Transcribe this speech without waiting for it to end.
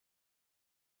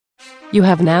You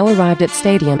have now arrived at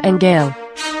Stadium and Gale.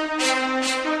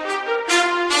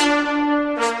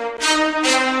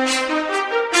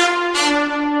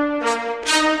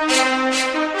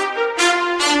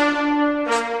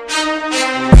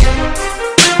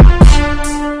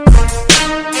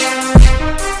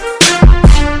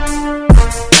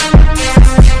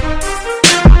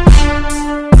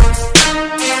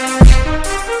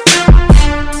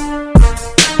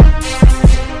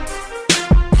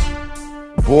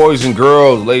 Boys and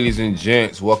girls, ladies and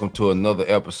gents, welcome to another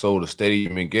episode of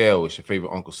Stadium and Gale. It's your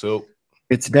favorite Uncle Silk.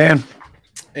 It's Dan.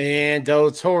 And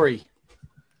Tori.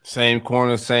 Same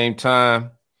corner, same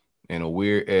time, and a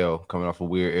weird L, coming off a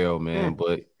weird L, man.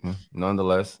 But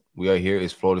nonetheless, we are here.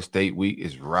 It's Florida State week.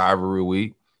 It's rivalry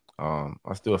week. I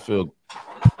still feel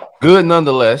good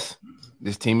nonetheless.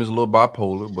 This team is a little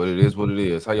bipolar, but it is what it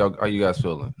is. How you guys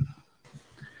feeling?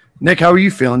 Nick, how are you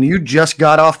feeling? You just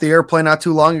got off the airplane not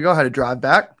too long ago. Had to drive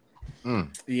back.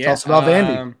 Yeah, Tell us about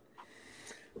Vandy.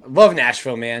 Love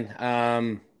Nashville,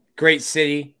 man. Great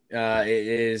city. It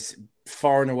is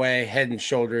far and away, head and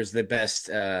shoulders, the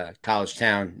best college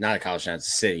town. Not a college town, it's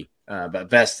a city, but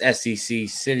best SEC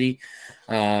city.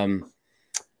 Hung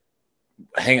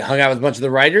out with a bunch of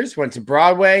the writers. Went to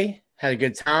Broadway. Had a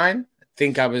good time. I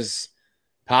think I was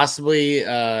possibly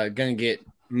going to get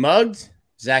mugged.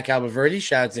 Zach Alberverdi,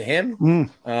 shout out to him.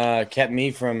 Kept me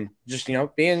from just,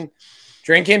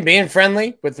 drinking, being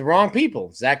friendly with the wrong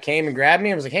people. Zach came and grabbed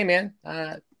me and was like, hey, man,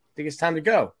 I think it's time to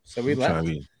go. So we left.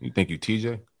 You think you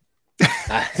TJ?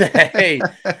 Hey.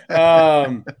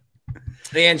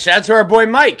 And shout out to our boy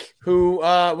Mike, who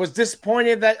was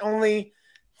disappointed that only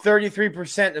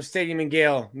 33% of Stadium and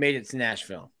Gale made it to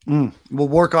Nashville. We'll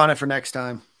work on it for next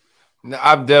time.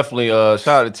 I've definitely shout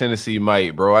out to Tennessee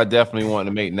Mike, bro. I definitely want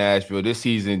to make Nashville this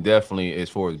season, definitely as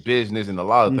far as business and a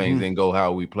lot of things didn't go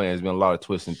how we planned. There's been a lot of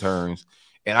twists and turns,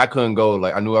 and I couldn't go.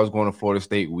 Like, I knew I was going to Florida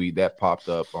State week. That popped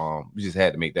up. We just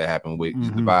had to make that happen with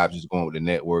just the vibes, just going with the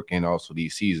network and also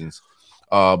these seasons.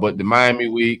 But the Miami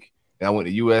week, and I went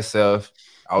to USF.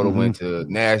 I would have went to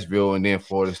Nashville and then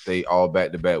Florida State all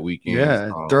back-to-back weekends.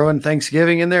 Yeah, throwing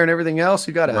Thanksgiving in there and everything else.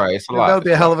 You got to. Right, it's a lot. That would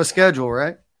be a hell of a schedule,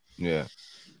 right? Yeah.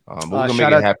 But we're going to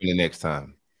make it happen the next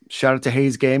time. Shout out to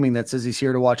Hayes Gaming that says he's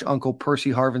here to watch Uncle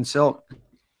Percy Harvin Silk.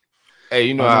 Hey,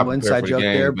 you know how I inside joke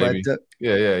game, there, baby. but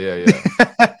yeah.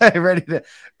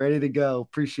 ready to go.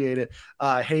 Appreciate it.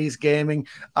 Hayes Gaming.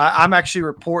 I'm actually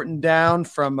reporting down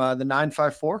from the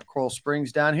 954 Coral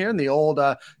Springs down here in the old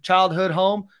childhood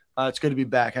home. It's good to be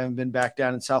back. I haven't been back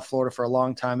down in South Florida for a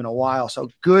long time in a while. So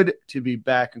good to be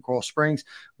back in Coral Springs.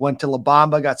 Went to La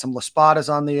Bamba, got some La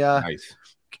Spadas on the Nice.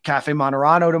 Cafe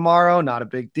Monterano tomorrow. Not a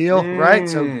big deal, right?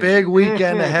 So big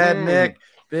weekend ahead, Nick.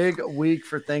 Big week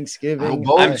for Thanksgiving.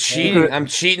 I'm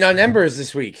cheating on Embers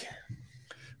this week.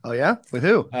 Oh, yeah? With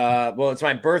who? Well, it's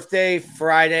my birthday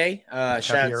Friday.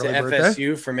 Shout out to birthday.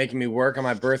 FSU for making me work on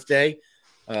my birthday.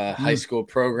 High school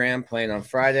program playing on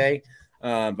Friday.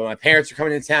 But my parents are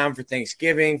coming to town for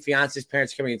Thanksgiving. Fiance's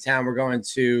parents are coming to town. We're going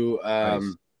to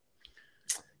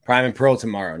Prime and Pearl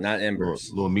tomorrow, not Embers.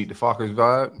 Little Meet the Fockers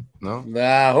vibe?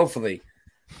 No? Hopefully.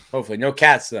 No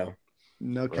cats, though.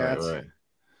 No cats. Right.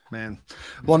 Man.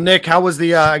 Well, Nick, how was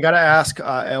the I got to ask,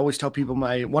 I always tell people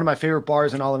one of my favorite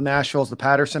bars in all of Nashville is the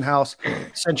Patterson House.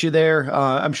 Sent you there.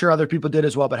 I'm sure other people did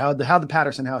as well, but how'd the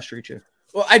Patterson House treat you?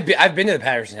 Well, I've been to the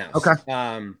Patterson House.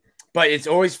 Okay. But it's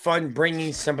always fun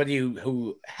bringing somebody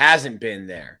who hasn't been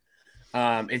there.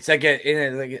 It's like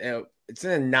it's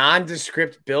in a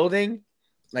nondescript building,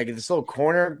 like this little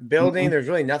corner building. There's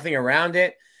really nothing around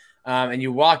it. And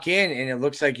you walk in and it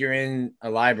looks like you're in a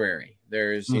library.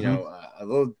 There's, a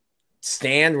little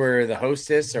stand where the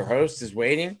hostess or host is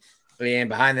waiting. And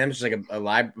behind them is like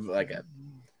a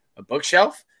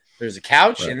bookshelf. There's a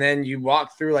couch. Right. And then you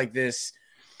walk through like this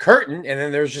curtain. And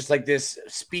then there's just like this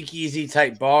speakeasy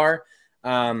type bar.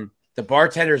 The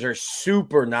bartenders are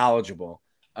super knowledgeable.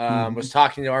 Was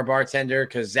talking to our bartender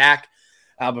because Zach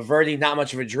Alberverdi, not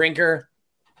much of a drinker.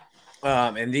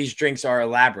 And these drinks are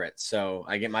elaborate. So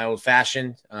I get my old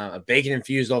fashioned, a bacon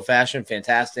infused old fashioned,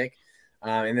 fantastic.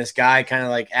 And this guy kind of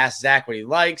like asked Zach what he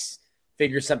likes,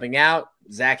 figures something out.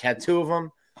 Zach had two of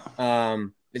them.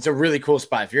 It's a really cool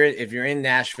spot. If you're in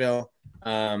Nashville,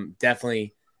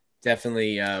 definitely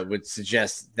would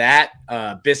suggest that.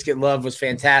 Biscuit Love was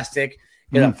fantastic.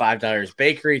 Hit up $5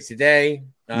 Bakery today,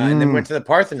 and then went to the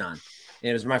Parthenon. And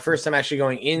it was my first time actually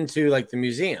going into like the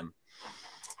museum.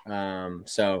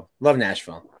 So love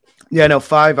Nashville. Yeah, no,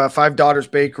 Five Daughters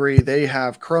Bakery. They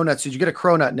have cronuts. Did you get a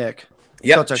cronut, Nick?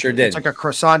 Yeah, so sure did. It's like a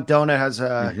croissant donut. Has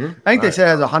I think they said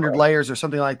it has 100 layers or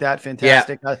something like that.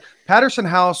 Fantastic. Yeah. Patterson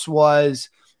House was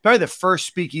probably the first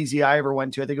speakeasy I ever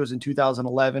went to. I think it was in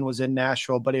 2011, was in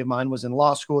Nashville. A buddy of mine was in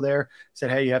law school there, said,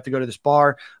 hey, you have to go to this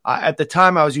bar. At the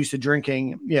time I was used to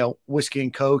drinking, whiskey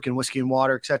and Coke and whiskey and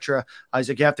water, etc. I was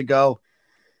like, you have to go.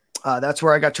 That's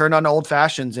where I got turned on to old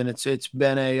fashions, and it's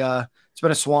been a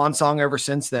swan song ever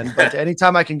since then. But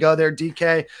anytime I can go there,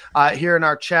 DK here in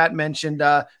our chat mentioned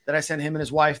that I sent him and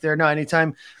his wife there. No,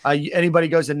 anytime anybody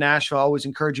goes to Nashville, I always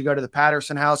encourage you to go to the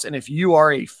Patterson House. And if you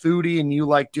are a foodie and you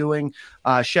like doing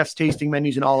chef's tasting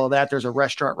menus and all of that, there's a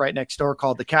restaurant right next door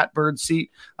called the Catbird Seat,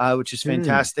 which is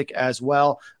fantastic as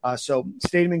well. So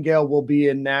Stadium and Gale will be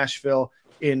in Nashville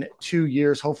in 2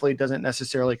 years. Hopefully it doesn't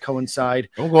necessarily coincide.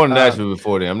 I'm going to Nashville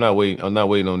before then. I'm not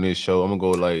waiting on this show. I'm gonna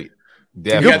go like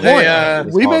good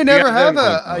point. We may never have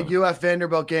a UF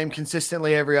Vanderbilt game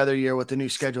consistently every other year with the new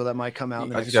schedule that might come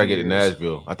out. I just gotta get to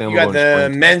Nashville. I think you got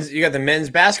the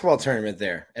men's basketball tournament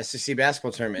there. SEC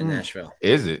basketball tournament in Nashville.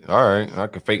 Is it? All right. I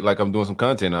can fake like I'm doing some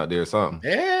content out there or something.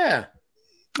 Yeah.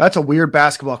 That's a weird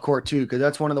basketball court too, because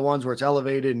that's one of the ones where it's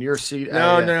elevated in your seat.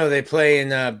 No. They play in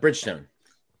Bridgestone.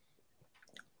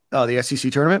 Oh, the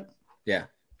SEC tournament? Yeah.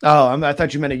 Oh, I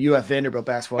thought you meant a UF Vanderbilt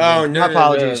basketball game. No,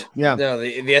 apologies. No. Yeah. No,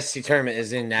 the SEC tournament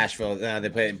is in Nashville. They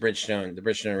play at Bridgestone, the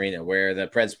Bridgestone Arena, where the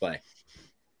Preds play.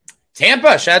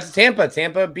 Tampa, shout out to Tampa.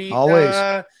 Tampa beat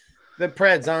the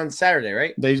Preds on Saturday,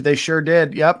 right? They sure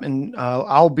did. Yep. And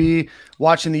I'll be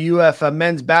watching the UF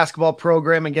men's basketball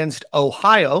program against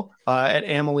Ohio at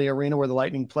Amalie Arena, where the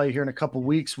Lightning play here in a couple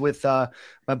weeks with my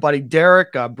buddy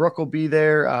Derek. Brooke will be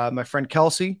there. My friend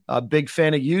Kelsey, a big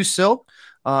fan of you, Silk.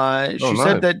 She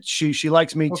said that she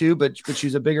likes me too, but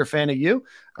she's a bigger fan of you.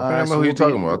 I don't know who you're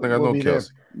talking about. I think I know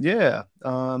Kelsey. Yeah.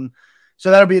 So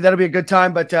that'll be a good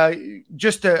time. But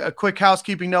just a quick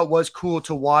housekeeping note, was cool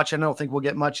to watch. I don't think we'll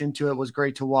get much into it. It was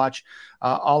great to watch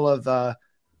all of the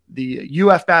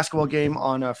UF basketball game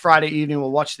on Friday evening.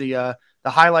 We'll watch the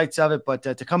highlights of it. But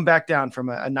to come back down from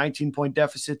a 19-point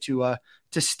deficit to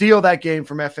steal that game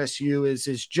from FSU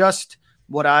is just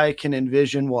what I can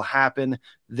envision will happen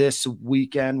this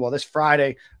weekend. Well, this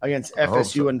Friday against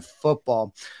FSU in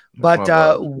football. But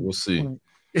we'll see.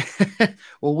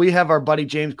 Well, we have our buddy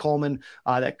James Coleman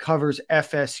that covers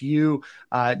FSU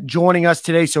joining us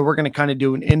today. So we're going to kind of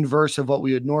do an inverse of what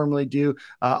we would normally do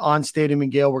on Stadium and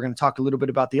Gale. We're going to talk a little bit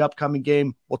about the upcoming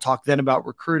game. We'll talk then about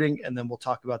recruiting, and then we'll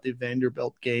talk about the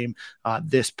Vanderbilt game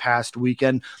this past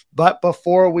weekend. But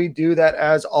before we do that,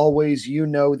 as always,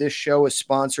 this show is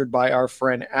sponsored by our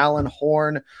friend Alan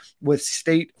Horn with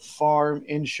State Farm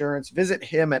Insurance. Visit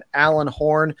him at Alan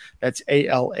Horn. That's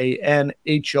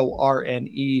ALANHORNE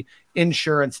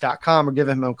insurance.com, or give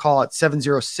him a call at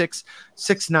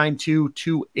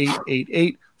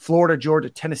 706-692-2888. Florida, Georgia,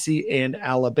 Tennessee, and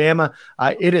Alabama.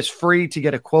 It is free to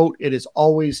get a quote. It is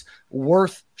always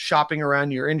worth shopping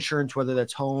around your insurance, whether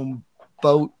that's home,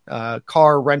 boat,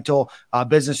 car rental,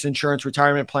 business insurance,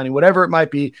 retirement planning, whatever it might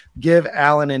be. Give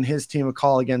Alan and his team a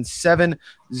call again,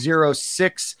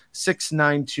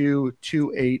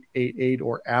 706-692-2888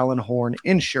 or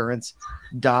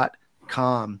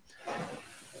AlanHornInsurance.com.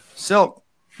 So,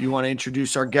 you want to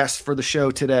introduce our guests for the show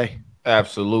today?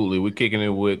 Absolutely. We're kicking it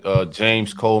with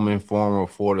James Coleman, former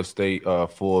Florida State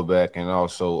fullback and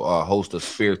also host of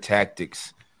Spear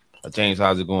Tactics. James,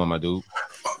 how's it going, my dude?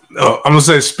 I'm gonna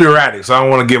say Spearatics. I don't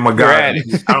want to get my guy.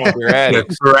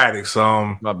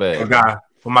 Spearatics. My bad.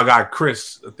 My guy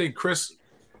Chris. I think Chris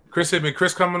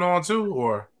coming on too,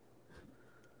 or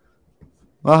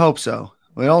I hope so.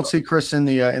 We don't see Chris in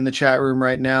the chat room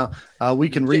right now. We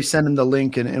can resend him the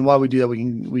link, and while we do that,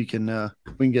 we can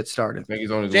get started. I think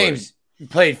he's on his James, you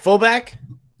played fullback?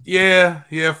 Yeah,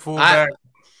 fullback.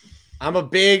 I'm a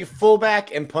big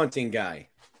fullback and punting guy.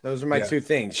 Those are my two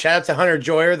things. Shout out to Hunter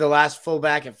Joyer, the last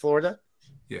fullback at Florida.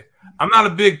 Yeah, I'm not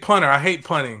a big punter. I hate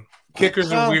punting.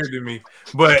 Kickers are weird to me,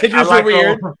 but kickers are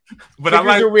weird. But I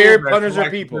like weird. Punters are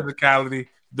people. Physicality.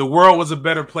 The world was a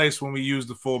better place when we used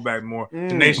the fullback more.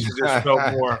 The nation just felt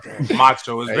more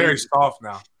macho. It's very soft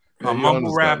now.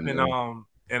 Mumble rap and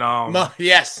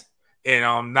yes,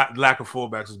 and not lack of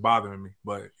fullbacks is bothering me,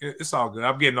 but it's all good.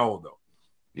 I'm getting old though.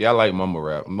 Yeah, I like mumble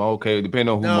rap. I'm okay.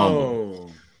 Depending on who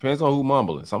mumble. Depends on who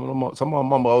mumbling. Some of them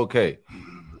mumble okay.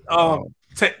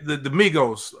 The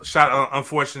Migos shot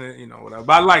unfortunate, whatever.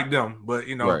 But I like them, but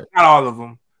not all of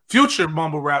them. Future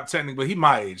mumble rap technically, but he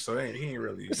my age, so he ain't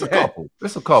really. It's a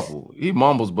couple. He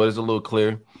mumbles, but it's a little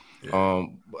clear. Yeah.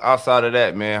 Outside of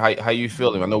that, man, how you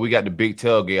feeling? I know we got the big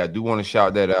tailgate. I do want to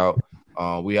shout that out.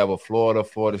 We have a Florida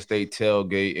State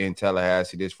tailgate in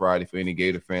Tallahassee this Friday for any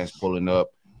Gator fans pulling up.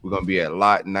 We're gonna be at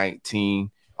Lot 19.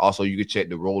 Also, you can check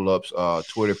the Roll-Ups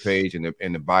Twitter page in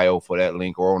the bio for that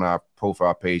link, or on our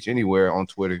profile page anywhere on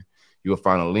Twitter. you'll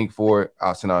find a link for it.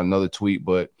 I'll send out another tweet.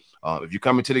 But if you're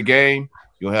coming to the game,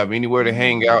 you don't have anywhere to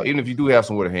hang out. Even if you do have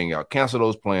somewhere to hang out, cancel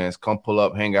those plans. Come pull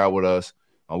up, hang out with us.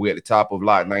 We at the top of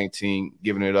lot 19,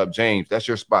 giving it up. James, that's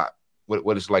your spot.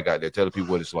 What it's like out there? Tell the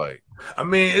people what it's like. I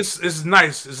mean, it's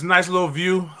nice. It's a nice little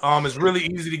view. It's really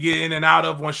easy to get in and out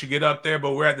of once you get up there.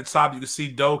 But we're at the top. You can see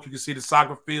Doak. You can see the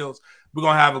soccer fields. We're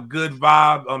gonna have a good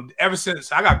vibe. Ever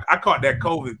since I caught that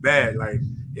COVID bad, like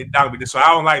it dogged me. So I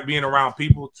don't like being around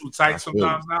people too tight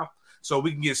sometimes now. So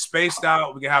we can get spaced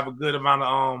out. We can have a good amount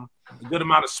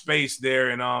of space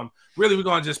there, and really we're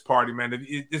gonna just party, man.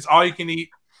 It's all you can eat,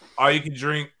 all you can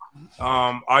drink,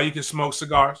 all you can smoke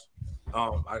cigars.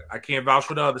 I can't vouch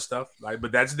for the other stuff,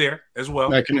 but that's there as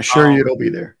well. I can assure you it'll be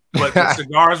there. But the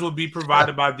cigars will be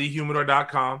provided by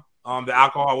thehumidor.com. The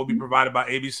alcohol will be provided by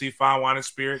ABC Fine Wine and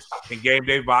Spirits and Game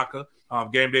Day Vodka.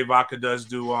 Game Day Vodka does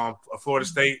do a Florida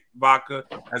State vodka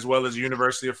as well as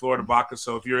University of Florida vodka.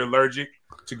 So if you're allergic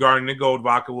to Garden and Gold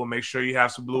vodka, we'll make sure you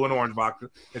have some blue and orange vodka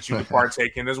that you can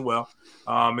partake in as well.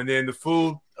 And then the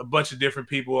food, a bunch of different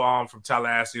people from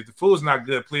Tallahassee. If the food's not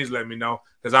good, please let me know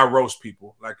because I roast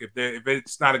people. Like if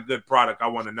it's not a good product, I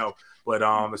want to know. But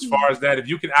as far as that, if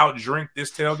you can outdrink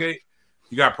this tailgate,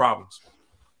 you got problems.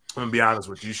 I'm gonna be honest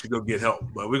with you. You should go get help.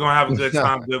 But we're gonna have a good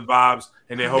time, good vibes,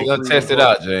 and then hopefully we're gonna test it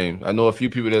out, James. I know a few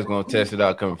people that's gonna test it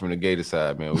out coming from the Gator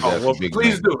side, man.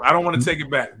 Please do. I don't want to take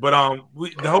it back, but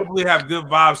we hopefully have good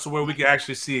vibes to where we can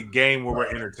actually see a game where we're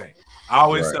entertained. I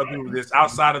always tell people this: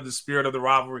 outside of the spirit of the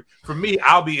rivalry, for me,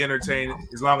 I'll be entertained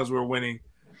as long as we're winning.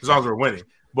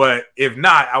 But if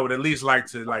not, I would at least like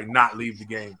to not leave the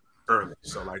game early.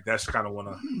 So that's kind of one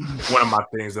of my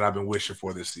things that I've been wishing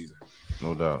for this season.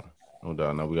 No doubt.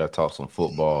 Now we got to talk some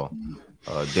football.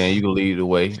 Dan, you can lead the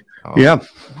way.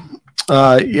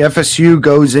 FSU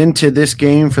goes into this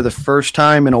game for the first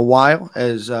time in a while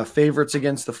as favorites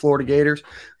against the Florida Gators.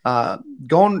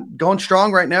 Going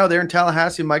strong right now. They're in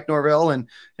Tallahassee. Mike Norvell and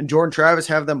Jordan Travis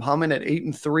have them humming at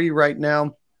 8-3 right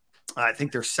now. I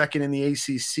think they're second in the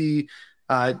ACC.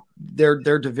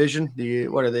 Their division,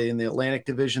 what are they in the Atlantic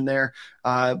division there?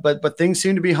 But things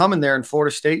seem to be humming there in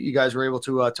Florida State. You guys were able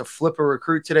to flip a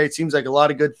recruit today. It seems like a lot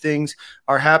of good things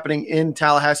are happening in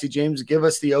Tallahassee. James, give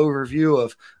us the overview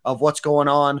of what's going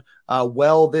on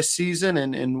this season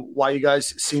and why you guys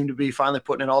seem to be finally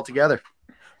putting it all together.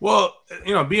 Well,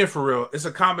 being for real, it's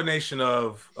a combination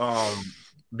of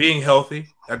being healthy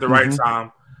at the right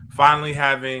time, finally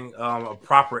having a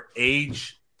proper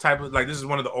age type of this is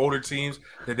one of the older teams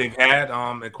that they've had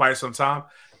in quite some time,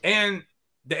 and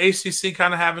the ACC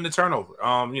kind of having the turnover.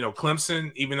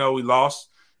 Clemson, even though we lost,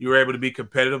 you were able to be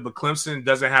competitive, but Clemson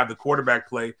doesn't have the quarterback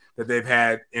play that they've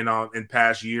had in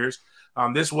past years.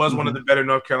 This was one of the better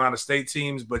North Carolina State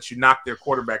teams, but you knocked their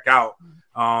quarterback out,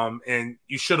 and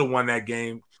you should have won that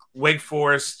game. Wake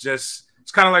Forest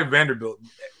it's kind of like Vanderbilt.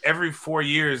 Every 4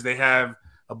 years they have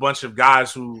a bunch of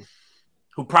guys who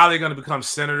probably going to become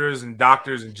senators and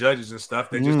doctors and judges and stuff.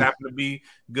 They just happen to be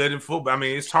good in football. I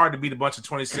mean, it's hard to beat a bunch of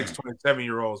 26,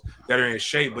 27-year-olds that are in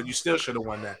shape, but you still should have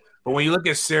won that. But when you look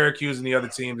at Syracuse and the other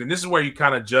teams, and this is where you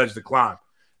kind of judge the climb,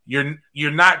 you're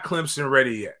not Clemson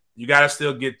ready yet. You got to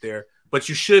still get there, but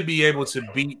you should be able to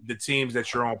beat the teams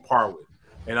that you're on par with,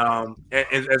 and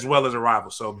as well as a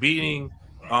rival. So beating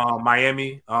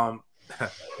Miami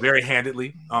very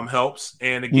handedly helps.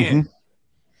 And again,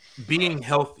 being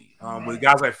healthy. With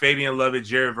guys like Fabian Lovett,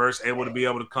 Jared Verse able to be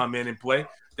able to come in and play,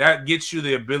 that gets you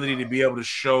the ability to be able to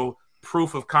show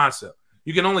proof of concept.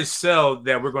 You can only sell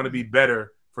that we're going to be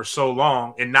better for so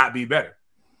long and not be better.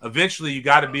 Eventually, you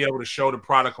got to be able to show the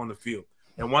product on the field.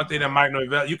 And one thing that Mike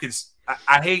Norvell,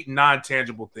 I hate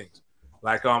non-tangible things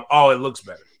like it looks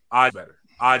better,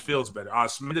 it feels better.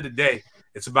 At the end of the day,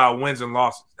 it's about wins and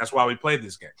losses. That's why we played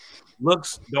this game.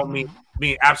 Looks don't mean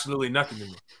absolutely nothing to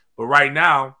me. But right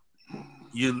now,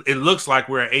 it looks like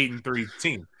we're an 8-3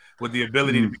 team with the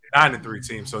ability to be a 9-3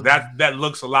 team. So that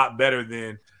looks a lot better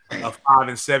than a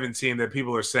 5-7 team that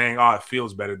people are saying, it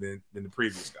feels better than the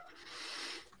previous guy.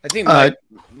 I think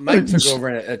Mike took over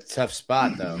in a tough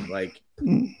spot though.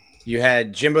 You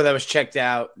had Jimbo that was checked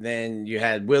out, then you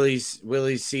had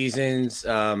Willie's seasons,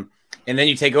 and then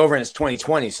you take over and it's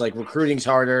 2020. So recruiting's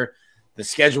harder, the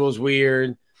schedule's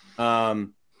weird. Where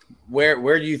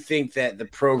do you think that the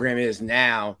program is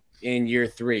now? In year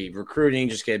 3, recruiting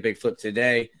just get a big flip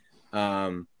today,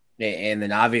 and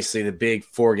then obviously the big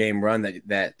 4-game run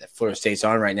that Florida State's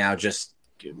on right now, just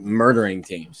murdering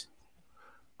teams.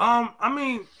 I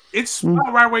mean, it's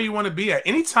not right where you want to be at.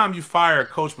 Anytime you fire a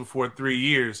coach before 3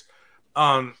 years,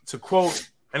 to quote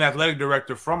an athletic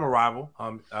director from a rival,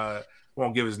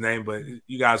 won't give his name, but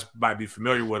you guys might be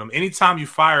familiar with him. Anytime you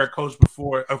fire a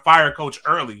coach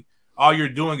early all you're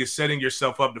doing is setting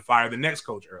yourself up to fire the next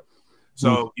coach early.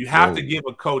 So you have to give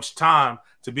a coach time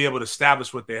to be able to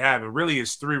establish what they have. And really,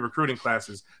 it's 3 recruiting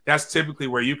classes. That's typically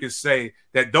where you can say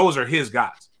that those are his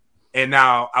guys. And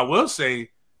now I will say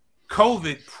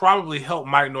COVID probably helped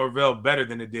Mike Norvell better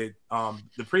than it did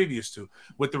the previous 2.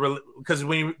 Because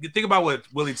when you think about what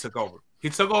Willie took over, he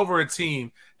took over a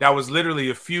team that was literally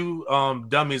a few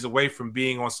dummies away from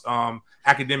being on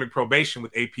academic probation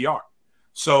with APR.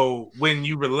 So when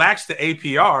you relax the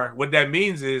APR, what that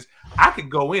means is I can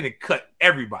go in and cut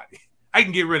everybody. I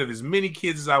can get rid of as many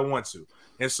kids as I want to.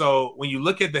 And so when you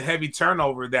look at the heavy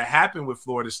turnover that happened with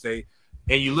Florida State,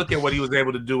 and you look at what he was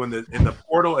able to do in the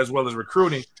portal as well as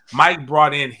recruiting, Mike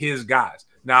brought in his guys.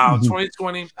 Now,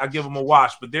 2020, I give him a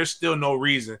wash, but there's still no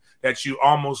reason that you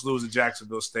almost lose to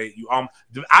Jacksonville State.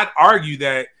 I'd argue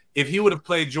that if he would have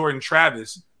played Jordan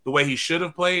Travis the way he should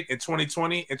have played in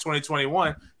 2020 and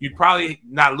 2021, you'd probably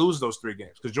not lose those 3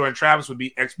 games because Jordan Travis would be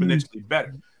exponentially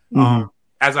better.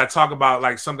 As I talk about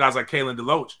like some guys like Kalen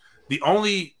DeLoach, the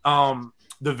only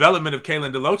development of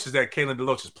Kalen DeLoach is that Kalen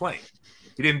DeLoach is playing.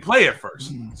 He didn't play at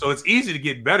first. So it's easy to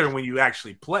get better when you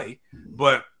actually play.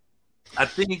 But I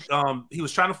think he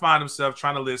was trying to find himself,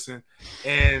 trying to listen.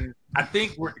 And I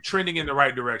think we're trending in the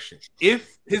right direction.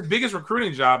 If his biggest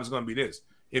recruiting job is going to be this,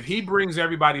 if he brings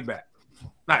everybody back,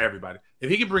 not everybody, if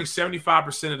he can bring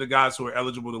 75% of the guys who are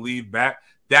eligible to leave back,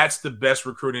 that's the best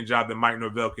recruiting job that Mike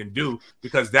Norvell can do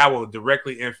because that will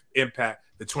directly impact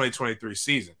the 2023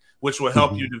 season, which will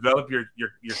help you develop your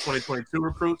 2022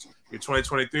 recruits, your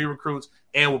 2023 recruits,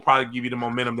 and will probably give you the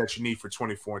momentum that you need for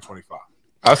 24 and 25.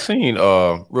 I seen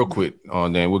real quick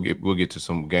on then we'll get to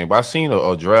some game, but I seen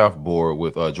a draft board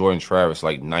with Jordan Travis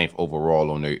like 9th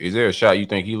overall on there. Is there a shot you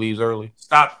think he leaves early?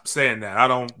 Stop saying that. I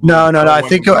don't. No. I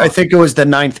think it was the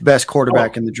 9th best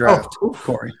quarterback in the draft,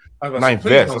 Corey. 9th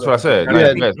best. That's what I said.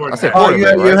 9th best. I said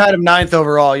you had him 9th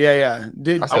overall. Yeah.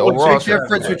 I said overall. Big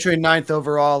difference between 9th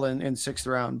overall and 6th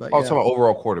round. But talking about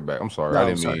overall quarterback. I'm sorry.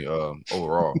 I didn't mean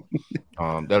overall.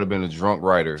 That'd have been a drunk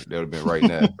writer. That would have been right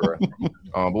now.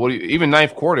 But even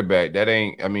 9th quarterback, that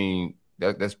ain't. I mean,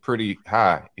 that's pretty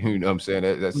high. You know what I'm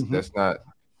saying? That's not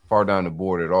far down the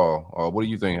board at all. What do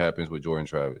you think happens with Jordan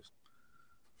Travis?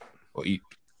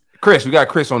 Chris, we got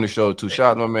Chris on the show too.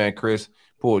 Shout out to my man Chris.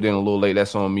 Pulled in a little late.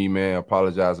 That's on me, man. I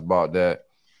apologize about that.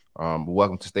 But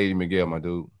welcome to Stadium Miguel, my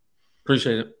dude.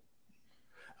 Appreciate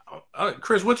it.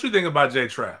 Chris, what you think about Jay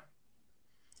Trav?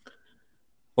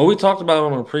 Well, we talked about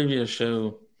it on a previous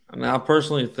show, and I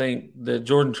personally think that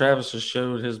Jordan Travis has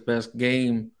showed his best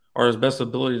game or his best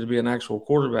ability to be an actual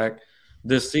quarterback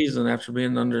this season after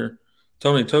being under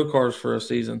Tony Tokarz for a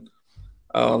season.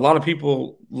 A lot of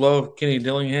people love Kenny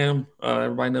Dillingham.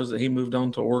 Everybody knows that he moved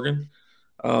on to Oregon.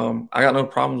 I got no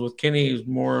problems with Kenny. He's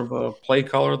more of a play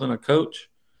caller than a coach.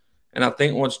 And I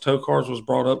think once Tokarz was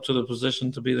brought up to the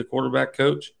position to be the quarterback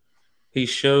coach, he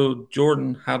showed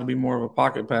Jordan how to be more of a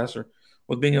pocket passer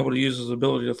with being able to use his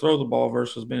ability to throw the ball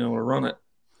versus being able to run it.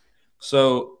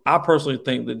 So I personally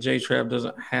think that J-Trav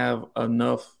doesn't have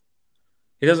enough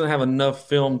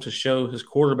film to show his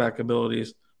quarterback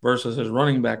abilities versus his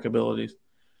running back abilities.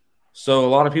 So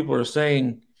a lot of people are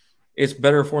saying it's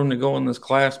better for him to go in this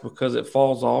class because it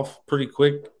falls off pretty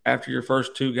quick after your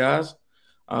first 2 guys.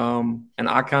 And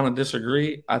I kind of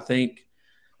disagree. I think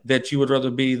that you would rather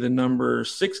be the number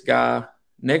 6 guy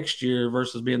next year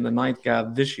versus being the 9th guy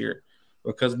this year,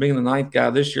 because being the 9th guy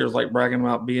this year is like bragging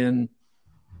about being,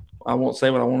 I won't say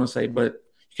what I want to say, but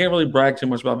you can't really brag too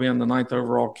much about being the 9th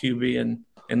overall QB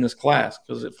in this class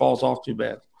because it falls off too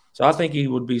bad. So I think he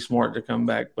would be smart to come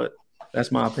back, but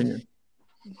that's my opinion.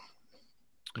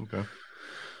 Okay.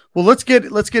 Well, let's get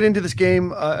into this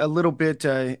game a little bit.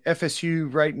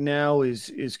 FSU right now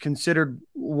is considered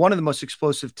one of the most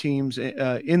explosive teams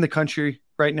in the country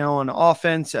right now on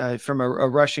offense. From a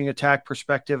rushing attack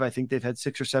perspective, I think they've had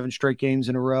 6 or 7 straight games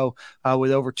in a row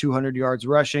with over 200 yards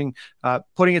rushing.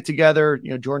 Putting it together,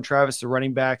 Jordan Travis, the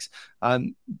running backs.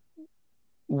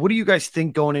 What do you guys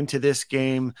think going into this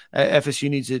game FSU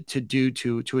needs to do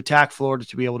to attack Florida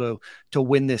to be able to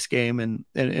win this game?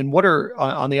 And what are,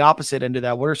 on the opposite end of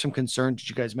that, what are some concerns that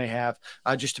you guys may have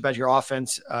just about your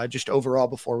offense just overall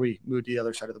before we move to the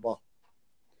other side of the ball?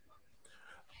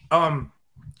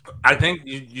 I think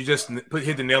you just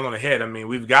hit the nail on the head. I mean,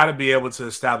 we've got to be able to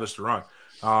establish the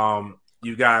run.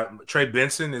 You got Trey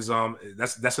Benson is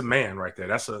that's a man right there.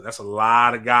 That's a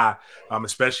lot of guy,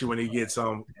 especially when he gets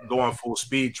going full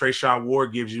speed. Trayshawn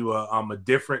Ward gives you a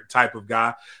different type of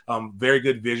guy, very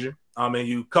good vision. And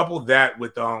you couple that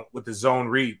with the zone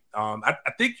read. I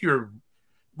think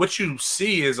what you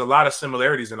see is a lot of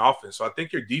similarities in offense. So I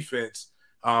think your defense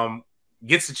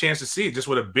gets a chance to see it just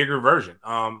with a bigger version.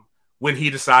 when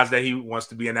he decides that he wants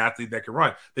to be an athlete that can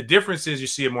run. The difference is you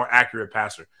see a more accurate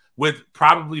passer with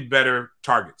probably better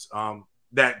targets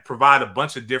that provide a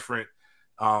bunch of different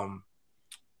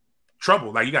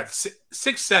trouble. Like you got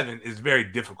 6'7" is very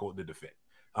difficult to defend,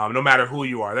 no matter who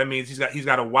you are. That means he's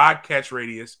got a wide catch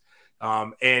radius,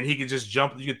 and he can just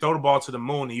jump. You can throw the ball to the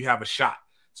moon, and you have a shot.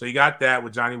 So you got that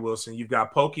with Johnny Wilson. You've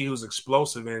got Pokey, who's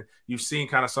explosive, and you've seen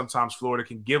kind of sometimes Florida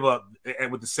can give up, and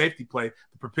with the safety play,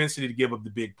 the propensity to give up the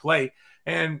big play,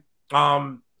 and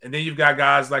then you've got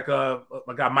guys like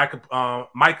Micah. I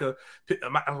want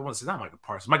to say not Micah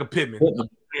Parsons, Micah Pittman,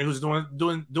 who's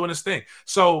doing his thing.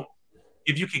 So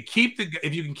if you can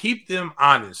keep them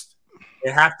honest,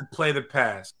 they have to play the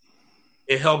pass.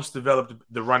 It helps develop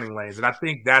the running lanes, and I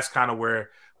think that's kind of where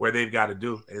they've got to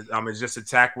do. It's just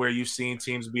attack where you've seen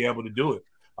teams be able to do it.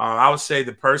 I would say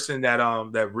the person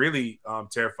that really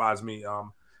terrifies me.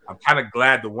 I'm kind of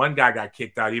glad the one guy got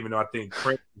kicked out, even though I think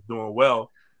Prince is doing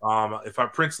well.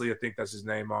 Princely, I think that's his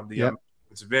name.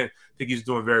 Defensive end, I think he's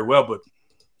doing very well. But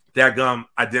that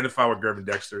identify what Gervin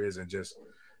Dexter is, and just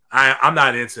I'm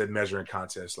not into measuring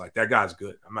contests. Like that guy's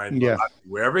good. I'm not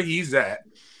wherever he's at.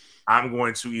 I'm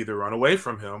going to either run away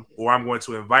from him or I'm going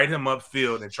to invite him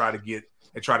upfield and try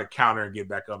to counter and get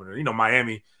back up. And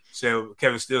Miami said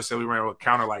Kevin Steele said we ran a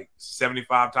counter like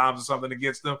 75 times or something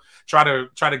against them. Try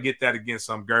to get that against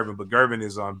Gervin, but Gervin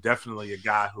is definitely a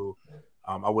guy who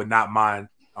I would not mind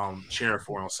cheering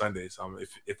for on Sundays.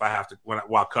 If I have to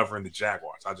while covering the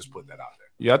Jaguars, I'll just put that out there.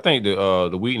 Yeah, I think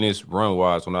the weakness run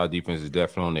wise on our defense is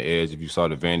definitely on the edge. If you saw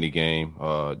the Vandy game,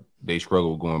 they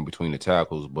struggled going between the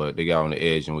tackles, but they got on the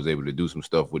edge and was able to do some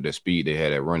stuff with the speed they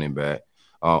had at running back.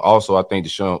 Also, I think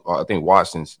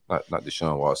Watson's not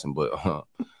Deshaun Watson, but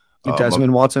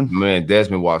Desmond Watson. Man,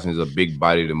 Desmond Watson is a big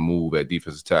body to move at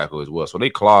defensive tackle as well. So they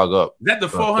clog up. Is that the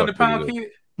 400-pound kid?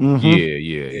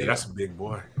 Mm-hmm. Yeah. That's a big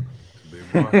boy.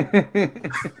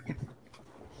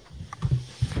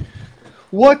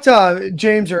 What,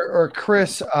 James or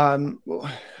Chris,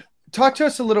 talk to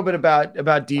us a little bit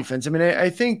about defense. I mean,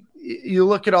 I think you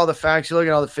look at all the facts, you look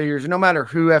at all the figures, no matter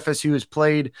who FSU has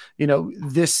played,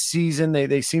 this season,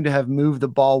 they seem to have moved the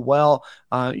ball well.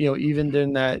 Even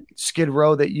in that Skid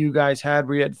Row that you guys had,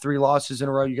 where you had 3 losses in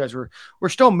a row, you guys were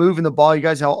still moving the ball. You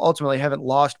guys ultimately haven't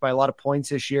lost by a lot of points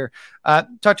this year.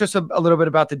 Talk to us a little bit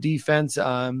about the defense.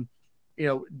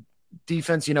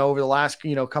 Defense, over the last,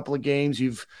 couple of games,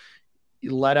 you've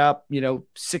let up,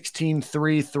 16,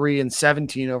 3, 3, and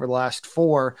 17 over the last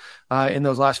 4 in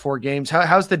those last 4 games.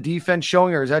 How's the defense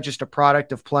showing, or is that just a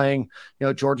product of playing,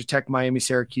 Georgia Tech, Miami,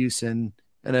 Syracuse, and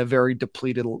a very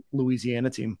depleted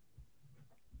Louisiana team?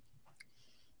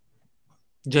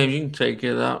 James, you can take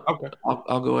it out. Okay.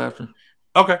 I'll go after.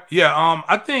 Okay. Yeah.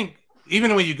 I think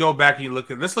even when you go back and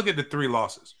let's look at the 3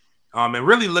 losses, and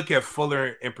really look at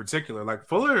Fuller in particular. Like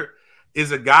Fuller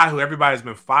is a guy who everybody's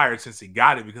been fired since he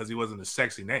got it because he wasn't a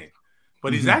sexy name.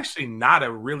 But he's actually not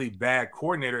a really bad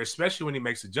coordinator, especially when he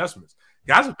makes adjustments.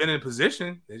 Guys have been in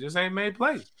position, they just ain't made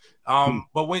plays.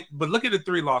 But look at the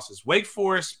 3 losses. Wake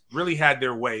Forest really had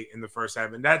their way in the first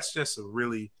half, and that's just a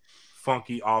really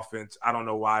funky offense. I don't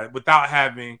know why, without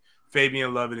having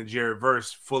Fabian Lovett and Jared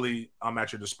Verse fully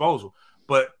at your disposal.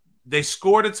 But they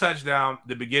scored a touchdown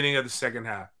the beginning of the second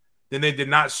half. Then they did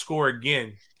not score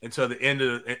again until the end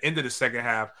of the second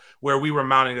half, where we were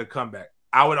mounting a comeback.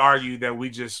 I would argue that we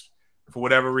just, for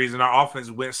whatever reason, our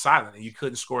offense went silent and you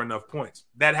couldn't score enough points.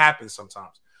 That happens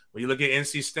sometimes. When you look at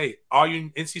NC State,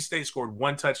 NC State scored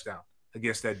 1 touchdown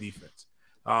against that defense.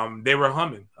 They were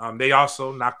humming. They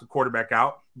also knocked the quarterback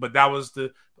out, but that was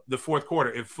the fourth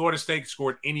quarter. If Florida State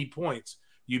scored any points,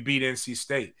 you beat NC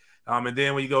State. And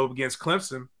then when you go against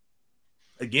Clemson,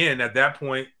 again, at that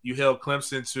point, you held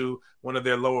Clemson to one of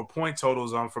their lower point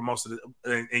totals for most of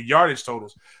the and yardage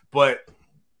totals. But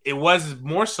it was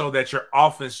more so that your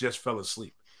offense just fell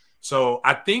asleep. So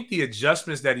I think the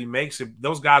adjustments that he makes,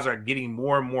 those guys are getting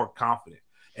more and more confident.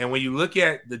 And when you look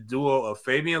at the duo of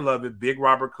Fabian Lovett, Big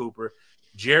Robert Cooper,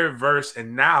 Jared Verse,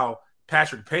 and now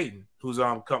Patrick Payton, who's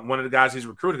one of the guys he's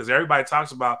recruited, because everybody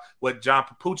talks about what John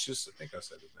Papuchis, I think I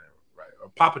said his name right, or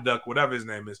Papa Duck, whatever his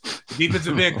name is, the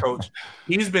defensive end coach,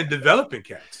 he's been developing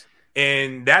cats.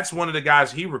 And that's one of the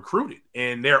guys he recruited.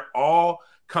 And they're all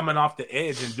coming off the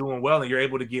edge and doing well, and you're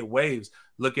able to get waves.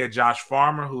 Look at Josh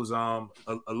Farmer, who's a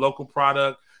local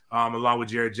product, along with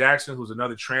Jared Jackson, who's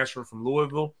another transfer from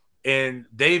Louisville. And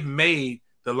they've made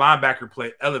the linebacker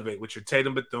play elevate with your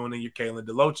Tatum Bethune and your Kalen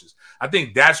DeLoach's. I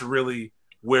think that's really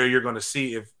where you're going to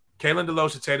see if Kalen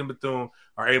DeLoach and Tatum Bethune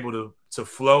are able to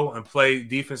flow and play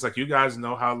defense like you guys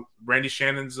know how Randy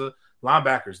Shannon's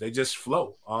linebackers. They just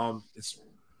flow.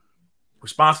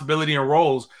 responsibility and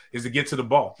roles is to get to the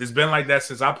ball. It's been like that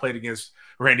since I played against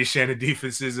Randy Shannon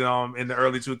defenses in the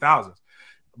early 2000s.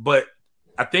 But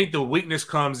I think the weakness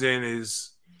comes in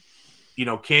is,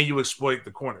 can you exploit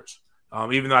the corners?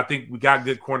 Even though I think we got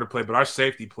good corner play, but our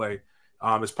safety play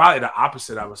is probably the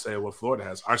opposite, I would say, of what Florida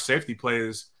has. Our safety play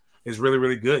is really,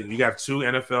 really good. You got 2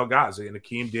 NFL guys,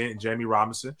 Akeem Dent and Jamie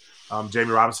Robinson.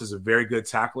 Jamie Robinson is a very good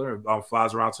tackler,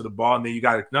 flies around to the ball. And then you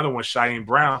got another one, Shaheem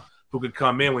Brown, who could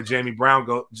come in when Jamie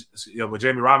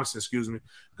Robinson,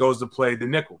 goes to play the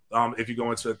nickel if you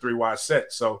go into a 3-wide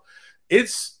set. So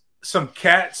it's some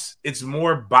cats, it's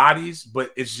more bodies,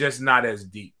 but it's just not as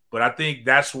deep. But I think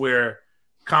that's where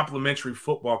complementary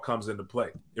football comes into play.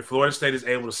 If Florida State is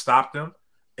able to stop them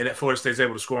and if Florida State is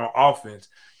able to score on offense,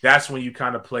 that's when you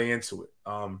kind of play into it.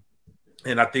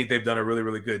 And I think they've done a really,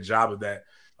 really good job of that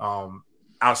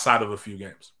outside of a few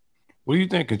games. What do you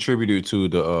think contributed to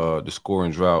the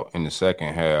scoring drought in the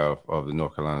second half of the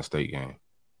North Carolina State game?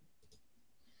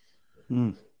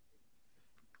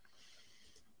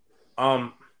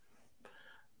 I'm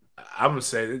gonna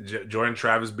say that Jordan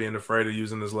Travis being afraid of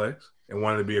using his legs and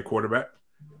wanting to be a quarterback.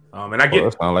 And I get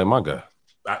that sounds like my guy.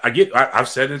 I've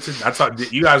said it I talk.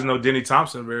 You guys know Denny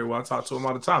Thompson very well. I talk to him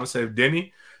all the time. I say,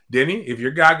 Denny, if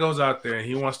your guy goes out there and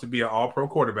he wants to be an all-pro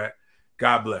quarterback,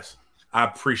 God bless. I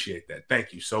appreciate that.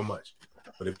 Thank you so much.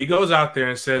 But if he goes out there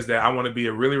and says that I want to be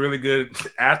a really, really good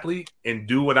athlete and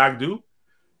do what I do,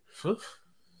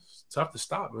 it's tough to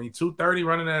stop. I mean, 230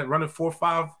 running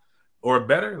 4.5 or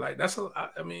better, like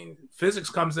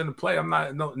physics comes into play. I'm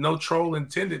not no troll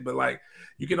intended, but like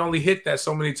you can only hit that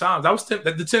so many times. That was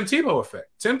the Tim Tebow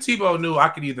effect. Tim Tebow knew I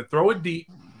could either throw it deep,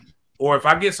 or if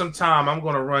I get some time, I'm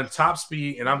going to run top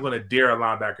speed and I'm going to dare a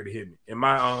linebacker to hit me. And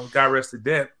my guy rested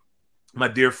dead. My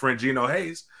dear friend Geno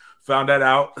Hayes found that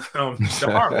out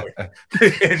the hard way, and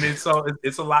it's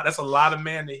a lot. That's a lot of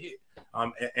man to hit.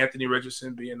 Anthony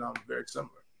Richardson being very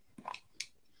similar.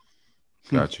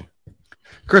 Gotcha.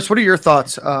 Chris, what are your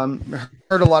thoughts?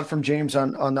 Heard a lot from James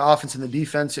on the offense and the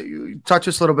defense. You touch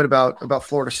us a little bit about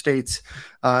Florida State's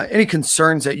any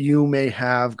concerns that you may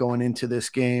have going into this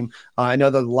game. I know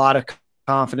there's a lot of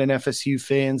confident FSU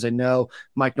fans. I know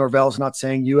Mike Norvell's not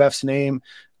saying UF's name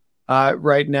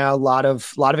right now. A lot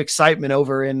of excitement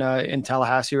over in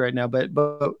Tallahassee right now. But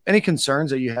any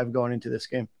concerns that you have going into this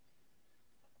game?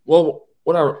 Well,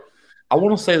 I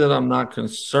want to say that I'm not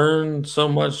concerned so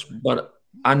much, but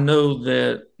I know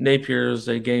that Napier is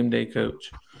a game day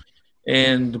coach.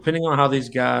 And depending on how these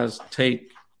guys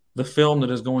take the film that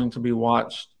is going to be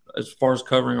watched as far as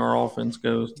covering our offense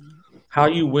goes, how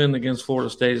you win against Florida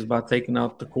State is by taking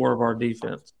out the core of our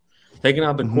defense. Taking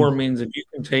out the core means if you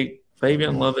can take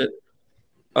Fabian Lovett,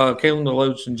 Kalen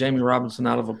DeLoach, and Jamie Robinson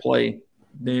out of a play,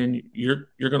 then you're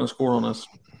going to score on us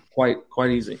quite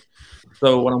easy.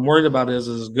 So what I'm worried about is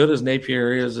as good as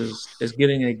Napier is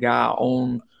getting a guy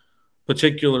on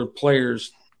particular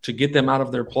players to get them out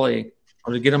of their play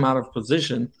or to get them out of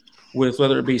position with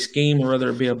whether it be scheme or whether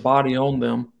it be a body on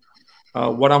them.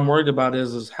 What I'm worried about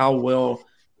is how well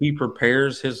he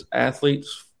prepares his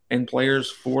athletes and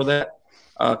players for that.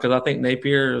 Because I think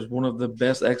Napier is one of the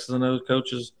best X's and O's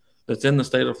coaches that's in the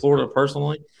state of Florida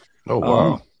personally. Oh,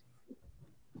 wow.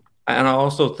 And I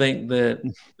also think that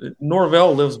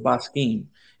Norvell lives by scheme,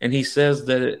 and he says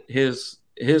that his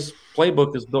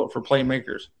playbook is built for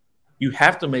playmakers. You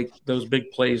have to make those big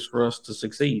plays for us to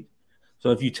succeed. So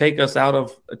if you take us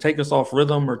off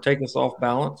rhythm or take us off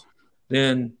balance,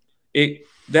 then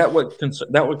that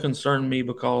would concern me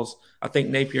because I think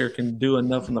Napier can do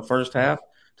enough in the first half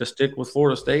to stick with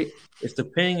Florida State. It's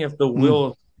depending if the will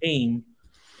of the team,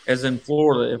 as in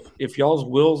Florida, if y'all's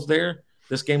will's there,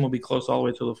 this game will be close all the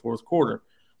way to the fourth quarter.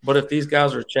 But if these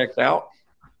guys are checked out,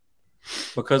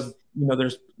 because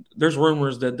there's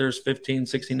rumors that there's 15,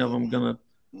 16 of them going to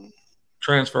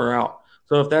transfer out.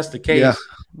 So if that's the case,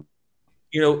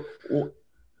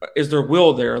 is their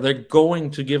will there? Are they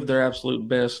going to give their absolute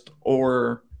best,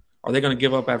 or are they going to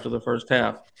give up after the first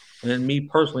half? And then me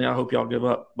personally, I hope y'all give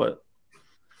up, but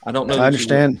I don't know. I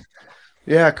understand.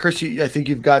 Yeah, Chris, I think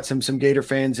you've got some Gator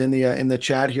fans in the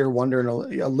chat here wondering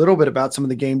a little bit about some of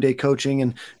the game day coaching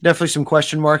and definitely some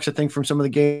question marks, I think, from some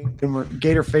of the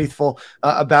Gator faithful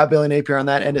about Billy Napier on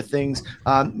that end of things.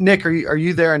 Nick, are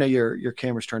you there? I know your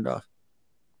camera's turned off.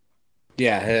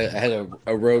 Yeah, I had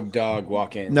a rogue dog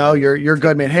walk in. No, you're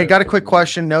good, man. Hey, got a quick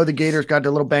question. No, the Gators got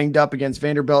a little banged up against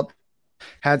Vanderbilt.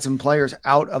 Had some players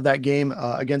out of that game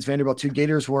against Vanderbilt. 2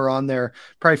 Gators were on their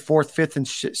probably 4th, 5th, and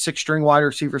 6th string wide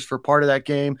receivers for part of that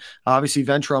game. Obviously,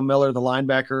 Ventrell Miller, the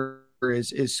linebacker,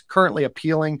 is currently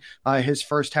appealing his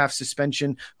first half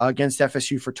suspension against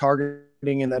FSU for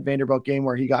targeting in that Vanderbilt game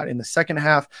where he got in the second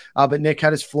half. But Nick,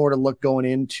 how does Florida look going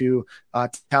into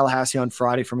Tallahassee on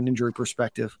Friday from an injury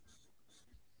perspective?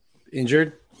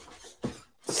 Injured?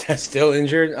 Still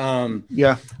injured?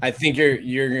 Yeah. I think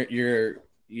you're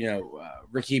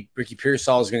Ricky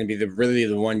Pearsall is going to be really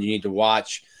the one you need to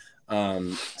watch.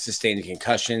 Sustained a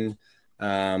concussion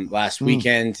last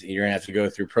weekend. You're gonna have to go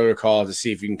through protocol to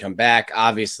see if you can come back.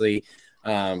 Obviously,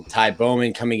 Ty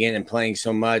Bowman coming in and playing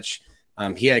so much.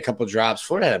 He had a couple of drops.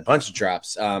 Florida had a bunch of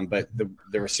drops, but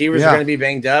the receivers are going to be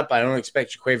banged up. I don't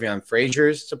expect Jaquavion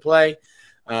Fraziers to play.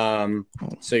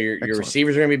 So your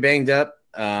receivers are going to be banged up.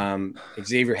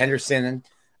 Xavier Henderson,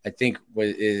 I think,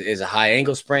 is a high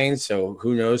ankle sprain. So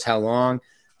who knows how long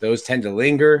those tend to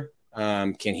linger.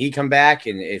 Can he come back?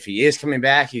 And if he is coming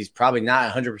back, he's probably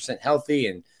not 100% healthy.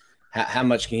 And how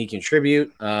much can he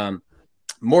contribute?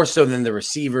 More so than the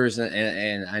receivers.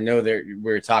 And I know that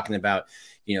we're talking about,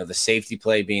 the safety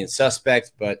play being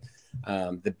suspect, but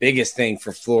the biggest thing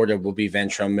for Florida will be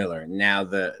Ventrell Miller. Now,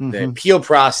 the appeal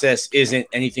process isn't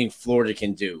anything Florida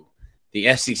can do.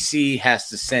 The SEC has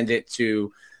to send it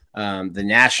to the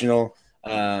national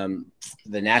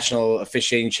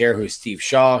officiating chair, who is Steve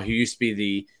Shaw, who used to be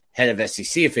the head of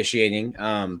SEC officiating.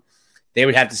 The SEC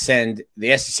would have to send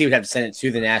it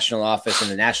to the national office, and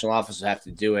the national office will have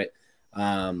to do it.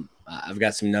 I've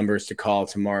got some numbers to call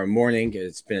tomorrow morning.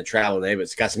 It's been a travel day, but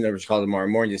it's got some numbers to call tomorrow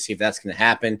morning to see if that's going to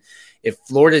happen. If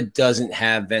Florida doesn't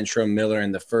have Ventrell Miller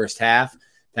in the first half,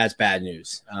 that's bad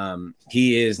news.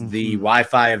 He is the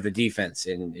Wi-Fi of the defense,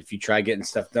 and if you try getting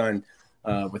stuff done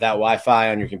without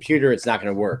Wi-Fi on your computer, it's not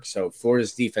going to work. So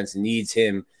Florida's defense needs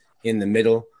him in the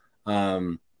middle.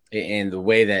 And the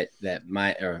way that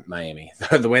Miami,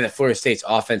 the way that Florida State's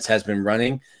offense has been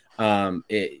running,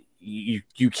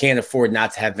 you can't afford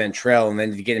not to have Ventrell and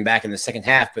then to get him back in the second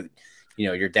half, but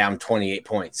you're down 28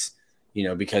 points,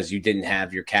 because you didn't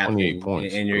have your captain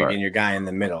and your guy in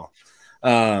the middle.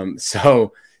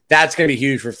 So that's going to be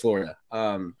huge for Florida.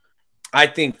 I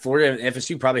think Florida and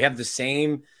FSU probably have the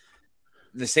same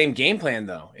game plan,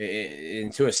 though,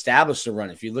 and to establish the run.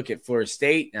 If you look at Florida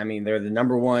State, I mean, they're the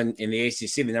number one in the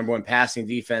ACC, the number one passing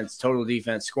defense, total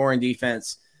defense, scoring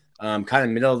defense, kind of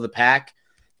middle of the pack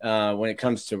when it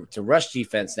comes to rush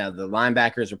defense. Now, the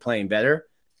linebackers are playing better,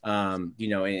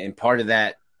 and part of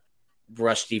that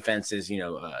rush defense is,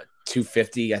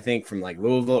 250, I think, from like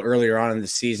Louisville earlier on in the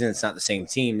season. It's not the same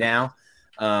team now.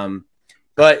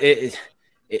 But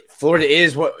Florida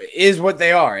is what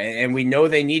they are, and we know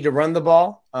they need to run the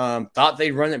ball. Thought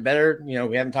they'd run it better. We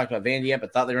haven't talked about Vandy yet,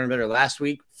 but thought they run it better last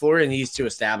week. Florida needs to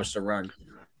establish the run,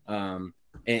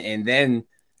 and then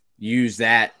use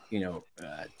that,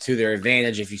 to their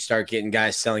advantage. If you start getting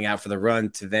guys selling out for the run,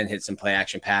 to then hit some play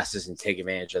action passes and take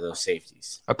advantage of those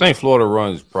safeties. I think Florida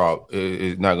runs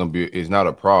is not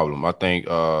a problem. I think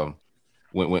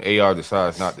when AR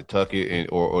decides not to tuck it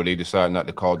or they decide not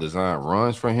to call design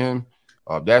runs for him.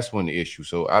 That's when the issue.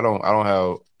 So I don't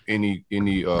have any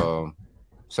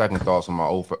second thoughts on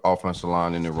my offensive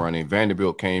line in the running.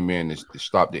 Vanderbilt came in to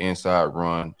stop the inside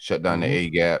run, shut down the A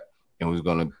gap, and was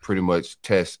going to pretty much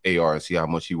test AR and see how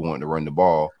much he wanted to run the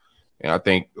ball. And I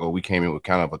think we came in with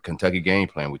kind of a Kentucky game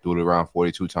plan. We threw it around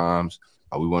 42 times.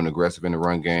 We weren't aggressive in the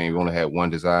run game. We only had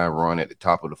one design run at the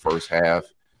top of the first half.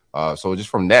 So just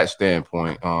from that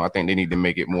standpoint, I think they need to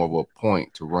make it more of a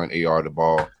point to run AR the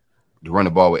ball. To run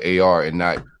the ball with AR and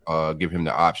not give him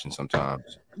the option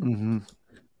sometimes.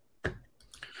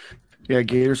 Yeah,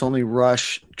 Gators only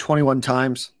rush 21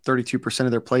 times, 32%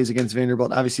 of their plays against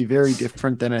Vanderbilt. Obviously very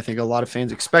different than I think a lot of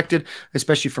fans expected,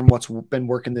 especially from what's been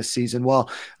working this season. Well,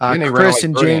 Chris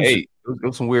and James. It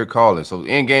was some weird calling. So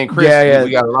in-game, Chris,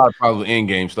 we got a lot of problems with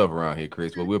in-game stuff around here,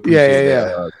 Chris, but we appreciate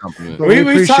that compliment.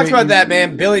 We talked about that,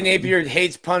 man. Billy Napier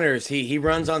hates punters. He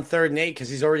runs on 3rd and 8 because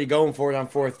he's already going for it on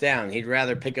 4th down. He'd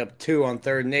rather pick up 2 on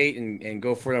 3rd and 8 and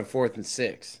go for it on 4th and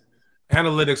 6.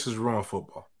 Analytics is ruined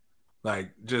football.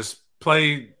 Like, just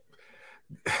play,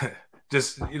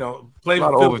 play. A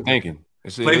lot of overthinking.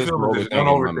 Play film, don't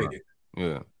overthink it.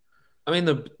 Yeah. I mean,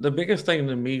 the biggest thing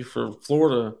to me for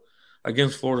Florida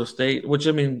against Florida State, which,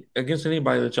 I mean, against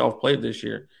anybody that y'all have played this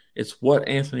year, it's what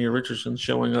Anthony Richardson's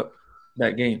showing up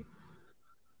that game.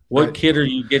 What kid are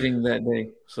you getting that day?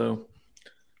 So,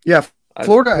 yeah,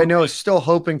 Florida, I know, is still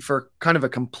hoping for kind of a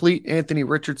complete Anthony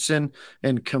Richardson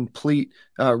and complete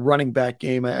running back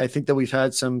game. I think that we've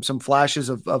had some flashes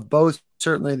of both.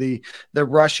 Certainly the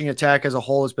rushing attack as a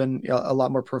whole has been a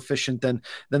lot more proficient than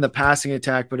the passing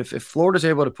attack. But if Florida's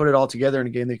able to put it all together in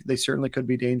a game, they certainly could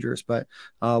be dangerous. But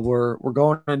we're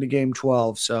going into game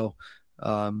 12, so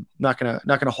Not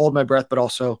gonna hold my breath, but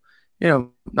also,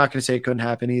 not gonna say it couldn't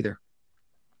happen either.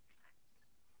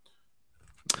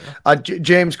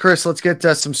 James, Chris, let's get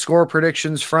some score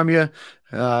predictions from you.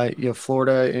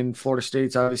 Florida and Florida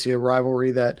State's obviously a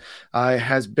rivalry that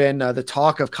has been the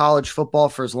talk of college football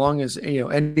for as long as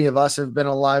any of us have been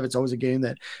alive. It's always a game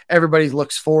that everybody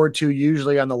looks forward to,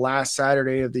 usually on the last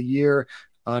Saturday of the year.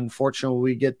 Unfortunately,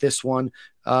 we get this one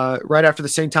right after the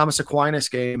St. Thomas Aquinas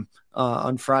game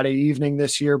on Friday evening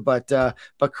this year. But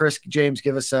Chris, James,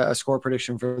 give us a score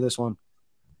prediction for this one.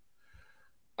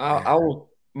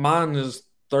 Mine is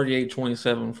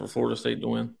 38-27 for Florida State to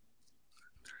win.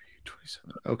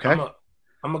 38-27. Okay.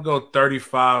 I'm gonna go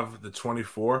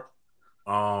 35-24.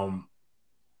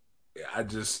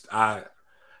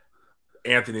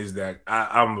 Anthony's that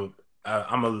I'm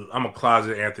a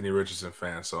closet Anthony Richardson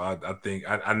fan, so I think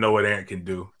I know what Ant can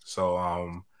do. So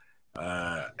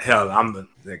hell,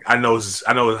 I know his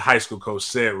high school coach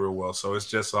said real well. So it's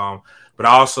just but I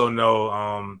also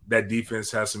know that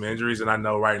defense has some injuries, and I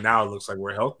know right now it looks like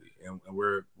we're healthy and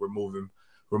we're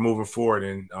moving forward.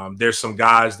 And there's some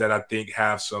guys that I think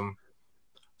have some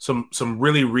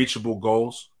really reachable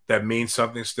goals that mean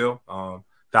something still.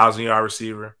 1,000-yard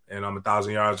receiver and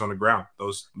 1,000 yards on the ground.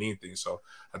 Those mean things. So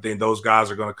I think those guys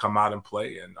are going to come out and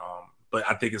play. And but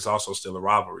I think it's also still a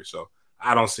rivalry. So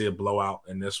I don't see a blowout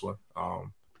in this one.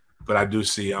 But I do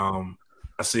see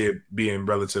I see it being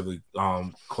relatively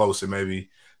close, and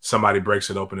maybe somebody breaks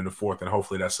it open in the fourth, and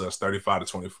hopefully that's us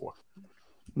 35-24.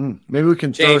 Maybe we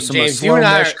can throw some slow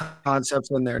mesh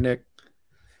concepts in there, Nick.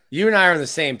 You and I are on the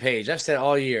same page. I've said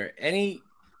all year,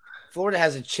 Florida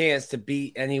has a chance to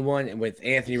beat anyone with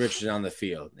Anthony Richardson on the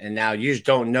field. And now you just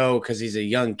don't know because he's a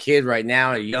young kid right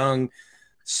now, a young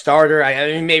starter.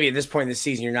 I mean, maybe at this point in the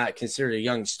season, you're not considered a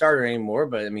young starter anymore,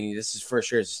 but I mean, this is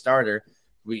first year as a starter.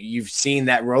 You've seen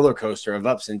that roller coaster of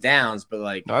ups and downs, but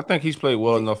No, I think he's played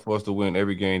well enough for us to win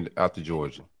every game out to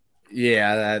Georgia.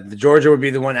 Yeah, the Georgia would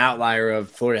be the one outlier of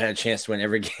Florida had a chance to win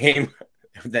every game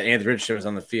that Anthony Richardson was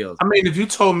on the field. I mean, if you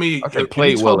told me he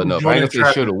played well enough, I think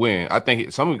they should have win. I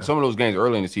think some of those games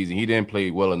early in the season, he didn't play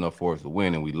well enough for us to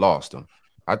win, and we lost them.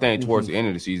 I think towards the end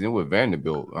of the season with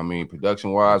Vanderbilt, I mean,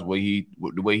 production wise, the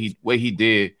way he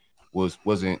did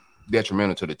wasn't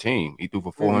detrimental to the team. He threw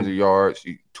for 400 yards,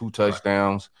 2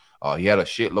 touchdowns. He had a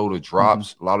shitload of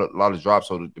drops, a lot of drops,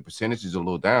 so the percentage is a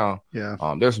little down. Yeah.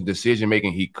 There's some decision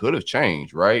making he could have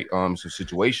changed, right? Some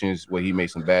situations where he made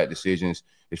some bad decisions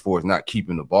as far as not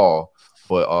keeping the ball.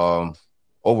 But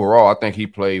overall, I think he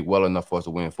played well enough for us to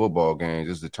win football games.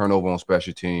 There's the turnover on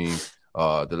special teams,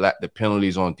 the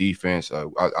penalties on defense. I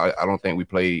don't think we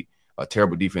played a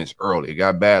terrible defense early. It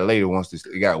got bad later once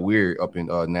it got weird up in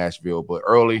Nashville, but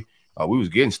early. We was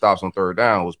getting stops on third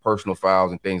down. It was personal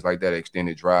fouls and things like that,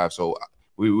 extended drive. So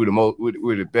we're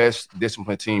the best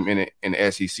disciplined team in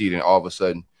the SEC. Then all of a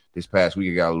sudden, this past week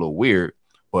it got a little weird.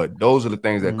 But those are the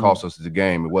things that cost us the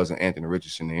game. It wasn't Anthony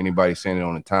Richardson. Anybody saying it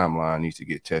on the timeline needs to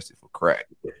get tested for crack.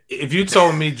 If you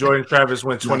told me Jordan Travis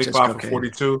went 25 for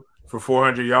 42 for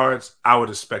 400 yards, I would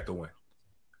expect a win.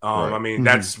 Right. I mean,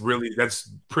 that's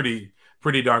pretty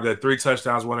darn good. 3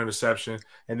 touchdowns, 1 interception,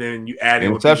 and then you add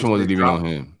in the interception wasn't even on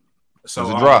him. So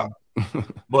it was a drop.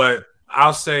 But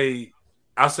I'll say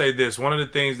this. One of the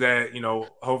things that,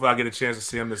 hopefully I get a chance to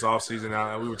see him this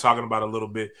offseason. We were talking about a little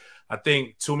bit. I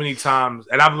think too many times,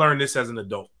 and I've learned this as an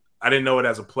adult. I didn't know it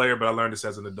as a player, but I learned this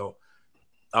as an adult.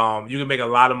 You can make a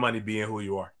lot of money being who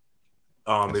you are.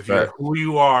 If you're who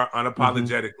you are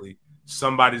unapologetically,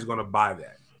 somebody's going to buy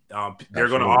that. There are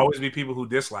going to always be people who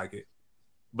dislike it,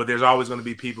 but there's always going to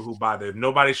be people who buy that. If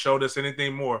nobody showed us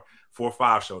anything more, 4 or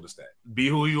 5 showed us that. Be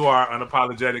who you are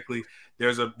unapologetically.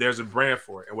 There's a brand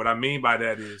for it. And what I mean by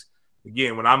that is,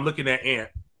 again, when I'm looking at Ant,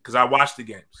 because I watch the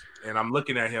games, and I'm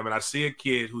looking at him, and I see a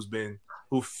kid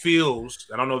who feels,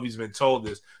 I don't know if he's been told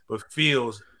this, but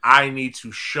feels I need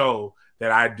to show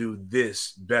that I do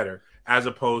this better, as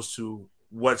opposed to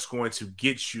what's going to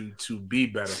get you to be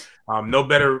better. No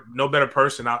better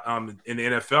person in the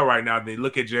NFL right now than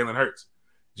look at Jalen Hurts.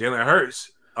 Jalen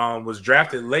Hurts was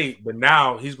drafted late, but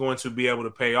now he's going to be able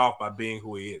to pay off by being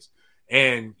who he is.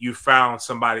 And you found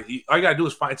somebody. All you got to do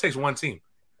is find. It takes one team.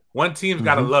 One team's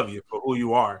got to love you for who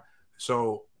you are.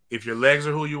 So if your legs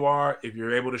are who you are, if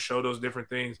you're able to show those different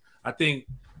things, I think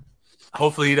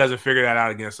hopefully he doesn't figure that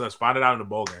out against us. Find it out in the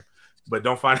bowl game, but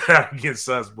don't find it out against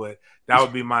us. But that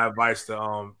would be my advice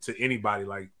to anybody.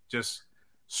 Like, just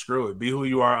screw it. Be who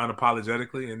you are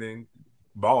unapologetically, and then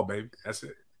ball, baby. That's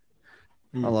it.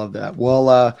 I love that.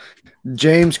 Well,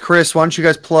 James, Chris, why don't you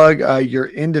guys plug your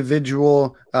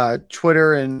individual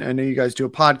Twitter, and I know you guys do a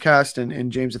podcast,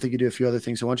 and James, I think you do a few other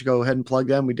things. So why don't you go ahead and plug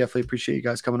them? We definitely appreciate you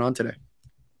guys coming on today.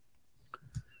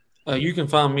 You can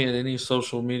find me at any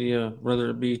social media, whether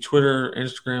it be Twitter,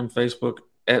 Instagram, Facebook,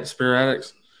 at Spear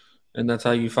Addicts. And that's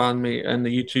how you find me. And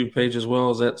the YouTube page as well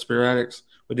as at Spear Addicts.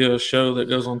 We do a show that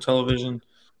goes on television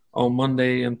on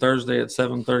Monday and Thursday at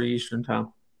 7:30 Eastern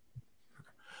time.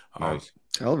 Nice.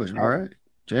 Television. All right.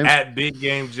 James. At Big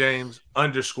Game James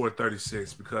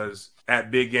 _36, because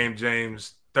at Big Game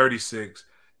James 36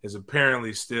 is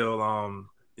apparently still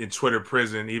in Twitter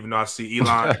prison, even though I see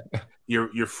Elon,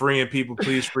 you're freeing people.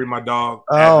 Please free my dog.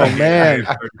 Oh, man.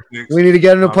 We need to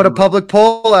get him to put a public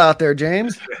poll out there,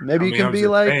 James. Maybe you can be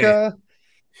like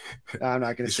I'm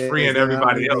not going to say freeing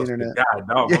everybody else. God,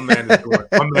 dog,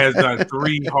 my man's done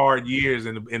 3 hard years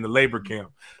in the labor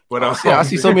camp. But I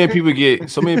see so many people get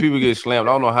slammed.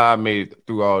 I don't know how I made it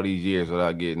through all these years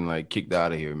without getting like kicked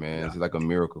out of here, man. Yeah. It's like a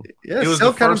miracle. Yeah,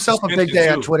 Silk had himself a big day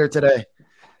on Twitter today.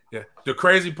 Yeah, the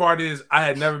crazy part is I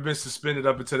had never been suspended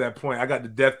up until that point. I got the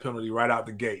death penalty right out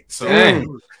the gate, so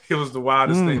it was the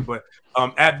wildest thing. But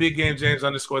at Big Game James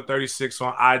 _36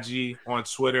 on IG, on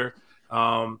Twitter,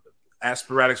 at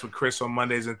Sporadics with Chris on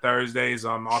Mondays and Thursdays.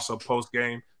 Also post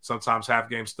game, sometimes half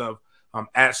game stuff.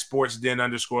 At Sports Den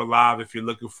 _live if you're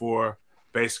looking for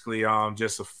basically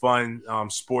just a fun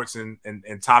sports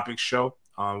and topic show.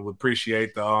 We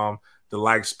appreciate the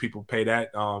likes people pay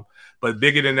that. But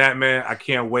bigger than that, man, I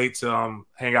can't wait to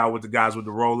hang out with the guys with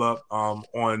the roll up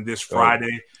on this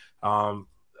Friday.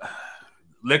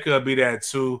 Liquor will be there at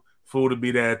 2, food will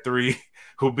be there at 3.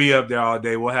 We'll be up there all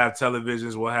day. We'll have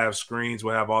televisions, we'll have screens,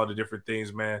 we'll have all the different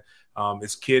things, man.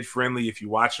 It's kid friendly if you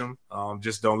watch them.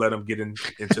 Just don't let them get into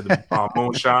the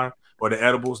moonshine or the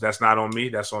edibles. That's not on me.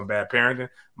 That's on bad parenting.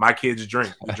 My kids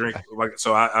drink. Like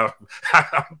so.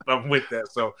 I'm with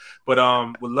that. So, but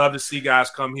would love to see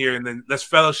guys come here and then let's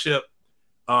fellowship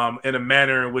in a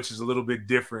manner in which is a little bit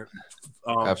different.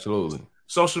 Absolutely.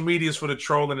 Social media is for the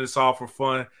trolling. It's all for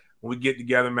fun. When we get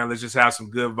together, man, let's just have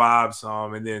some good vibes.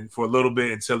 And then for a little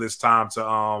bit until it's time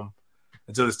to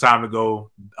go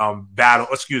battle.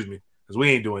 Excuse me, because we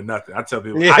ain't doing nothing. I tell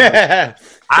people, I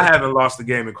haven't lost the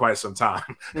game in quite some time,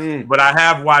 but I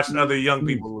have watched other young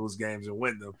people lose games and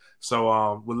win them.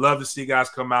 So would love to see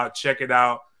guys come out, check it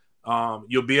out.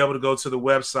 You'll be able to go to the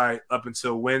website up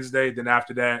until Wednesday. Then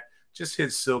after that, just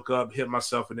hit Silk up, hit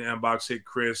myself in the inbox, hit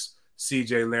Chris,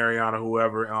 CJ, Lariana,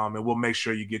 whoever, and we'll make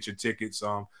sure you get your tickets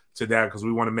to that because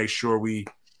we want to make sure we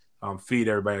feed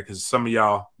everybody because some of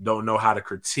y'all don't know how to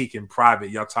critique in private.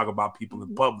 Y'all talk about people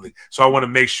in public. So I want to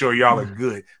make sure y'all are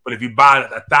good. But if you buy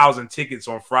 1,000 tickets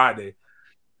on Friday,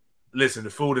 listen, the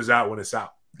food is out when it's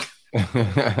out.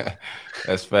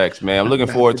 That's facts, man. I'm looking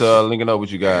forward to linking up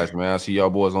with you guys, man. I see y'all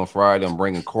boys on Friday. I'm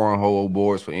bringing cornhole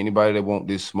boards for anybody that want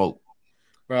this smoke.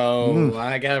 Bro,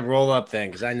 I got to roll up then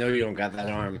because I know you don't got that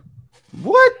arm.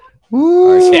 What?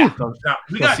 Right, yeah. Now,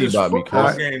 we got this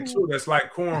football game, too, that's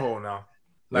like cornhole now.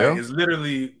 Like, it's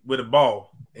literally with a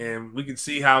ball, and we can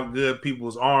see how good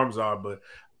people's arms are, but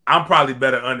I'm probably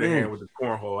better underhand with the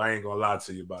cornhole. I ain't going to lie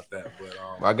to you about that. But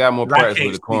I got more practice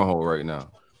with the cornhole right now.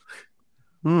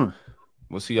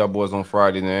 We'll see y'all boys on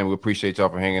Friday, man. We appreciate y'all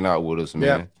for hanging out with us,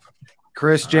 man.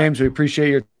 Chris, James, we appreciate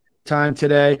your time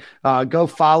today. Go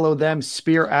follow them,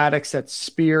 Spear Addicts. That's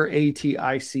Spear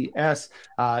ATICS.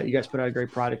 You guys put out a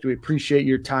great product. We appreciate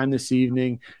your time this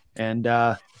evening, and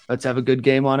let's have a good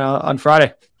game on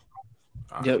Friday.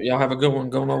 Yep, y'all have a good one.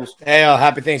 Go Noles. Hey,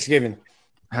 happy Thanksgiving.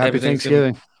 Happy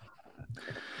Thanksgiving.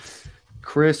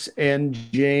 Chris and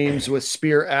James with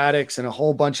Spear Addicts and a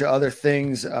whole bunch of other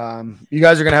things. You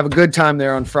guys are going to have a good time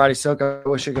there on Friday. Silk, I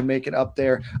wish I could make it up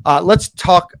there. Let's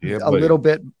talk a little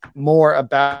bit more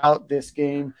about this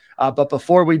game. But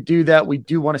before we do that, we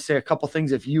do want to say a couple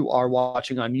things. If you are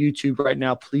watching on YouTube right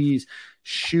now, please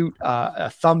shoot a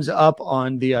thumbs up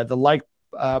on the like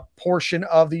portion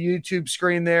of the YouTube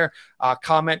screen there.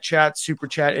 Comment, chat, super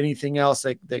chat, anything else.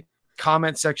 Like the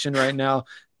comment section right now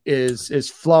is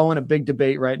flowing. A big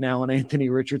debate right now on Anthony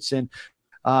Richardson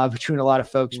between a lot of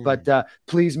folks, but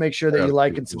please make sure that you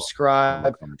like and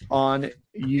subscribe on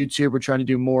YouTube. We're trying to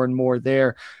do more and more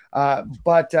there.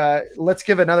 But let's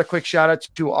give another quick shout out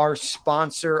to our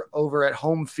sponsor over at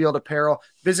Home Field Apparel.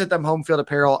 Visit them,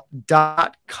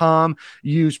 homefieldapparel.com.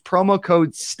 Use promo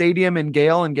code Stadium and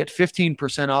Gale and get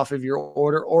 15% off of your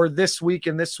order. Or this week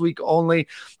and this week only.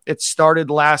 It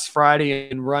started last Friday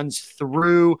and runs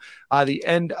through the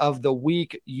end of the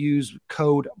week. Use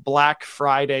code Black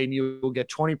Friday and you will get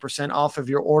 20% off of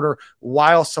your order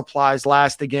while supplies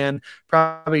last. Again,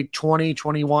 probably 20,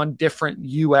 21 different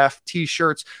UF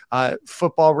t-shirts,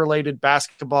 football related,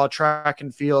 basketball, track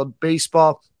and field,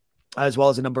 baseball. as well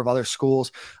as a number of other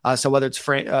schools. So whether it's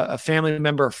a family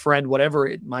member, a friend, whatever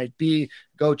it might be,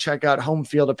 go check out Home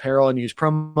Field Apparel and use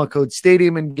promo code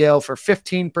Stadium and Gale for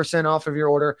 15% off of your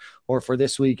order. Or for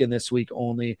this week and this week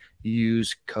only,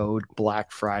 use code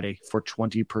Black Friday for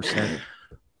 20%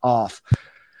 off.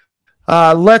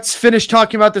 Let's finish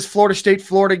talking about this Florida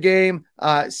State-Florida game.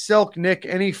 Silk, Nick,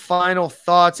 any final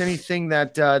thoughts? Anything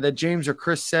that James or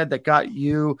Chris said that got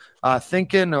you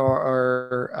thinking,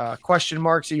 or question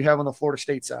marks that you have on the Florida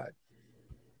State side?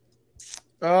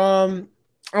 I'm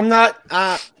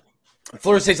not.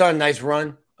 Florida State's on a nice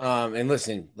run. And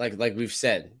listen, like we've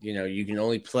said, you can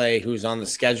only play who's on the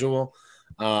schedule.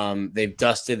 They've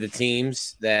dusted the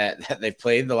teams that they've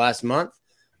played the last month.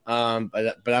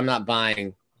 But I'm not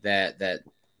buying that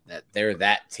they're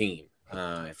that team.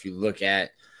 If you look at,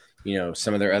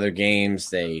 some of their other games,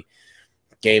 they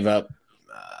gave up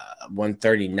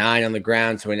 139 on the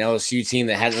ground to an LSU team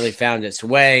that hadn't really found its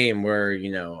way, and were,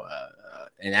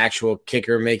 an actual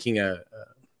kicker making a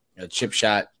chip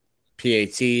shot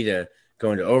PAT to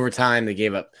go into overtime. They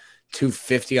gave up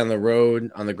 250 on the road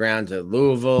on the ground to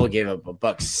Louisville, gave up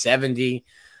 $170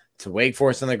 to Wake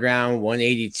Forest on the ground,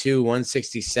 182,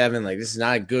 167. Like, this is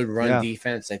not a good run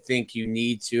defense. I think you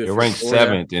need to. They're ranked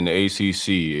 7th in the ACC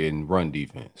in run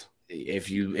defense. If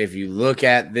you look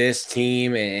at this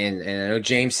team, and I know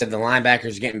James said the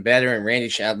linebackers are getting better, and Randy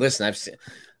Shannon. Listen,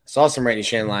 saw some Randy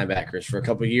Shannon linebackers for a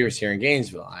couple of years here in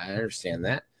Gainesville. I understand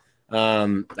that.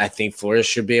 I think Florida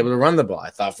should be able to run the ball. I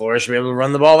thought Florida should be able to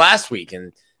run the ball last week,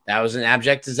 and that was an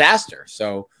abject disaster.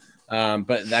 So.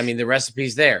 But I mean, the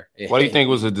recipe's there. What do you think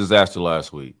was a disaster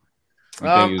last week? You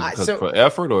think it was for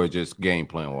effort or just game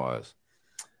plan wise?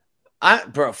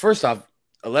 Bro, first off,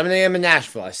 11 a.m. in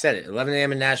Nashville. I said it. 11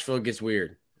 a.m. in Nashville, it gets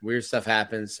weird. Weird stuff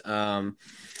happens. I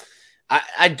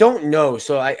don't know.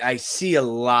 So I see a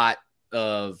lot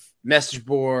of message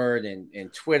board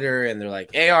and Twitter, and they're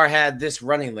like, AR had this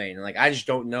running lane. And I just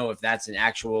don't know if that's an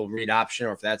actual read option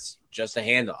or if that's just a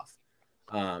handoff.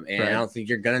 And right. I don't think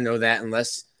you're going to know that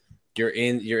unless you're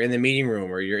in the meeting room,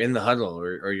 or you're in the huddle,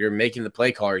 or you're making the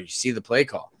play call, or you see the play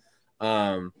call.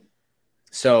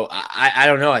 So I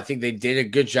don't know. I think they did a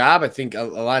good job. I think a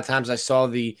lot of times I saw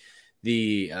the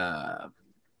shoot.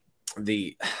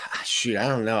 I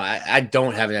don't know. I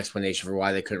don't have an explanation for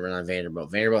why they couldn't run on Vanderbilt.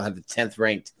 Vanderbilt had the 10th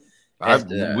ranked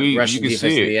rushing defense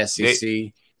in the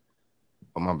SEC.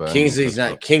 My bad.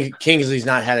 Kingsley's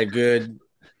not had a good.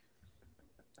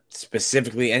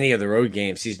 Specifically, any of the road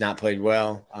games, he's not played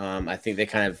well. I think they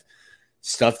kind of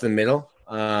stuffed the middle.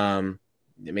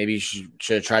 Maybe you should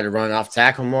have tried to run off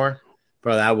tackle more.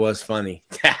 Bro, that was funny.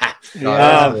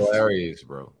 Hilarious,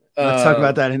 bro. Let's talk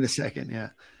about that in a second.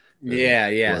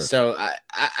 Yeah. So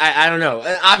I don't know.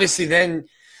 Obviously, then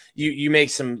you make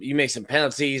some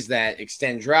penalties that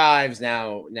extend drives.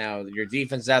 Now your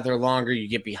defense is out there longer. You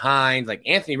get behind. Like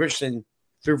Anthony Richardson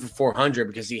threw for 400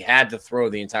 because he had to throw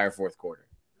the entire fourth quarter.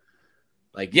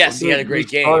 Yes, he had a great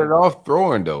game. Started off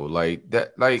throwing though,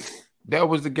 that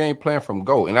was the game plan from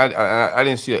go. And I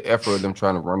didn't see an effort of them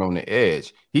trying to run on the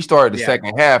edge. He started the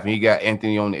second half, and he got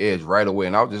Anthony on the edge right away.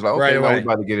 And I was just like, okay, now we're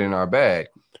about to get in our bag.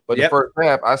 But the first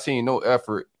half, I seen no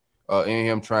effort in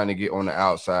him trying to get on the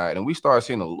outside. And we started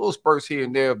seeing a little spurts here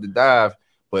and there of the dive,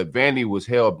 but Vandy was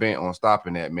hell bent on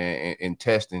stopping that, man, and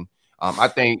testing. I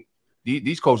think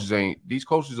these coaches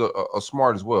are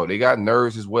smart as well. They got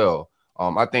nerves as well.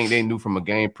 I think they knew from a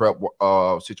game prep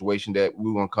situation that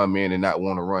we were going to come in and not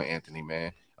want to run Anthony,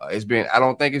 man. I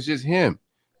don't think it's just him.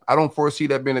 I don't foresee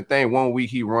that being a thing. 1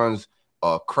 week he runs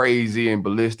crazy and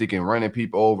ballistic and running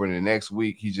people over, and the next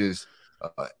week he just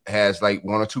has 1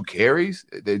 or 2 carries.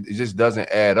 It just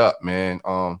doesn't add up, man.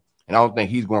 And I don't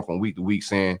think he's going from week to week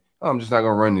saying, I'm just not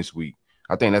going to run this week.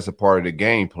 I think that's a part of the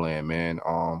game plan, man.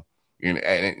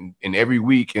 And every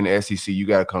week in the SEC, you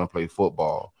got to come and play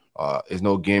football. There's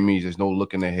no gimmies. There's no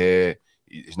looking ahead.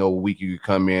 There's no week you can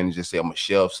come in and just say, I'm going to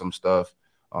shelf some stuff.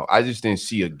 I just didn't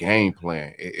see a game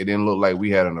plan. It didn't look like we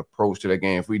had an approach to that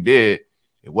game. If we did,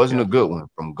 it wasn't a good one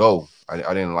from go. I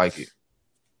didn't like it.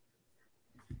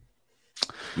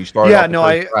 We started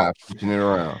switching it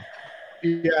around.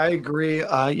 Yeah, I agree.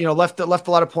 Left a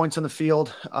lot of points on the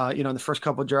field. In the first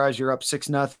couple of drives, you're up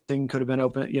 6-0, could have been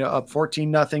open, up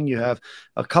 14-0. You have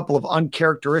a couple of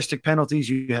uncharacteristic penalties.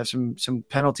 You have some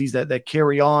penalties that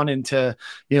carry on into,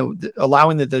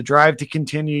 allowing the drive to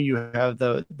continue. You have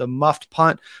the muffed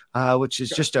punt, which is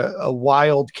just a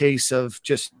wild case of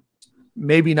just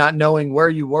maybe not knowing where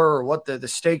you were or what the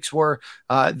stakes were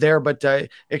there. But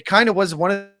it kind of was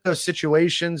one of those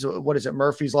situations. What is it?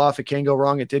 Murphy's Law. If it can go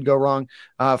wrong, it did go wrong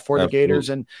for the Gators.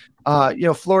 And,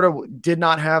 Florida did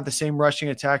not have the same rushing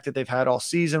attack that they've had all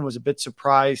season. Was a bit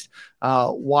surprised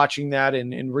watching that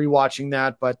and rewatching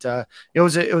that. But it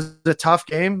was a tough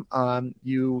game.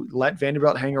 You let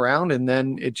Vanderbilt hang around, and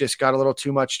then it just got a little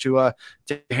too much to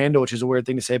handle, which is a weird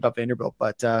thing to say about Vanderbilt.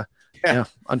 But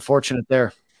unfortunate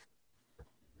there.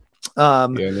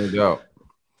 No doubt.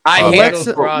 I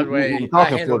handled Broadway. I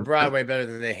handled Broadway better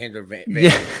than they handled Vanderbilt.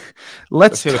 Yeah,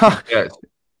 let's talk. I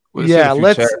want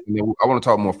to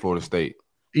talk more Florida State.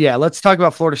 Yeah, let's talk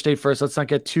about Florida State first. Let's not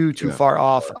get too far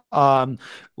off.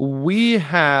 We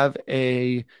have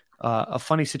a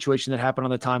funny situation that happened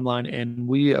on the timeline, and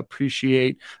we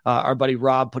appreciate our buddy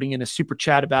Rob putting in a super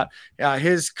chat about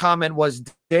his comment was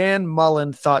Dan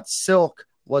Mullen thought Silk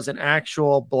was an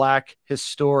actual Black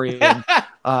historian.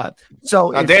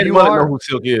 So Dan Mullen know who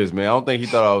Silk is, man. I don't think he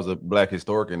thought I was a Black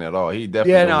historian at all. He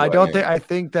definitely. Yeah, no, I don't think. I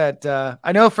think that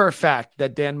I know for a fact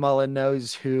that Dan Mullen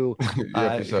knows who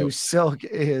who Silk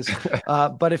is.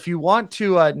 But if you want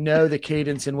to know the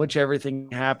cadence in which everything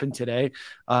happened today,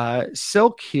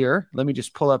 Silk here. Let me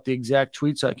just pull up the exact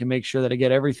tweet so I can make sure that I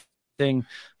get everything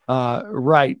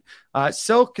right.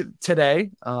 Silk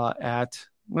today at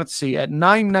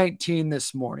 9:19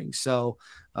 this morning. So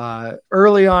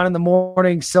early on in the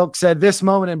morning, Silk said, "This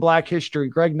moment in Black history,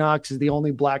 Greg Knox is the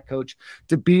only Black coach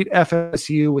to beat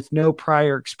FSU with no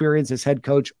prior experience as head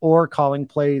coach or calling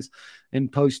plays,"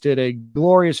 and posted a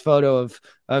glorious photo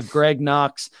of Greg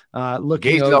Knox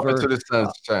looking Gazed over up into the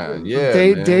sunshine.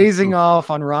 Dazing off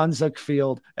on Ron Zook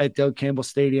Field at Doak Campbell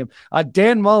Stadium.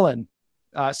 Dan Mullen,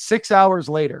 6 hours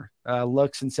later,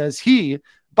 looks and says,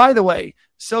 by the way,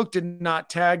 Silk did not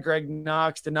tag Greg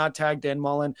Knox, did not tag Dan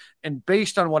Mullen. And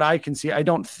based on what I can see, I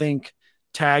don't think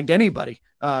tagged anybody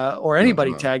or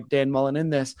anybody tagged Dan Mullen in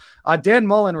this. Dan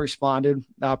Mullen responded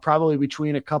probably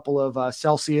between a couple of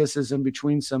Celsiuses and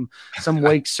between some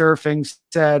wake surfing,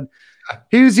 said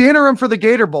he was the interim for the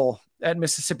Gator Bowl at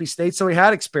Mississippi State. So he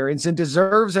had experience and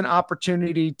deserves an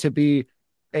opportunity to be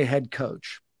a head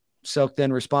coach. Silk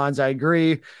then responds, "I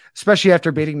agree, especially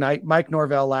after beating Mike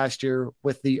Norvell last year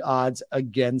with the odds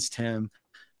against him."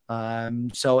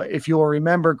 So if you'll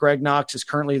remember, Greg Knox is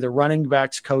currently the running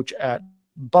backs coach at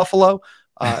Buffalo,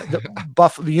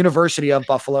 the University of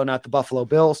Buffalo, not the Buffalo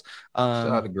Bills.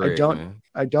 I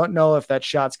don't know if that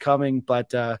shot's coming,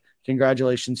 but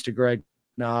congratulations to Greg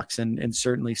Knox, and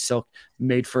certainly Silk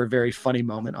made for a very funny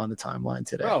moment on the timeline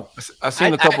today. Bro, I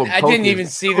seen a couple. I didn't even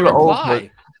see the reply.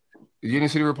 You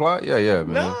didn't see the reply? Yeah,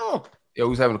 man. No. Yeah,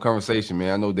 we was having a conversation,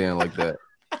 man. I know Dan like that.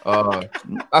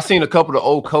 I seen a couple of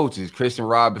old coaches, Christian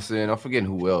Robinson. I'm forgetting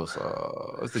who else.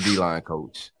 What's the D-line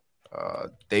coach?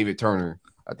 David Turner,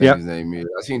 I think his name is.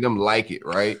 I seen them like it,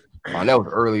 right? That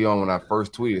was early on when I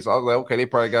first tweeted. So I was like, okay, they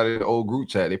probably got it in the old group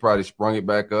chat. They probably sprung it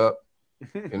back up,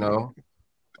 you know.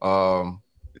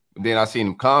 Then I seen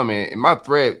them comment in my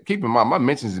thread. Keep in mind, my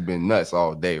mentions have been nuts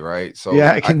all day, right? So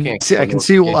yeah, I can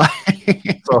see why.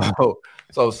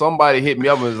 so somebody hit me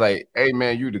up and was like, "Hey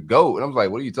man, you the GOAT." And I was like,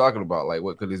 "What are you talking about? Like,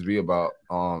 what could this be about?"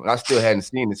 And I still hadn't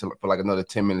seen it for like another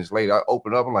 10 minutes later. I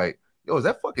opened up, I'm like, "Yo, is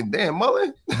that fucking Dan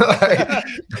Mullen?" like,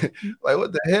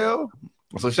 what the hell?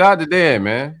 So shout out to Dan,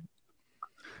 man.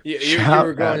 You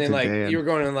were going in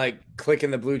like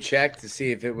clicking the blue check to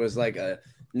see if it was like a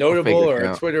notable or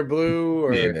a Twitter blue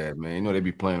or yeah, man. You know they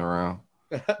be playing around.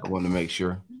 I wanted to make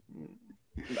sure.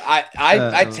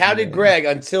 I touted Greg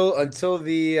until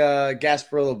the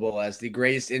Gasparilla Bowl as the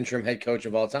greatest interim head coach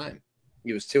of all time.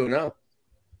 He was 2-0.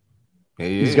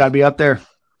 He's got to be up there.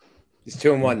 He's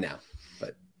 2-1 now,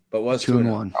 but was 2-1. I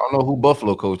don't know who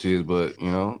Buffalo coach is, but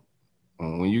you know,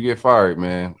 when you get fired,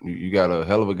 man, you got a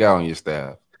hell of a guy on your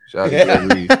staff. Shout out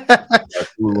to you.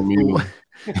 When you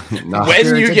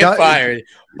get fired,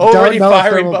 already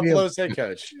firing Buffalo's head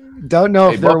coach. Don't know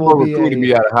if there Buffalo will be recruited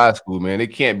me out of high school, man. They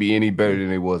can't be any better than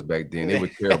they was back then. They were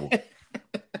terrible.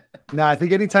 No, I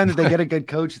think anytime that they get a good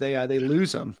coach, they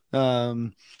lose them.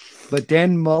 But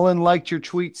Dan Mullen liked your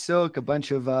tweet, Silk. A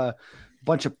bunch of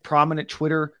prominent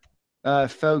Twitter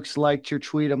folks liked your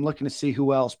tweet. I'm looking to see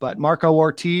who else, but Marco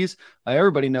Ortiz.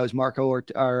 Everybody knows Marco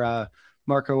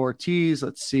Ortiz.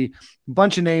 Let's see, a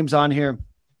bunch of names on here.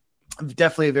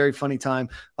 Definitely a very funny time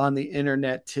on the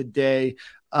internet today.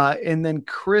 And then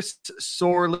Chris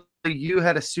Sorley, you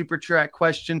had a super chat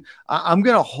question. I'm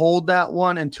going to hold that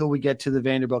one until we get to the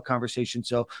Vanderbilt conversation.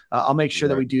 So I'll make sure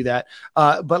that we do that.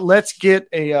 But let's get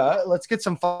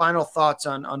some final thoughts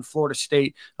on Florida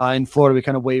State. In Florida, we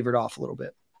kind of wavered off a little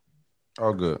bit.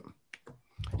 Oh, good.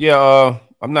 Yeah,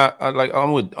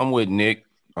 I'm with Nick.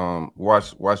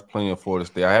 Watch plenty of Florida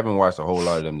State. I haven't watched a whole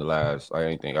lot of them. I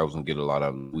didn't think I was gonna get a lot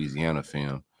of Louisiana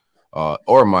film,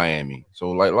 or Miami.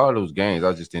 So like a lot of those games,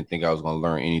 I just didn't think I was gonna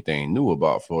learn anything new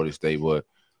about Florida State. But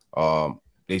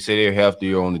they say they're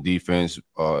healthier on the defense.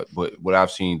 But what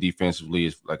I've seen defensively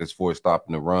is like as far as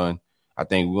stopping the run, I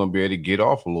think we're gonna be able to get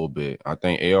off a little bit. I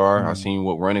think I've seen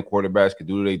what running quarterbacks could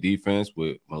do to their defense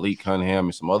with Malik Cunningham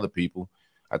and some other people.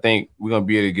 I think we're gonna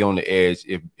be able to get on the edge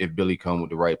if Billy come with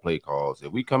the right play calls.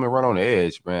 If we come and run on the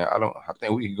edge, man, I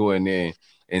think we can go in there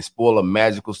and spoil a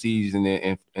magical season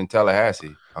in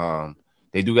Tallahassee.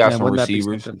 They do got some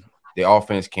receivers. The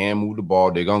offense can move the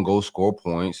ball. They're gonna go score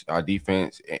points. Our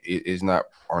defense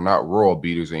are not royal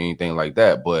beaters or anything like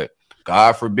that. But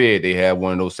God forbid they have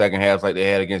one of those second halves like they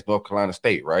had against North Carolina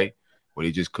State, right? Where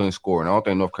they just couldn't score. And I don't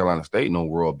think North Carolina State no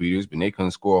royal beaters, but they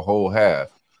couldn't score a whole half.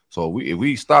 So if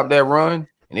we stop that run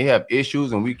and they have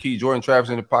issues and we keep Jordan Travis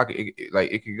in the pocket,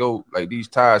 it could go like these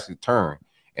ties could turn.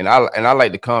 And I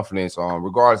like the confidence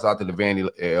regardless after the Vandy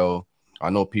L. I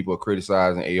know people are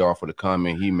criticizing AR for the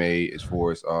comment he made as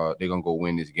far as they're gonna go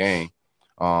win this game.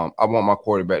 I want my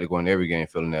quarterback to go in every game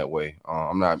feeling that way.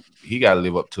 He got to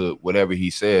live up to whatever he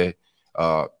said.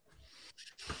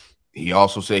 He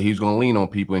also said he was going to lean on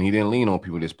people, and he didn't lean on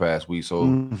people this past week. So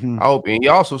I hope. And he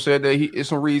also said that it's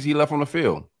some reasons he left on the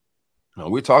field.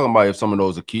 We're talking about if some of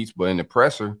those are keeps, but in the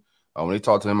presser, when they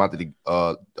talked to him after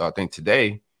I think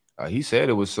today, he said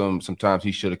it was sometimes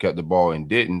he should have kept the ball and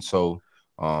didn't. So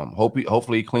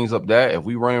hopefully he cleans up that. If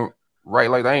we run right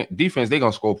like that defense, they're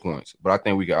gonna score points, but I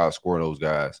think we can outscore those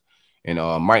guys. And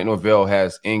Mike Norvell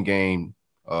has in-game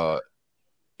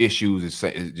issues. It's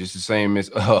just the same as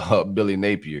Billy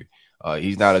Napier.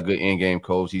 He's not a good in-game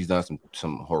coach. He's done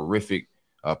some horrific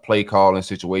play calling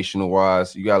situational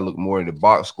wise. You got to look more at the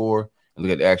box score and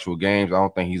look at the actual games. I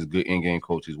don't think he's a good in-game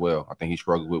coach as well. I think he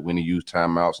struggled with when he used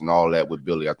timeouts and all that with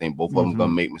Billy. I think both of them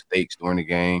gonna make mistakes during the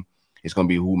game. It's gonna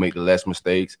be who make the less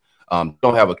mistakes.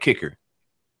 Don't have a kicker.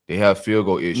 They have field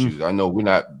goal issues. I know we're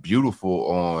not beautiful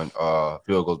on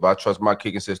field goals, but I trust my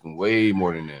kicking system way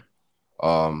more than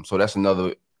them. So that's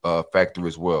another factor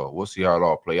as well. We'll see how it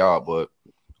all play out. But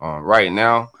right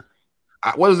now,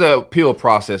 what is the appeal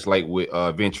process like with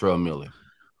Ventrell Miller?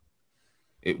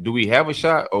 Do we have a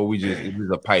shot, or is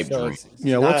a pipe dream?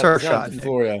 Yeah, what's our shot?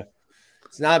 Florida.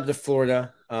 It's not up to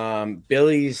Florida.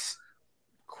 Billy's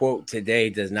quote today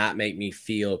does not make me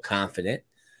feel confident,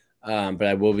 but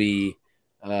I will be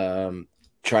trying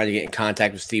to get in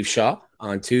contact with Steve Shaw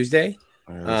on Tuesday.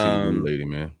 Lady,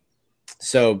 man.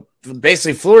 So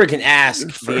basically, Florida can ask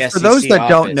the SEC for those that office.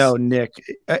 don't know, Nick,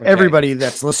 everybody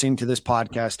that's listening to this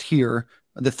podcast here,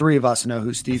 the three of us know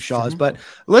who Steve Shaw is, but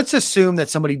let's assume that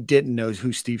somebody didn't know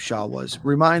who Steve Shaw was.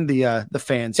 Remind the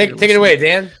fans. Take it away,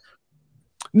 Dan.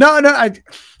 No,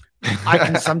 I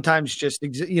can sometimes just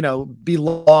be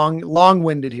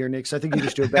long-winded here, Nick. So I think you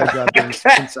just do a better job being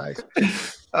concise.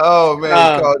 Oh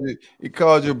man, he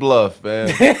called your bluff, man.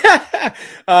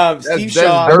 Steve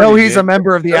Shaw. I know he's a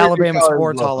member of the Alabama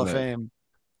Sports Hall of Fame.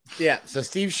 Yeah, so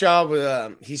Steve Shaw,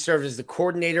 he served as the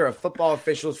coordinator of football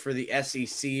officials for the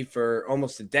SEC for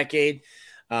almost a decade.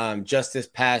 Just this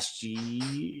past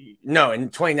year, in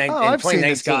 2019. I've seen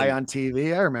this guy on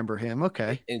TV. I remember him.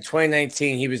 Okay. In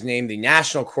 2019, he was named the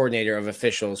national coordinator of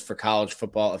officials for college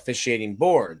football officiating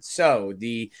board. So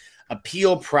the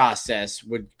appeal process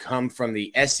would come from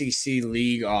the SEC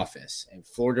league office, and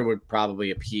Florida would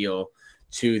probably appeal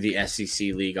to the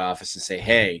SEC league office and say,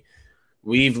 hey,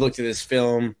 we've looked at this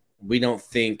film. We don't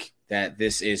think that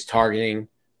this is targeting.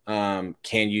 Can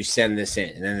you send this in?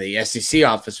 And then the SEC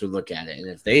office would look at it. And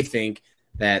if they think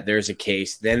that there's a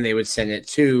case, then they would send it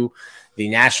to the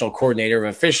national coordinator of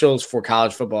officials for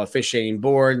college football officiating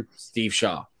board, Steve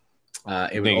Shaw.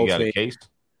 You think you got a case?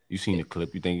 You seen the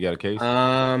clip? You think you got a case?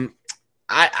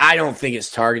 I don't think it's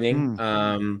targeting.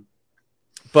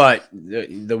 But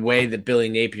the way that Billy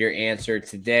Napier answered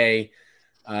today,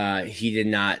 he did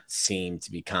not seem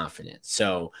to be confident.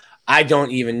 So I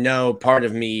don't even know. Part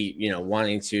of me,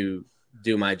 wanting to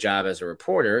do my job as a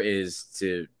reporter is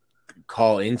to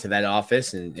call into that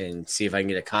office and see if I can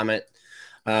get a comment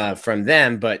from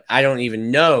them. But I don't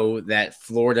even know that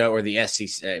Florida or the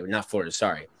SEC, not Florida,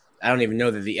 sorry. I don't even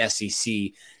know that the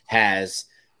SEC has,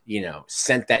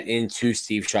 sent that into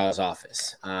Steve Shaw's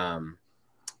office.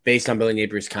 Based on Billy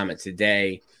Napier's comment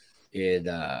today,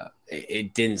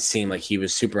 it didn't seem like he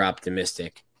was super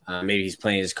optimistic. Maybe he's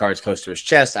playing his cards close to his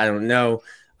chest. I don't know.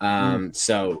 But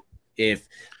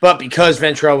because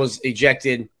Ventrell was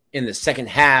ejected in the second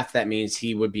half, that means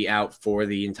he would be out for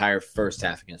the entire first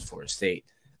half against Florida State.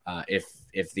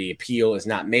 If the appeal is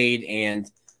not made and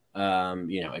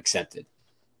accepted.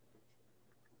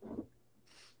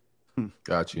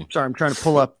 Got you. Sorry, I'm trying to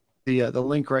pull up the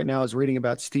link right now. I was reading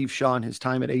about Steve Shaw, his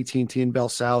time at AT&T in Bell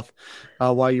South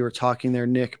while you were talking there,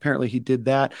 Nick. Apparently he did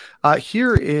that.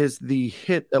 Here is the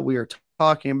hit that we are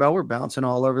talking about. We're bouncing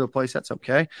all over the place. That's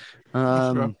okay.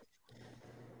 Sure.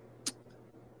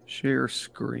 Share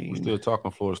screen. We're still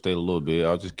talking Florida State a little bit.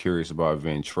 I was just curious about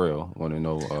Ventrell. Want to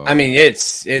know.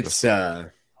 It's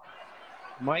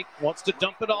Mike wants to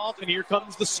dump it off, and here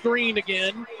comes the screen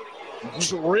again.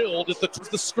 Drilled at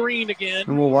the screen again.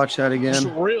 And we'll watch that again.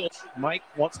 Drilled. Mike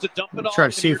wants to dump it off. Try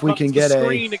to see if we can get a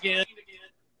screen again.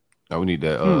 Now we need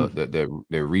that that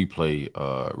replay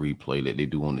that they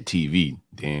do on the TV.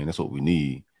 Dan, that's what we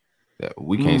need. That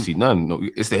we can't see nothing. No,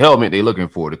 it's the helmet they're looking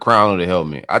for, the crown of the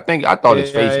helmet. I thought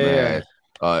his face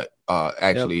mask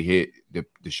actually hit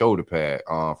the shoulder pad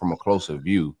from a closer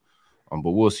view.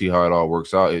 But we'll see how it all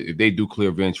works out. If they do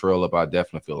clear Ventrell up, I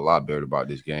definitely feel a lot better about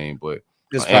this game. But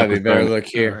this probably better look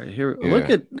here. Right, here, look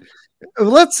at.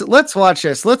 Let's watch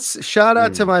this. Let's shout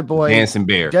out to my boy Dancing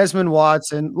Bear, Desmond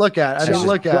Watson. Look at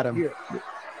him.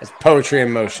 It's poetry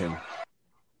in motion.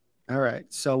 All right,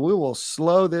 so we will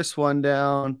slow this one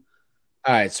down.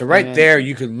 All right, so there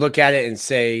you could look at it and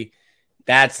say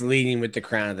that's leading with the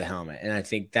crown of the helmet, and I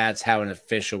think that's how an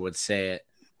official would say it.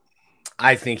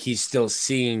 I think he's still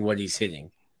seeing what he's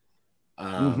hitting.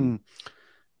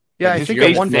 Yeah, I think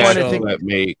at one point that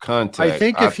made contact. I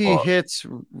think if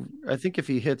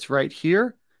he hits right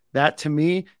here, that to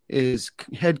me is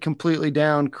head completely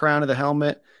down, crown of the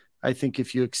helmet. I think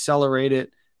if you accelerate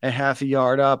it a half a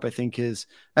yard up, I think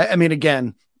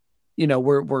again,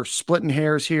 we're splitting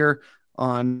hairs here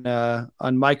on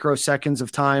microseconds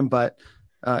of time, but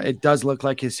it does look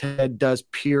like his head does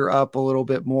peer up a little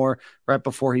bit more right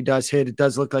before he does hit. It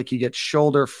does look like he gets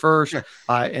shoulder first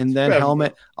and then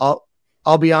helmet.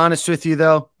 I'll be honest with you,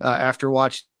 though, after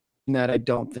watching that, I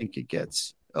don't think it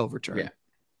gets overturned. Yeah.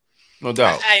 No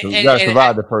doubt. We got to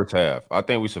survive the first half. I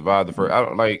think we survived the first. I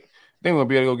think we'll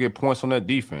be able to go get points on that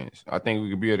defense. I think we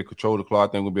could be able to control the clock.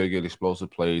 I think we'll be able to get explosive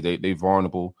plays. They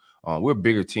vulnerable. We're a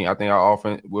bigger team. I think our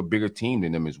offense, we're a bigger team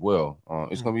than them as well.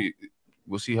 It's going to be –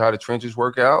 we'll see how the trenches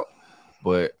work out.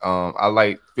 But I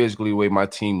like physically the way my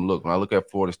team look. When I look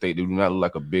at Florida State, they do not look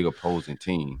like a big opposing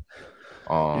team.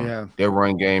 Their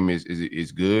run game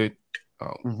is good.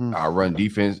 Our run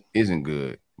defense isn't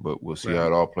good, but we'll see how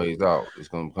it all plays out. It's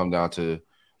going to come down to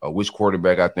which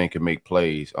quarterback I think can make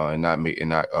plays and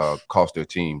not cost their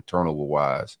team turnover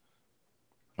wise.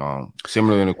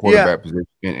 Similar in the quarterback position.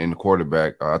 In the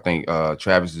quarterback, I think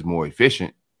Travis is more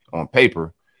efficient on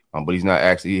paper, but he's not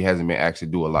actually. He hasn't been actually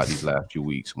do a lot these last few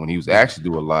weeks. When he was actually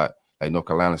do a lot, like North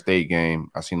Carolina State game,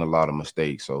 I seen a lot of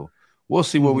mistakes. So. We'll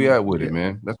see where we at with it,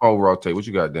 man. That's my overall take. What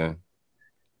you got, Dan?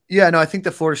 Yeah, no, I think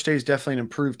the Florida State is definitely an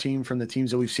improved team from the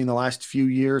teams that we've seen the last few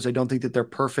years. I don't think that they're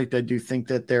perfect. I do think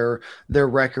that their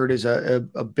record is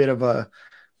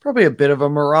probably a bit of a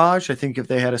mirage. I think if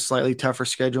they had a slightly tougher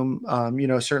schedule,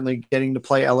 certainly getting to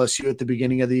play LSU at the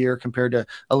beginning of the year compared to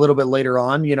a little bit later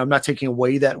on, I'm not taking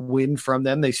away that win from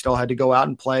them. They still had to go out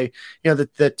and play,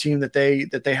 the team that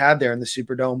they had there in the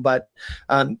Superdome. But,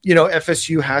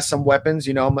 FSU has some weapons.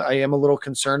 I am a little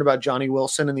concerned about Johnny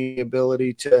Wilson and the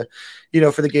ability to,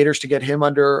 for the Gators to get him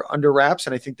under wraps.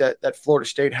 And I think that Florida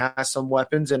State has some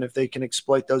weapons. And if they can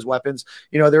exploit those weapons,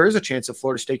 there is a chance that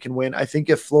Florida State can win. I think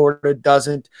if Florida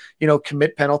doesn't,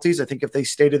 commit penalties, I think if they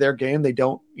stay to their game, they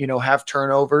don't, have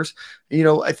turnovers,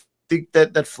 I think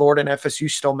that Florida and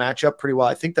FSU still match up pretty well.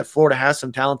 I think that Florida has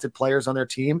some talented players on their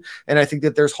team, and I think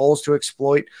that there's holes to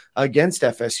exploit against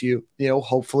FSU.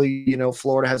 Hopefully,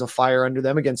 Florida has a fire under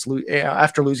them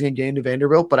after losing a game to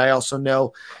Vanderbilt, but I also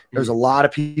know there's a lot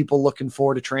of people looking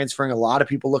forward to transferring, a lot of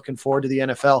people looking forward to the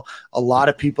NFL, a lot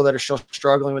of people that are still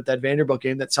struggling with that Vanderbilt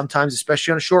game that sometimes,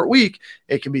 especially on a short week,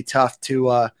 it can be tough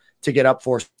to get up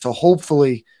for. So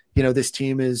hopefully, this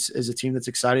team is a team that's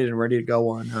excited and ready to go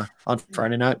on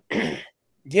Friday night.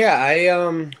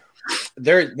 Yeah,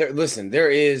 listen,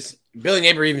 there is Billy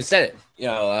Neighbor even said it,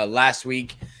 last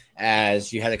week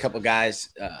as you had a couple guys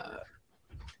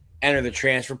enter the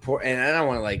transfer portal, and I don't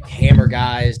want to hammer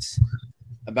guys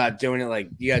about doing it.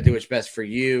 You got to do what's best for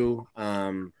you.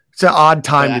 It's an odd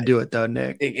time to do it though,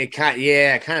 Nick. It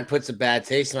kind of puts a bad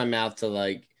taste in my mouth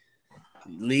to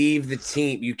leave the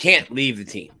team. You can't leave the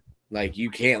team.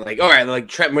 You can't all right,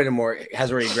 Trent Whittemore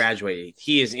has already graduated.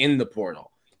 He is in the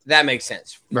portal. That makes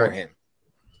sense for him.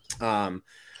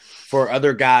 For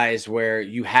other guys where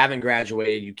you haven't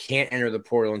graduated, you can't enter the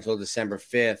portal until December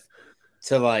 5th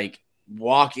to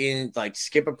walk in,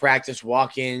 skip a practice,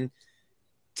 walk in,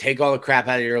 take all the crap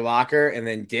out of your locker and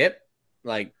then dip.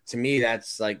 Like, to me,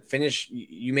 that's like finish.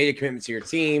 You made a commitment to your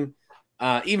team,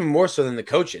 even more so than the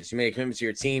coaches. You made a commitment to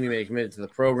your team. You made a commitment to the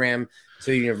program,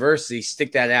 to the university.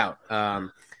 Stick that out.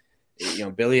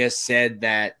 Billy has said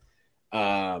that.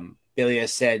 Guys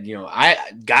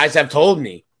have told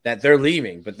me that they're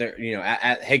leaving, but they're,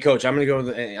 hey coach, I'm going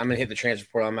to hit the transfer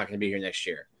portal. I'm not going to be here next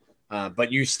year.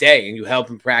 But you stay and you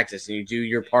help in practice and you do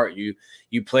your part. You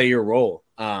play your role.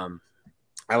 I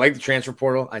like the transfer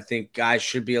portal. I think guys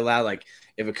should be allowed. Like,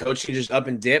 if a coach can just up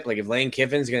and dip, like if Lane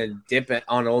Kiffin's going to dip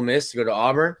on Ole Miss to go to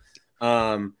Auburn,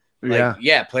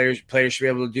 players should be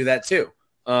able to do that too.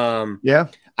 Where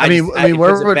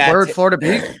would Florida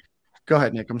be? Go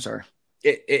ahead, Nick. I'm sorry.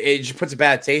 It just puts a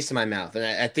bad taste in my mouth. And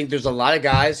I think there's a lot of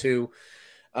guys who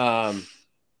are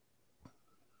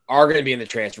going to be in the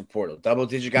transfer portal.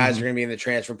 Double-digit guys are going to be in the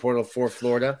transfer portal for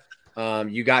Florida.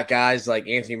 You got guys like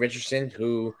Anthony Richardson,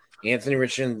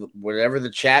 whatever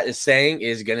the chat is saying,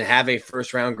 is going to have a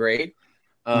first-round grade.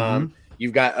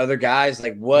 You've got other guys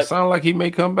like what? It sounds like he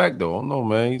may come back, though. I don't know,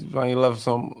 man. He left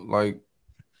some, like –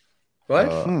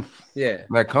 what? Yeah.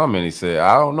 That comment he said,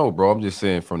 I don't know, bro. I'm just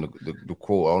saying from the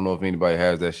quote. I don't know if anybody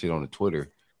has that shit on the Twitter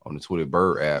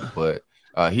Bird app, but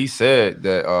he said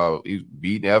that he's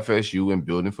beating FSU and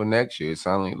building for next year. It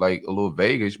sounded like a little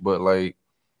vaguish, but like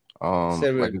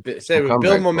said we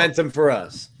build momentum for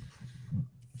us.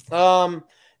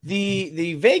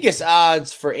 The Vegas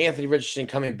odds for Anthony Richardson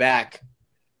coming back,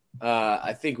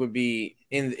 I think would be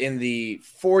in the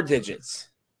 4 digits.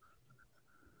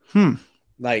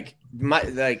 Like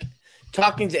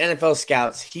talking to NFL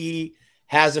scouts, he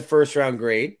has a first-round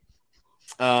grade.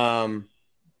 Dang,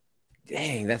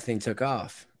 that thing took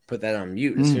off. Put that on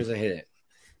mute as soon as I hit it.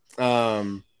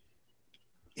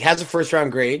 He has a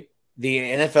first-round grade. The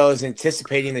NFL is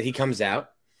anticipating that he comes out.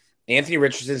 Anthony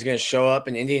Richardson is going to show up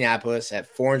in Indianapolis at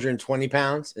 420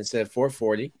 pounds instead of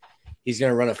 440. He's going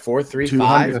to run a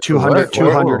 4.35.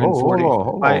 240.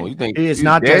 Hold on. You think he is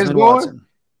not Desmond Watson?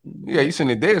 Yeah, you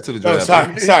sent it there to the draft.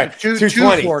 Sorry.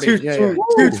 220.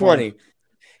 220.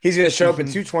 He's going to show up in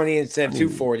 220 instead of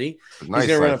 240. He's going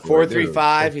to run a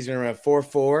 4.35. He's going to run a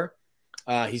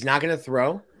 4.4. He's not going to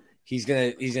throw. He's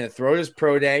going to throw his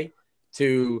pro day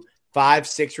to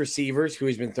 5-6 receivers who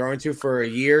he's been throwing to for a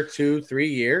year,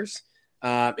 2-3 years.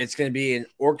 It's going to be an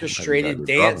orchestrated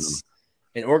dance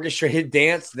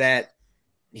that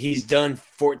he's done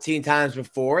 14 times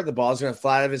before. The ball's going to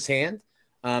fly out of his hand.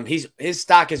 His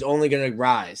stock is only going to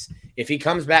rise if he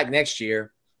comes back next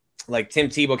year, like Tim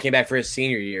Tebow came back for his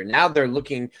senior year. Now they're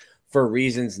looking for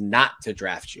reasons not to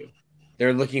draft you.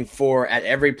 They're looking for at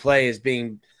every play is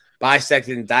being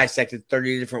bisected and dissected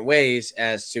 30 different ways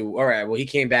as to, all right, well, he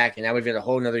came back and now we've got a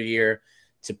whole nother year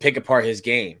to pick apart his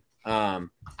game. I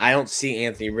don't see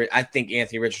I think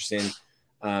Anthony Richardson,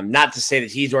 not to say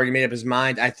that he's already made up his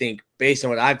mind. I think based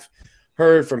on what I've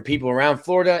heard from people around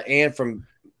Florida and from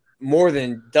more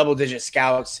than double-digit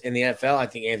scouts in the NFL, I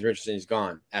think Anthony Richardson is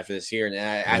gone after this year, and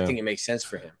I think it makes sense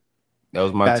for him. That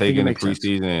was my take in the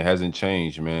preseason, and it hasn't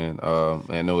changed, man.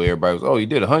 I know everybody was, he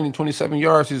did 127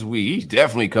 yards this week. He's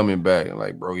definitely coming back. And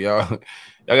like, bro, y'all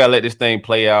got to let this thing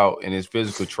play out in his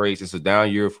physical traits. It's a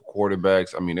down year for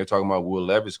quarterbacks. I mean, they're talking about Will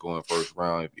Levis going first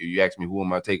round. If you ask me who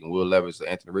am I taking, Will Levis or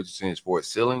Anthony Richardson as far as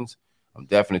ceilings, I'm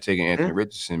definitely taking Anthony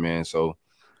Richardson, man. So,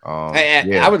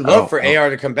 I would love for AR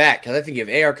to come back, because I think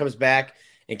if AR comes back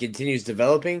and continues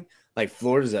developing, like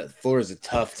Florida's a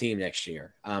tough team next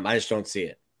year. I just don't see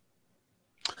it.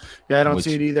 Yeah, I don't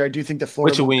see it either. I do think that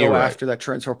Florida will go after that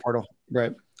transfer portal.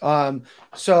 Right.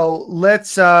 So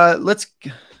let's where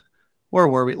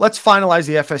were we? Let's finalize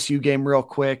the FSU game real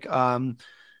quick.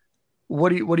 What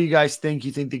do you guys think?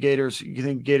 You think the Gators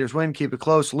win, keep it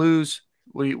close, lose?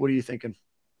 What are you thinking?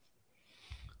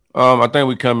 I think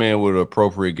we come in with an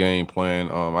appropriate game plan.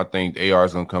 I think AR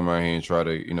is gonna come out here and try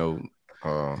to,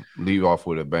 leave off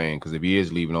with a bang, because if he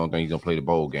is leaving, I don't think he's gonna play the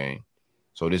bowl game.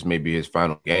 So this may be his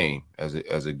final game as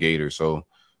a Gator. So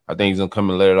I think he's gonna come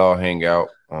and let it all hang out.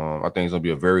 I think it's gonna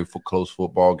be a very close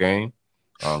football game.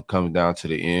 Comes down to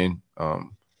the end.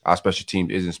 Our special team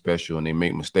isn't special and they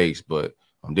make mistakes, but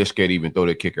they're scared to even throw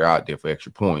their kicker out there for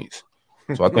extra points.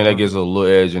 So I think that gives us a little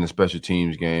edge in the special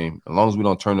teams game. As long as we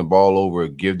don't turn the ball over,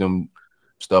 give them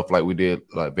stuff like we did,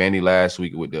 like Vandy last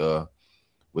week with the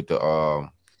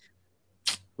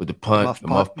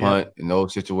muff punt in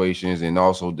those situations, and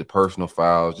also the personal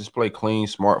fouls. Just play clean,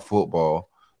 smart football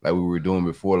like we were doing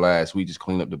before last week. Just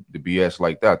clean up the BS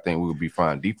like that. I think we would be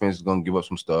fine. Defense is going to give up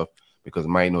some stuff because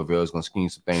Mike Norvell is going to scheme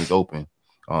some things open,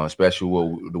 especially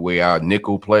the way our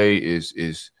nickel play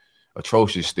is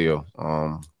atrocious still.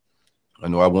 I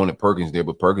know I wanted Perkins there,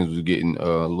 but Perkins was getting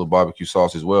a little barbecue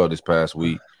sauce as well this past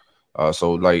week.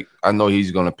 So like I know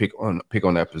he's gonna pick on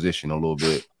that position a little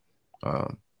bit.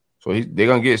 So they're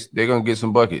gonna get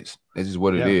some buckets. This is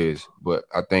what it is. But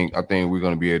I think we're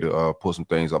gonna be able to pull some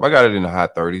things up. I got it in the high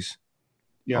 30s.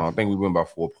 Yeah, I think we win by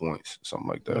 4 points, something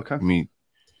like that. Okay, I mean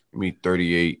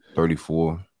 38,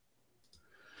 34.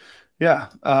 Yeah,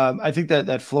 I think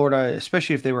that Florida,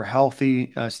 especially if they were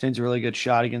healthy, stands a really good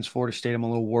shot against Florida State. I'm a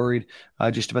little worried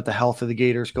just about the health of the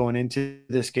Gators going into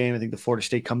this game. I think the Florida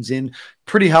State comes in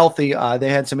pretty healthy. They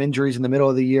had some injuries in the middle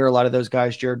of the year. A lot of those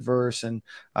guys, Jared Verse and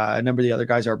a number of the other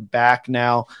guys, are back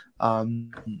now. I'll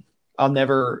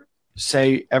never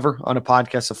say ever on a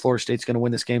podcast that Florida State's going to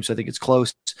win this game, so I think it's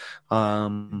close.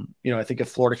 I think if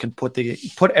Florida can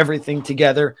put everything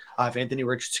together, if Anthony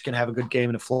Richardson can have a good game,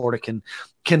 and if Florida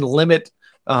can limit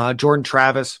Jordan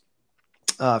Travis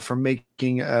from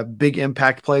making big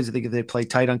impact plays, I think if they play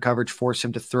tight on coverage, force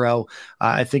him to throw.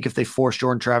 I think if they force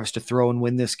Jordan Travis to throw and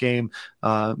win this game,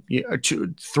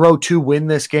 to win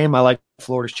this game, I like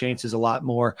Florida's chances a lot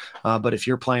more. But if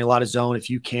you're playing a lot of zone, if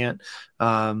you can't,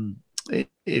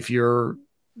 if you're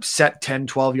set 10,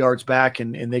 12 yards back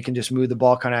and they can just move the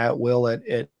ball kind of at will at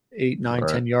 8, 9,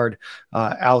 10 yard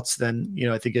outs, then,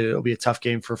 I think it'll be a tough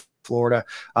game for Florida.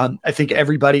 I think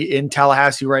everybody in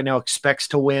Tallahassee right now expects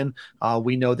to win.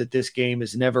 We know that this game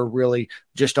is never really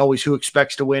just always who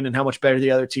expects to win and how much better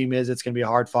the other team is. It's going to be a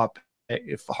hard fought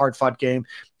game.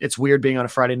 It's weird being on a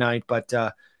Friday night, but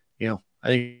I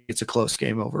think it's a close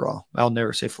game overall. I'll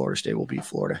never say Florida State will beat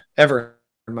Florida ever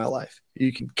in my life.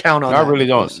 You can count on I really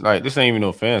don't like this. Ain't even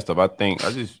no fan stuff. I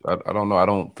don't know. I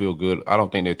don't feel good. I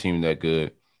don't think their team's that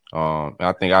good.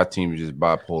 I think our team is just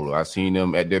bipolar. I seen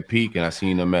them at their peak and I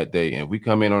seen them at their, and we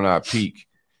come in on our peak.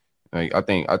 Like, I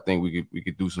think we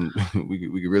could do some we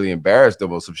could really embarrass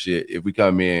them on some shit if we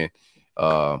come in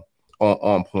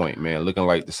on point, man. Looking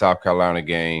like the South Carolina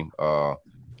game.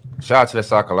 Shout out to that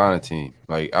South Carolina team.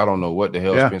 Like, I don't know what the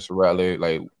hell Spencer Rattler.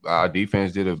 Like, our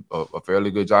defense did a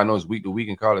fairly good job. I know it's week to week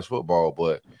in college football,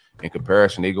 but in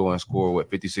comparison, they go and score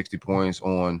 50, 60 points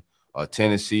on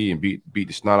Tennessee and beat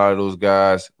the snot out of those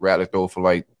guys. Rattler throw for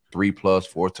like 3+,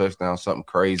 4 touchdowns, something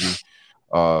crazy.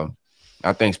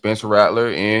 I think Spencer Rattler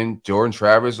and Jordan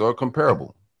Travis are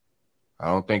comparable. I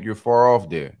don't think you're far off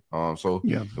there.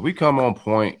 If we come on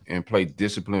point and play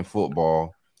disciplined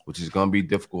football, which is going to be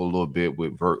difficult a little bit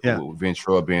with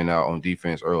Ventura being out on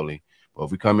defense early. But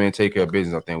if we come in and take care of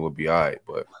business, I think we'll be all right.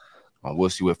 But we'll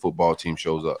see what football team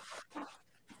shows up.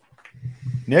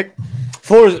 Nick?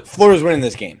 Florida's winning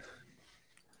this game.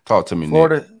 Talk to me,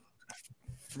 Florida. Nick.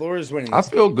 Florida's winning. I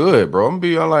feel good, bro. I'm gonna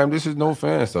be like, this is no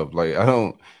fan stuff. Like,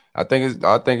 I think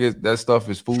that stuff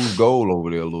is fool's gold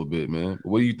over there a little bit, man.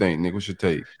 What do you think, Nick? What's your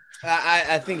take?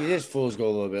 I think it is fool's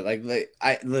gold a little bit. Like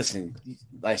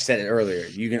I said it earlier.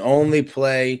 You can only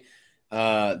play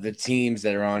the teams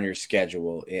that are on your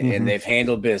schedule, and they've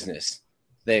handled business.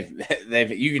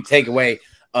 You could take away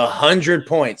 100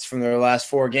 points from their last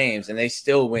 4 games, and they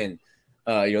still win.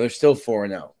 They're still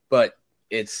 4-0, but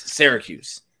it's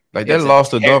Syracuse. Like, they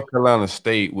lost to North Carolina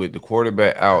State with the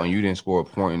quarterback out, and you didn't score a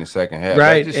point in the second half.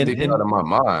 Right, that just sticks out of my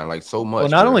mind like so much. Well,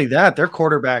 not only that, their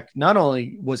quarterback not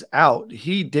only was out,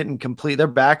 he didn't complete. Their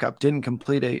backup didn't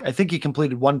complete I think he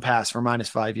completed 1 pass for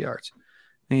 -5 yards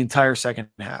the entire second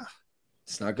half.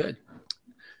 It's not good.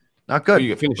 Not good,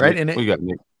 right? And you got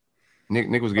Nick.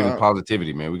 Nick was giving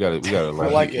positivity, man. We got to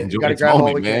like enjoy it. this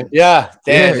moment, man. Yeah,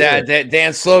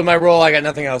 Dan slowed my roll. I got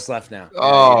nothing else left now.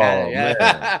 Oh, man.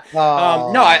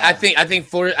 No, I think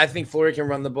Florida can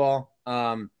run the ball.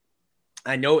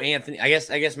 I know Anthony. I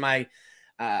guess my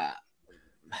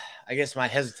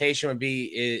hesitation would be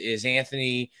is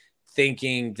Anthony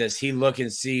thinking, does he look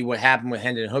and see what happened with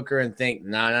Hendon Hooker and think,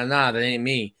 no, that ain't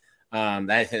me.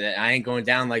 That I ain't going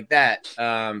down like that.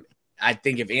 I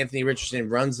think if Anthony Richardson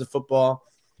runs the football,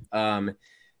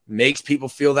 makes people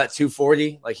feel that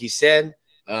 240, like he said,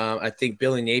 I think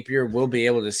Billy Napier will be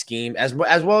able to scheme as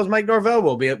well as Mike Norvell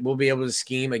will be able to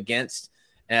scheme against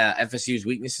FSU's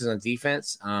weaknesses on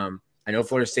defense. I know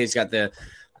Florida State's got the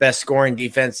best scoring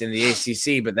defense in the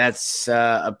ACC, but that's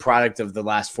a product of the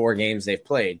last 4 games they've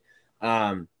played.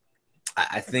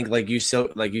 I think, like you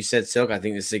said, Silk, I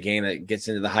think this is a game that gets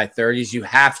into the high 30s. You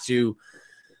have to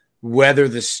weather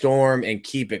the storm and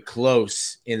keep it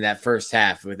close in that first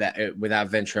half without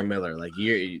Ventura Miller. Like,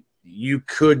 you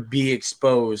could be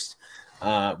exposed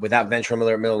without Ventura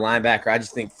Miller at middle linebacker. I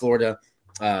just think Florida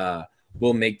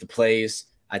will make the plays.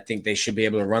 I think they should be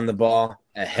able to run the ball.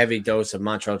 A heavy dose of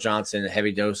Montrell Johnson, a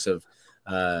heavy dose of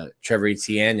Trevor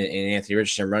Etienne and Anthony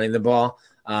Richardson running the ball.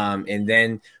 And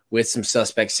then with some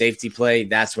suspect safety play,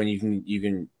 that's when you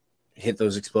can hit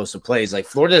those explosive plays. Like,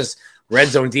 Florida's red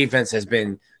zone defense has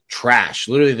been trash,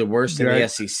 literally the worst in Right. the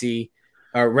SEC.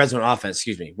 Red zone offense,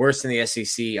 excuse me, worst in the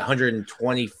SEC,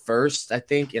 121st, I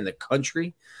think, in the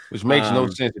country. Which makes no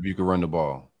sense if you can run the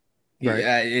ball. Right.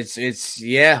 Yeah, it's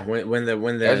when the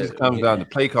That just comes down to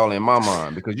play calling in my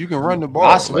mind, because you can run the ball.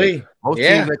 possibly. Like, most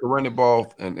teams that can run the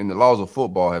ball, and the laws of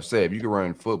football have said if you can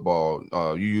run football,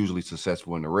 you're usually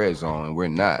successful in the red zone, and we're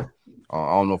not.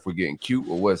 I don't know if we're getting cute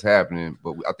or what's happening,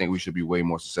 but I think we should be way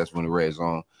more successful in the red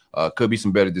zone. Could be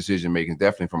some better decision making,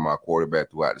 definitely from our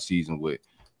quarterback throughout the season with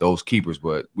those keepers,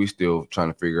 but we still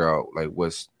trying to figure out like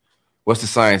what's the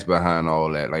science behind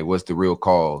all that, like what's the real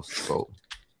cause. So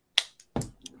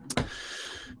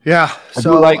yeah,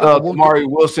 so like Kamari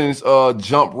Wilson's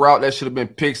jump route that should have been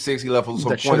pick six. He left on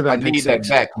some point. I need that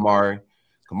back, Kamari.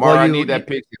 I need that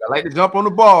pick six. I like to jump on the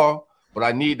ball, but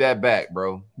I need that back,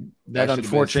 bro. That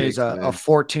unfortunately is a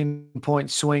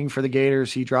 14-point swing for the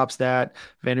Gators. He drops that.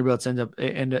 Vanderbilt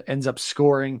ends up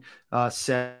scoring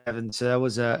 7. So that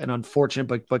was an unfortunate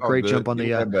but great jump on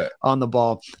the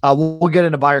ball. We'll get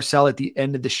into buy or sell at the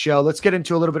end of the show. Let's get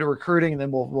into a little bit of recruiting, and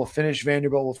then we'll finish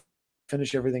Vanderbilt. We'll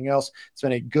finish everything else. It's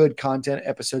been a good content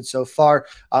episode so far.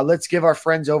 Let's give our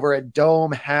friends over at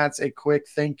Dome Hats a quick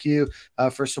thank you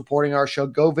for supporting our show.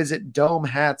 Go visit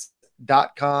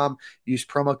domehats.com. Use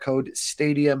promo code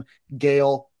Stadium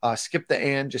Gale. Skip the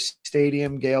and, just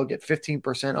Stadium Gale. Get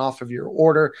 15% off of your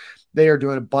order. They are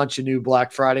doing a bunch of new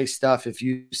Black Friday stuff. If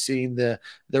you've seen the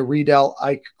Riedel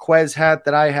Ike Quez hat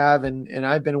that I have and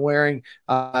I've been wearing,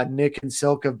 Nick and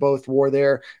Silk have both wore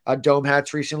their Dome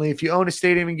hats recently. If you own a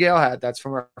Stadium and Gale hat, that's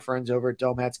from our friends over at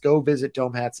Dome Hats. Go visit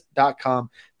domehats.com.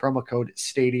 Promo code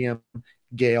Stadium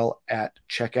Gale at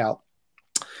checkout.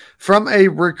 From a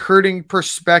recruiting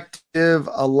perspective,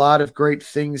 a lot of great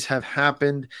things have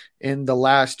happened in the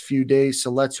last few days. So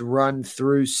let's run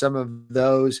through some of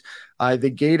those.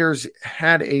 The Gators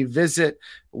had a visit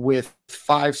with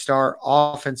 5-star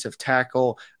offensive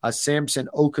tackle Samson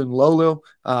Okunlola,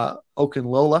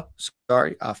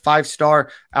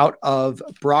 5-star out of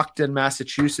Brockton,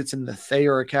 Massachusetts, in the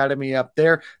Thayer Academy up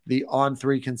there. The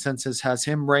On3 consensus has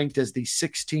him ranked as the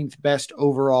 16th best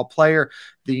overall player,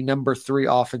 the number 3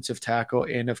 offensive tackle,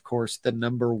 and of course the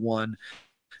number 1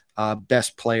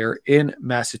 best player in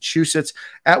Massachusetts.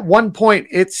 At one point,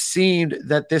 it seemed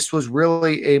that this was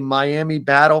really a Miami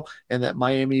battle and that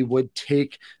Miami would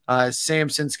take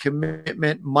Samson's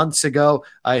commitment months ago.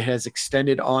 It has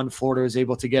extended on. Florida was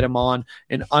able to get him on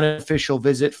an unofficial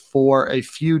visit for a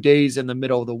few days in the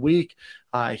middle of the week.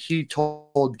 He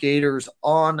told Gators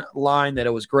Online that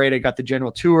it was great. I got the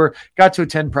general tour, got to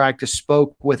attend practice,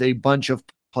 spoke with a bunch of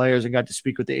players, and got to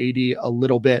speak with the AD a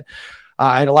little bit.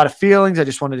 I had a lot of feelings. I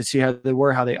just wanted to see how they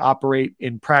were, how they operate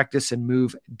in practice and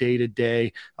move day to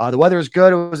day. The weather is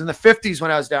good. It was in the 50s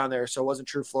when I was down there, so it wasn't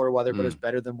true Florida weather, but it's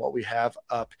better than what we have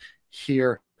up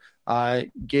here.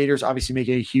 Gators obviously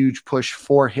making a huge push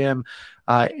for him,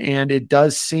 and it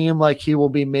does seem like he will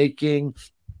be making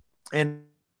an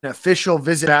official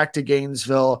visit back to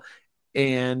Gainesville.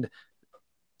 And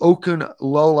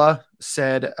Okunlola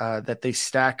said that they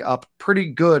stack up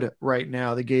pretty good right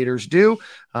now. The Gators do,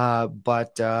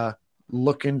 but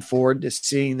looking forward to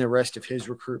seeing the rest of his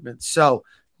recruitment. So,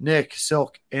 Nick,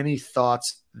 Silk, any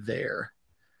thoughts there?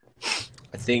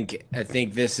 I think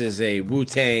this is a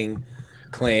Wu-Tang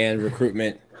Clan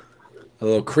recruitment, a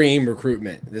little cream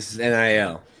recruitment. This is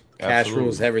NIL. Cash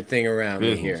rules everything around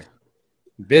me here.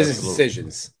 Business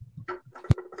decisions.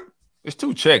 There's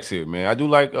 2 checks here, man. I do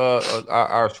like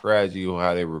our strategy on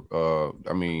how they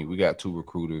I mean, we got 2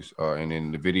 recruiters, and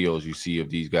in the videos you see of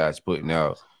these guys putting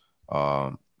out,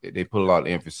 they put a lot of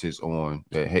emphasis on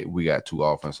that. Hey, we got 2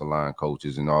 offensive line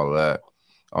coaches and all of that.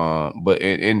 But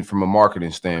from a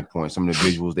marketing standpoint, some of the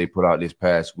visuals they put out this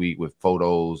past week with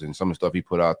photos and some of the stuff he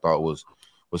put out, I thought was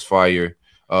fire.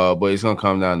 But it's gonna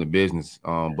come down to business.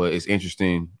 But it's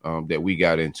interesting that we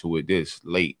got into it this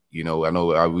late. You know, I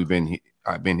know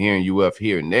I've been hearing UF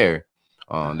here and there.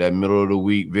 That middle of the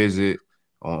week visit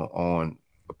on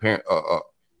apparent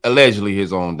allegedly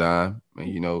his own dime. And,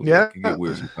 you know, it can get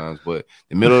weird sometimes. But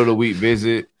the middle of the week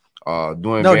visit during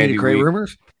Vandy great week.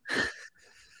 rumors.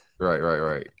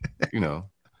 Right. You know.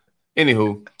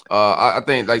 Anywho, I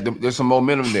think like there's some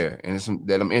momentum there, and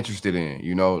that I'm interested in.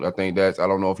 You know, I think I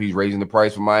don't know if he's raising the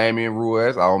price for Miami and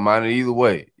Ruiz. I don't mind it either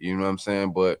way. You know what I'm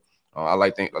saying? But I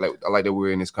like that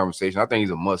we're in this conversation. I think he's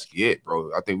a must get,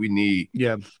 bro. I think we need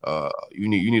you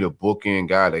need a bookend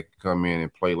guy that can come in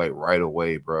and play like right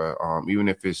away, bro. Even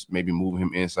if it's maybe moving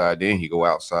him inside, then he go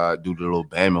outside, do the little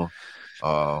Bama,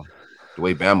 the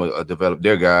way Bama develop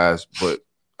their guys. But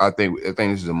I think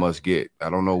this is a must get. I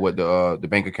don't know what the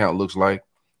bank account looks like,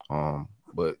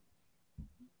 but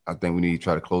I think we need to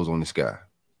try to close on this guy.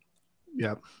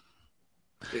 Yep.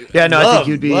 Yeah, no, I think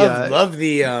you'd be love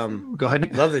the go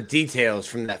ahead. Love the details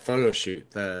from that photo shoot.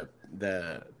 The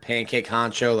pancake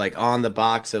honcho like on the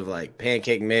box of like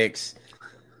pancake mix.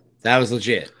 That was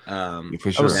legit. For I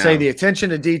sure. would say the attention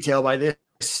to detail by this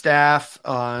staff,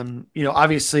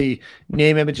 obviously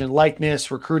name, image, and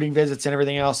likeness, recruiting visits, and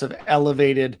everything else have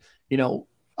elevated,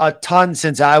 a ton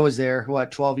since I was there,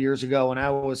 12 years ago when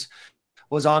I was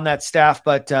on that staff.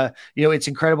 But, it's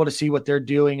incredible to see what they're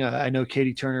doing. I know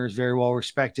Katie Turner is very well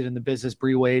respected in the business.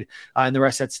 Bree Wade and the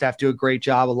rest of that staff do a great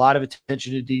job, a lot of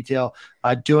attention to detail,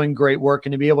 doing great work.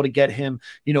 And to be able to get him,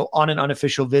 on an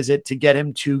unofficial visit, to get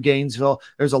him to Gainesville,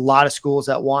 there's a lot of schools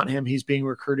that want him. He's being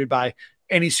recruited by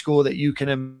any school that you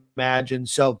can imagine.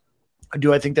 So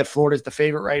do I think that Florida is the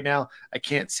favorite right now? I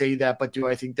can't say that, but do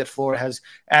I think that Florida has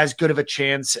as good of a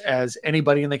chance as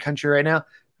anybody in the country right now?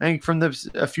 I think from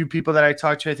a few people that I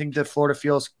talked to, I think that Florida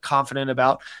feels confident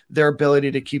about their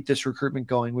ability to keep this recruitment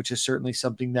going, which is certainly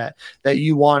something that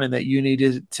you want and that you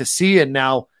need to see. And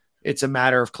now it's a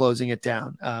matter of closing it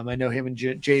down. I know him and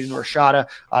Jaden Rashada,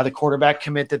 the quarterback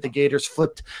commit that the Gators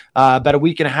flipped about a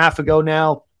week and a half ago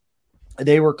now.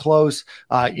 They were close,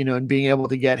 and being able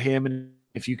to get him, and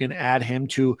if you can add him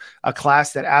to a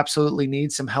class that absolutely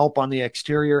needs some help on the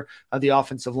exterior of the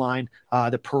offensive line,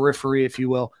 the periphery, if you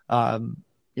will,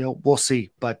 we'll see.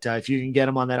 But if you can get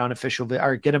him on that official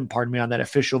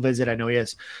visit, I know he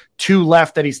has 2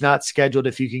 left that he's not scheduled.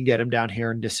 If you can get him down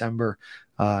here in December,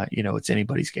 it's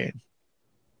anybody's game.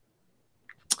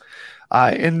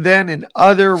 And then in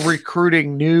other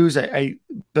recruiting news,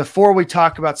 before we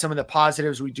talk about some of the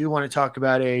positives, we do want to talk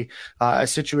about a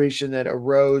situation that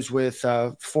arose with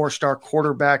 4-star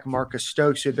quarterback Marcus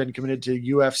Stokes, who had been committed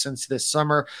to UF since this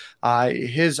summer.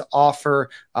 His offer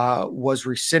was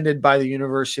rescinded by the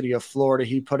University of Florida.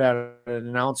 He put out an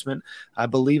announcement, I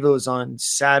believe it was on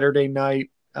Saturday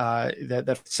night,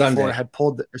 that Sunday. Florida had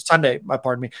pulled Sunday.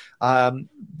 Pardon me. I knew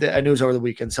it was over the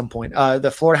weekend. Some point. The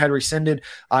Florida had rescinded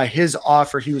his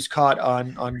offer. He was caught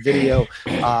on video,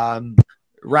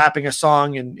 rapping a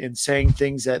song and saying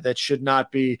things that should not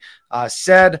be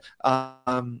said.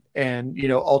 And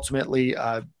ultimately,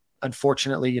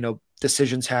 unfortunately,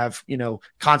 decisions have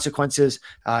consequences.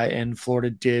 And Florida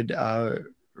did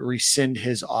rescind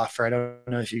his offer. I don't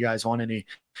know if you guys want any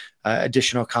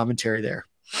additional commentary there.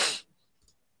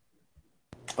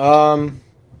 I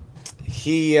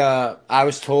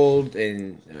was told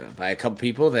by a couple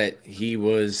people that he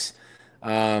was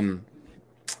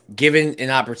given an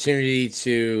opportunity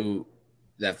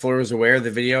that Florida was aware of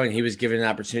the video and he was given an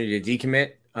opportunity to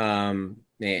decommit. And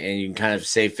you can kind of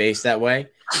save face that way.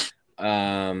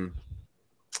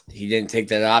 He didn't take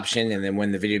that option. And then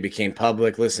when the video became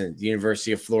public, listen, the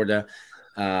University of Florida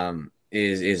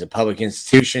is a public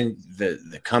institution.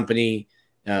 The company,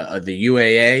 the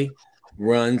UAA,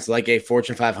 runs like a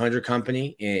Fortune 500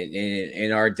 company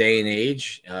in our day and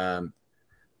age.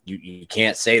 You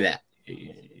can't say that.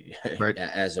 Right.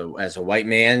 As a white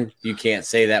man, you can't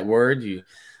say that word.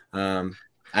 I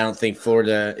don't think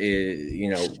Florida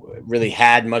really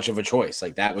had much of a choice.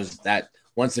 Like that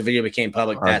once the video became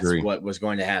public, that's what was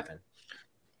going to happen.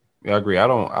 Yeah, I agree. I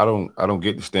don't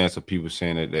get the stance of people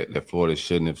saying that Florida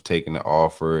shouldn't have taken the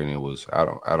offer, and it was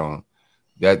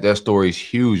that story is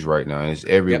huge right now, and it's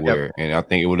everywhere. Yep. And I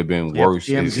think it would have been worse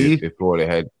if Florida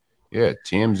had. Yeah,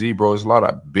 TMZ, bro. There's a lot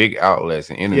of big outlets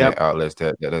and internet outlets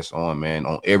that's on, man,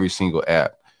 on every single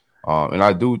app. And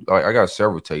I got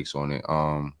several takes on it.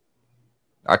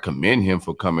 I commend him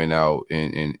for coming out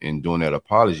and doing that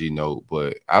apology note,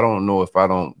 but I don't know if I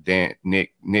don't,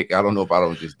 Nick, I don't know if I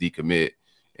don't just decommit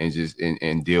and just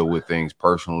and deal with things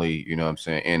personally, you know what I'm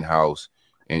saying, in-house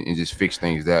and just fix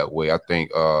things that way. I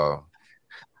think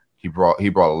he brought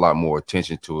a lot more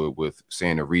attention to it with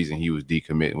saying the reason he was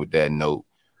decommitting with that note.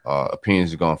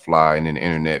 Opinions are gonna fly, and in the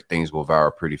internet things go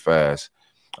viral pretty fast.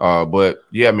 But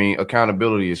yeah, I mean,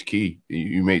 accountability is key.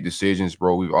 You make decisions,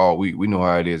 bro. We know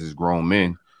how it is as grown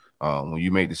men. When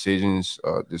you make decisions,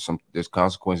 there's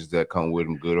consequences that come with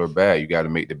them, good or bad. You got to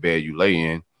make the bed you lay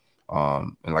in.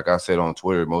 And like I said on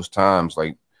Twitter, most times,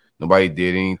 like nobody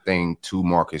did anything to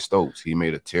Marcus Stokes. He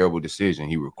made a terrible decision.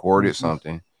 He recorded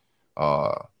something,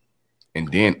 and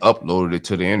then uploaded it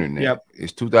to the internet. Yep.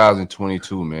 It's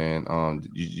 2022, man.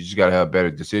 You just got to have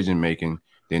better decision making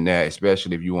than that,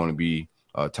 especially if you want to be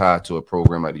tied to a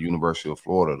program like the University of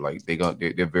Florida. Like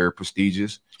they're very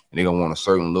prestigious, and they're gonna want a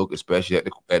certain look, especially at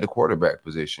the quarterback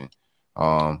position.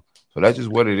 So that's just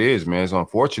what it is, man. It's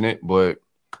unfortunate, but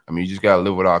I mean, you just gotta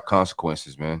live with our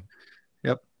consequences, man.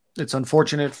 Yep. It's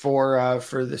unfortunate for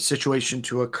the situation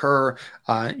to occur.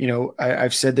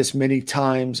 I've said this many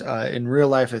times in real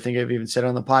life. I think I've even said it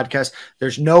on the podcast.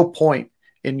 There's no point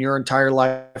in your entire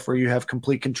life where you have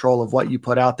complete control of what you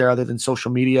put out there other than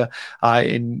social media.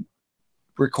 In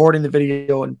recording the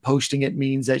video and posting it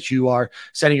means that you are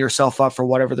setting yourself up for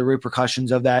whatever the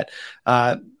repercussions of that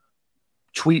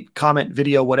tweet, comment,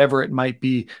 video, whatever it might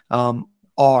be,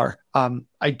 are.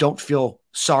 I don't feel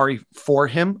sorry for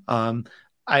him.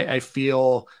 I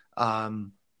feel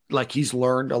like he's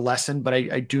learned a lesson, but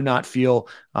I do not feel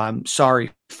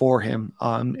sorry for him.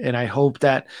 And I hope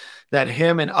that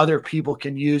him and other people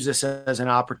can use this as an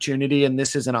opportunity. And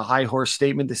this isn't a high horse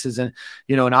statement. This is an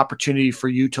opportunity for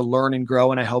you to learn and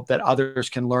grow. And I hope that others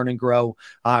can learn and grow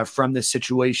from this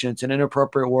situation. It's an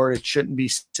inappropriate word. It shouldn't be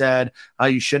said.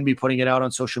 You shouldn't be putting it out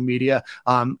on social media.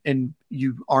 And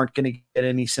you aren't going to get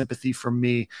any sympathy from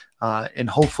me. And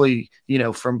hopefully,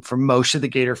 from most of the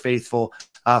Gator faithful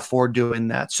for doing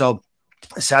that. So,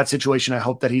 a sad situation. I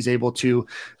hope that he's able to,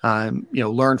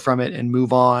 learn from it and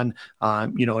move on,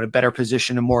 in a better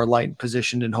position, a more enlightened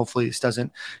position. And hopefully this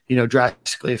doesn't,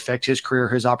 drastically affect his career,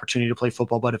 his opportunity to play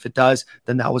football. But if it does,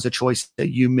 then that was a choice that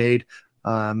you made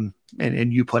and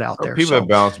you put out there. People have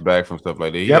bounced back from stuff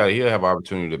like that. He'll have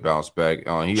opportunity to bounce back.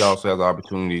 He also has the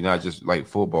opportunity, not just like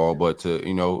football, but to,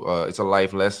 it's a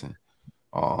life lesson.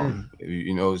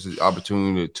 It's an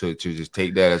opportunity to just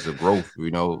take that as a growth,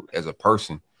 as a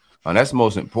person. And that's the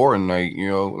most important. I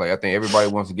think everybody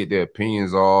wants to get their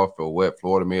opinions off or what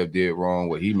Florida may have did wrong,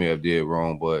 what he may have did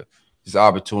wrong, but it's an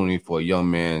opportunity for a young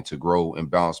man to grow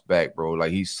and bounce back, bro. Like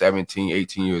he's 17,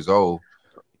 18 years old.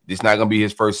 It's not going to be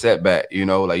his first setback, you're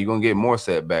going to get more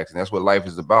setbacks. And that's what life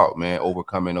is about, man,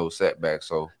 overcoming those setbacks.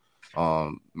 So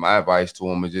my advice to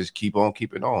him is just keep on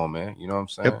keeping on, man. You know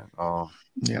what I'm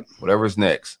saying? Whatever's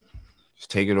next,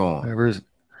 just take it on.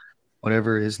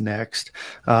 Whatever is next.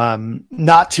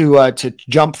 Not to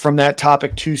jump from that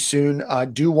topic too soon. I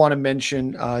do want to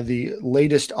mention the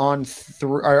latest on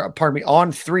 300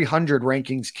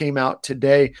 rankings came out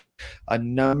today. A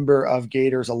number of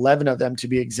Gators, 11 of them to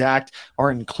be exact, are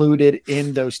included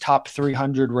in those top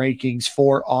 300 rankings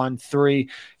for On 3.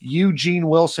 Eugene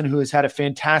Wilson, who has had a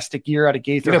fantastic year out of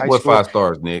Gaither High School. 5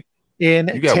 stars, Nick. In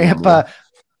Tampa,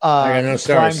 I got no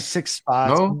stars. climbed 6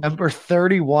 spots. No? Number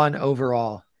 31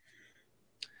 overall.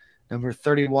 Number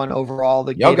 31 overall.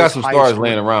 Y'all got some stars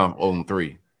laying around on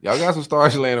 3. Y'all got some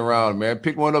stars laying around, man.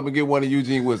 Pick one up and get one of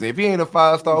Eugene Wilson. If he ain't a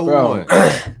 5-star, who won?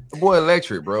 The boy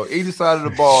electric, bro. Either side of the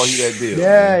ball, he that deal.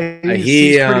 Yeah,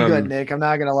 he's pretty good, Nick. I'm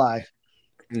not going to lie.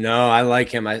 No, I like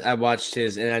him. I watched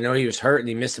his, and I know he was hurt and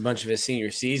he missed a bunch of his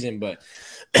senior season, but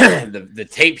the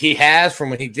tape he has from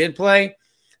when he did play,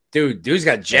 dude's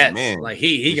got jets. Man, like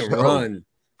he can run.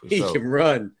 He can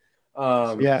run.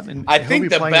 And I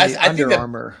think the best Under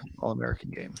Armour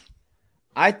All-American game.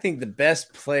 I think the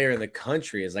best player in the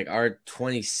country is like our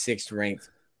 26th ranked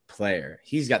player.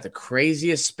 He's got the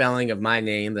craziest spelling of my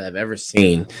name that I've ever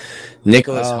seen.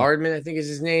 Nicholas Hardman, I think is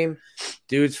his name.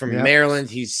 Dude's from Maryland.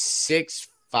 He's 6'5",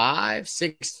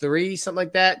 6'3", something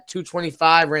like that.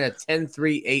 225, ran a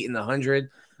 10.38 in the 100.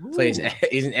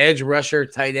 He's an edge rusher,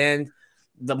 tight end.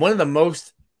 One of the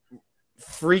most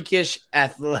freakish,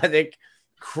 athletic,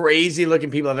 crazy looking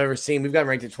people I've ever seen. We've got him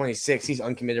ranked at 26. He's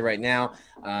uncommitted right now.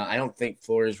 I don't think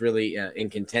Florida's really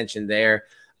in contention there.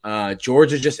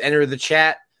 Georgia just entered the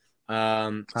chat.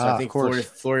 So I think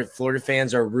Florida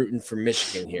fans are rooting for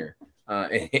Michigan here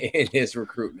in his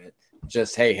recruitment.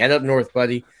 Just, hey, head up north,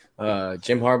 buddy.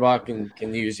 Jim Harbaugh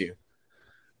can use you.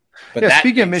 But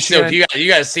speaking of Michigan, so you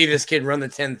got to see this kid run the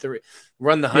 10-3,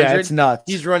 run the 100. Yeah, it's nuts.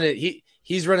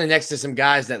 He's running next to some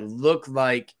guys that look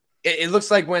like it looks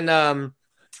like when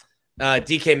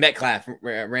DK Metcalf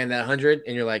ran that 100,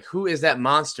 and you're like, who is that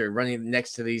monster running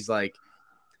next to these like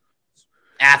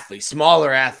athletes,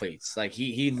 smaller athletes? Like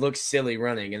he looks silly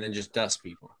running and then just dusts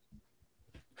people.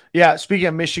 Yeah, speaking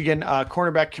of Michigan,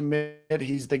 cornerback commit.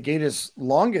 He's the Gators'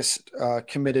 longest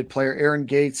committed player. Aaron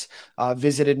Gates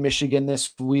visited Michigan this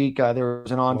week. There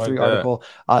was an On3 article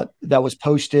that was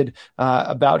posted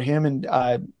about him,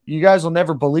 and you guys will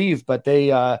never believe, but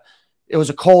it was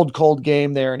a cold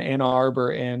game there in Ann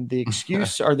Arbor, and the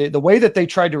excuse or the way that they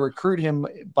tried to recruit him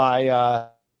by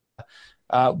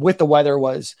with the weather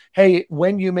was, hey,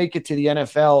 when you make it to the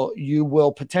NFL, you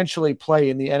will potentially play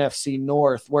in the NFC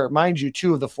North, where, mind you,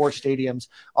 2 of the 4 stadiums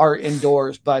are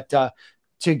indoors. But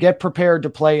to get prepared to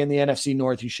play in the NFC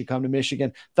North, you should come to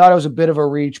Michigan. Thought it was a bit of a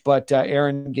reach, but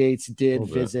Aaron Gates did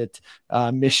visit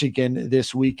Michigan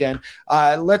this weekend.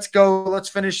 Let's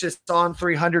finish this on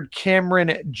 300.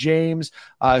 Cameron James,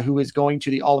 who is going to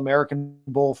the All-American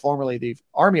Bowl, formerly the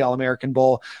Army All-American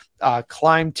Bowl,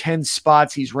 climbed 10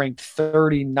 spots. He's ranked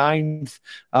 39th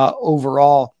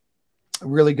overall. A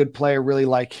really good player, really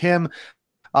like him.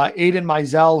 Aiden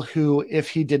Mizell, who, if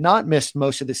he did not miss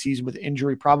most of the season with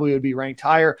injury, probably would be ranked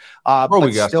higher. Bro, but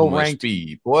we got still so much ranked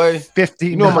speed, boy.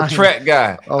 59. You know I'm a track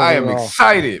guy. overall. I am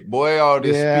excited, boy. All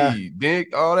this speed,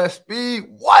 Dick. All that speed.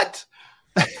 What?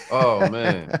 Oh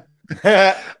man.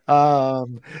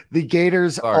 The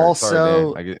Gators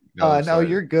also. No,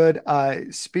 you're good.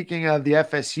 Speaking of the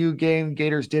FSU game,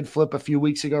 Gators did flip a few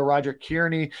weeks ago. Roger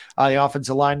Kearney, the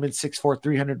offensive lineman, 6'4",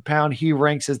 300 pound. He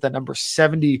ranks as the number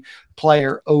 70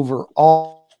 player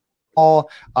overall.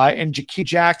 And Jakeem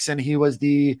Jackson, he was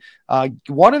the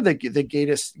one of the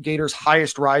Gators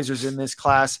highest risers in this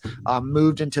class,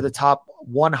 moved into the top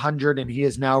 100, and he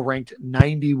is now ranked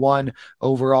 91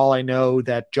 overall. I know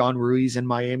that John Ruiz in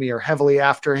Miami are heavily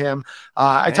after him.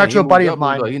 I talked to a buddy of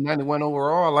mine. He's 91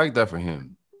 overall. I like that for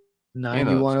him.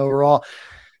 91 overall. I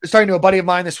was talking to a buddy of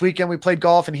mine this weekend. We played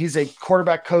golf, and he's a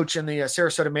quarterback coach in the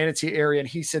Sarasota Manatee area, and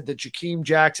he said that Jakeem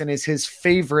Jackson is his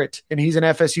favorite, and he's an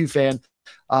FSU fan.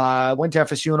 Went to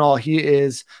FSU and all.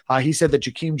 He said that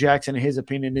Jakeem Jackson, in his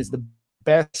opinion, is the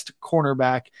best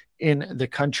cornerback in the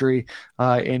country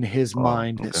in his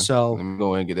mind. Okay. So let me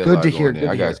go and get that good to hear. Good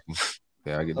I got you.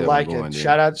 Yeah, I get that. I like it.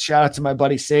 Shout out to my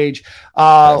buddy Sage.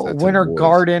 Winter Winter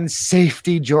Garden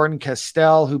safety Jordan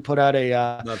Castell, who put out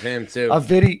love him too. A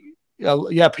video.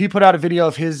 He put out a video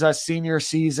of his senior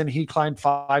season. He climbed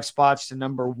 5 spots to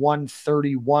number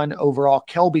 131 overall.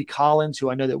 Kelby Collins, who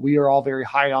I know that we are all very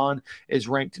high on, is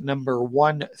ranked number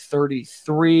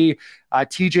 133.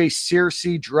 TJ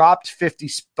Searcy dropped 50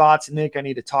 spots. Nick, I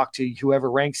need to talk to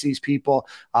whoever ranks these people,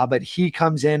 but he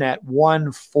comes in at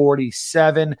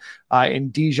 147,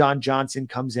 and Dijon Johnson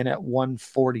comes in at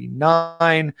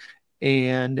 149.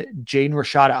 And Jaden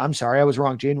Rashada, I'm sorry, I was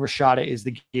wrong. Jaden Rashada is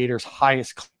the Gators'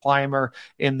 highest climber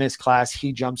in this class.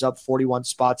 He jumps up 41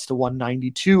 spots to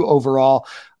 192 overall,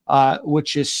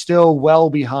 which is still well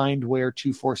behind where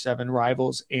 247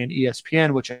 Rivals and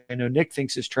ESPN, which I know Nick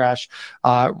thinks is trash,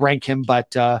 rank him,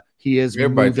 but he is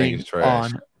moving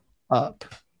on up.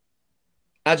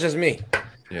 Not just me.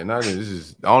 Yeah, I don't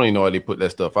even know why they put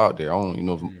that stuff out there. I don't even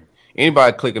know if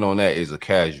anybody clicking on that is a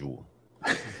casual.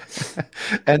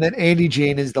 And then Andy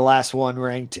Jean is the last one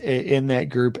ranked in that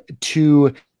group,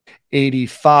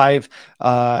 285.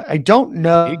 I don't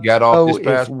know. He got off this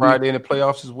past Friday in the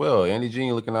playoffs as well. Andy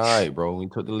Jean looking all right, bro. He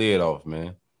took the lid off,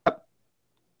 man.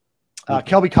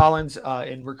 Kelby Collins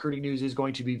in recruiting news is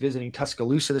going to be visiting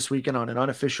Tuscaloosa this weekend on an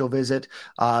unofficial visit.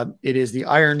 It is the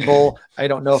Iron Bowl. I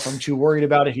don't know if I'm too worried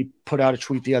about it. He put out a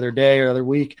tweet the other day or other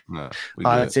week.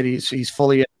 That's it. He's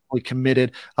fully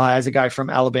committed. As a guy from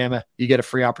Alabama, you get a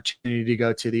free opportunity to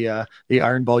go to the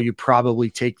Iron Bowl. You probably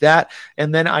take that.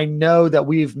 And then I know that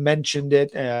we've mentioned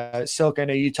it. Silk, I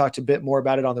know you talked a bit more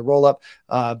about it on the roll-up,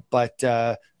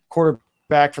 but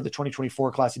quarterback for the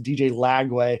 2024 class, DJ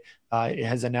Lagway,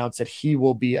 has announced that he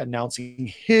will be announcing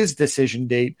his decision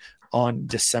date on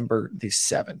December the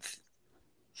 7th.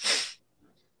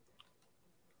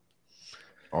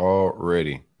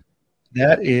 Already.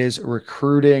 That is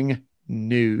recruiting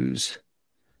news.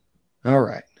 All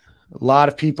right. A lot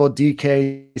of people.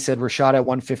 DK said Rashad at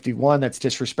 151. That's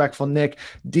disrespectful, Nick.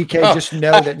 DK, just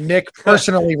know that Nick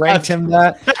personally ranked him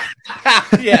that.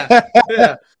 Yeah.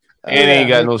 And ain't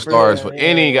got no stars for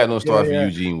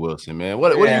Eugene Wilson, man.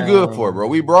 What are you good for, bro?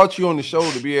 We brought you on the show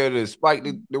to be able to spike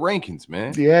the rankings,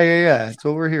 man. Yeah. That's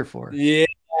what we're here for. Yeah,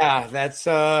 that's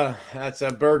a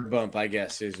bird bump, I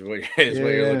guess, is what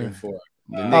you're looking for.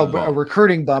 A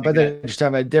recruiting bump. I think just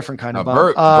have a different kind of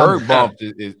bump. Bird bump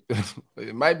is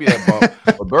it might be that bump,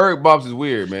 but bird bumps is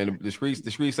weird, man. The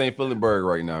streets ain't feeling Berg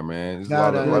right now, man. There's a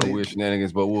lot of weird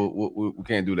shenanigans, but we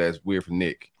can't do that. It's weird for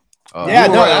Nick. That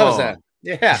was that.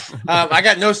 Yeah, I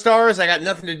got no stars. I got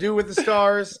nothing to do with the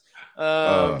stars.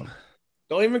 Don't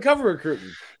even cover recruiting.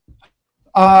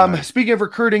 Speaking of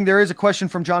recruiting, there is a question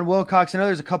from John Wilcox. I know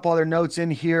there's a couple other notes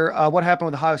in here. What happened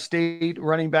with Ohio State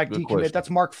running back decommit? That's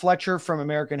Mark Fletcher from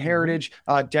American Heritage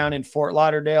down in Fort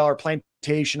Lauderdale, or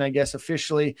Plantation, I guess,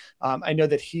 officially. I know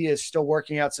that he is still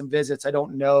working out some visits. I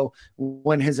don't know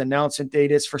when his announcement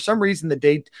date is. For some reason, the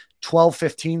date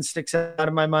 12/15 sticks out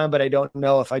of my mind, but I don't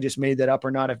know if I just made that up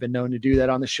or not. I've been known to do that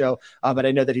on the show, but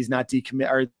I know that he's not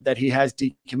decommitted, or that he has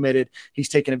decommitted. He's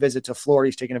taken a visit to Florida.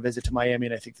 He's taken a visit to Miami,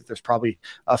 and I think that there's probably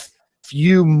a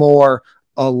few more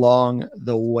along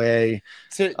the way.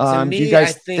 To Do me, you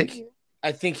guys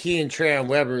I think he and Trayon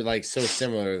Webb are like so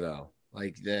similar though.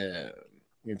 Like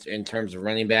in terms of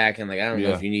running back, and like I don't know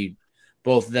if you need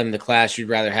both of them in the class. You'd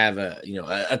rather have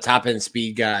a top end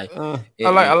speed guy.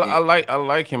 I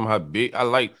like him how big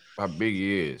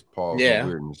he is. Paul. Yeah.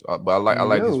 But I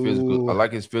like his physical. I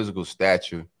like his physical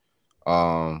stature.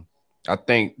 I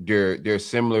think they're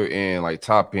similar in like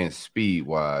top end speed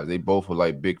wise. They both are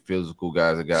like big physical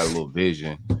guys that got a little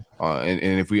vision.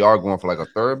 And if we are going for like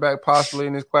a third back possibly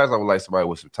in this class, I would like somebody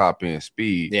with some top end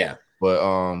speed. Yeah.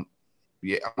 But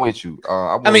yeah, I'm with you.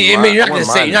 I mean, you're not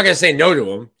gonna say no to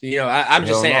them. You know, I'm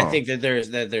just saying I think that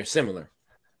they're similar.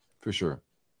 For sure.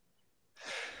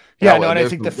 Yeah, no, and I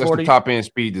think the 40 top end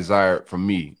speed desired for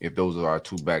me if those are our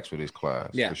two backs for this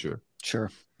class. Yeah, for sure. Sure.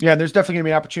 Yeah, there's definitely going to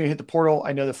be an opportunity to hit the portal.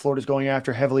 I know that Florida's going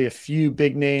after heavily a few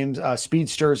big names,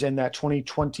 speedsters in that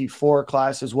 2024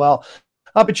 class as well.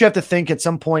 But you have to think at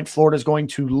some point Florida's going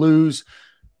to lose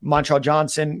Montrell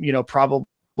Johnson, probably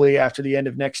after the end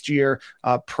of next year,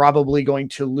 probably going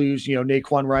to lose,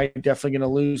 Naquan Wright, definitely going to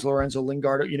lose Lorenzo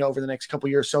Lingard, over the next couple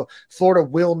of years. So Florida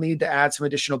will need to add some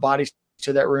additional bodies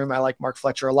to that room. I like Mark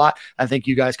Fletcher a lot. I think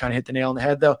you guys kind of hit the nail on the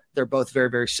head, though. They're both very,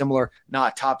 very similar,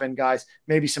 not top end guys,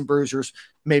 maybe some bruisers.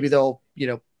 Maybe they'll,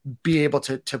 be able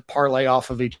to parlay off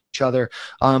of each other.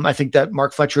 I think that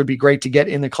Mark Fletcher would be great to get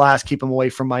in the class, keep him away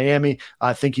from Miami.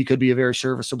 I think he could be a very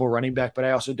serviceable running back, but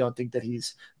I also don't think that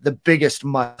he's the biggest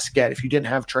must get. If you didn't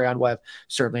have Trayon Webb,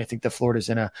 certainly I think that Florida's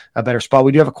in a better spot.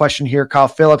 We do have a question here. Kyle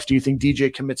Phillips, do you think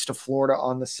DJ commits to Florida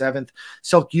on the 7th?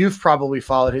 Silk, you've probably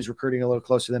followed his recruiting a little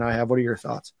closer than I have. What are your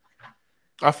thoughts?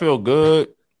 I feel good.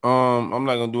 I'm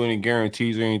not gonna do any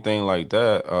guarantees or anything like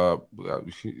that.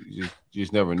 You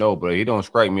just never know. But he don't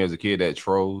strike me as a kid that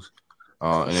trolls.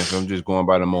 And if I'm just going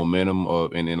by the momentum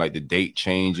of and then like the date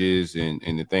changes and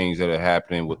the things that are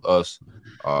happening with us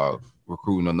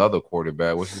recruiting another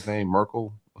quarterback. What's his name?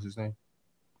 Merkel? What's his name?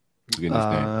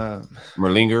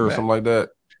 Merlinger or something like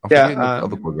that. I'm forgetting the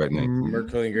other quarterback name.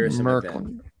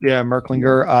 Merklinger. Yeah,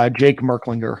 Merklinger. Jake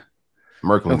Merklinger.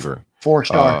 Merklinger.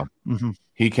 4-star.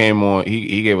 He came on.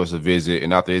 He gave us a visit,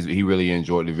 and after he really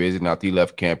enjoyed the visit. And after he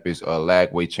left campus,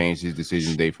 Lagway changed his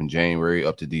decision date from January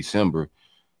up to December.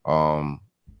 I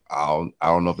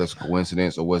don't know if that's a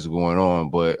coincidence or what's going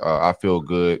on, but I feel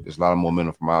good. There's a lot of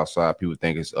momentum from outside. People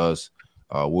think it's us.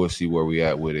 We'll see where we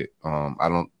at with it. I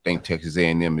don't think Texas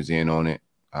A&M is in on it.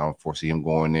 I don't foresee him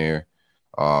going there.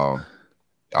 I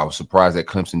was surprised that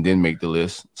Clemson didn't make the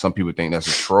list. Some people think that's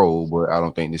a troll, but I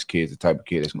don't think this kid's the type of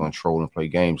kid that's going to troll and play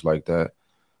games like that.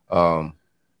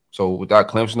 So without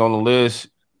Clemson on the list,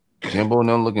 Jimbo and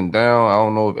them looking down, I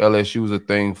don't know if LSU is a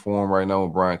thing for him right now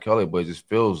with Brian Kelly, but it just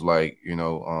feels like, he's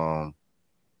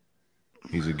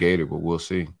a Gator, but we'll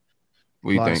see.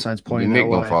 What do you think?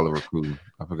 Nick don't follow recruiting.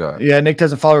 I forgot. Yeah, Nick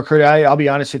doesn't follow recruiting. I'll be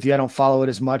honest with you, I don't follow it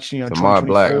as much. It's a mod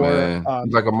black, man.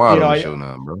 He's like a mod on the show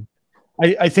now, bro.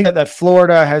 I think that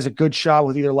Florida has a good shot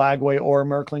with either Lagway or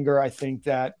Merklinger. I think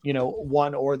that,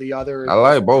 one or the other I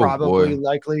like both, probably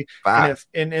likely.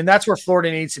 And that's where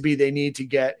Florida needs to be. They need to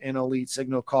get an elite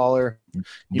signal caller.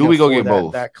 Do we go get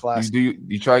both? That class. Do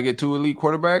you try to get 2 elite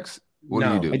quarterbacks? What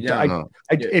do you do?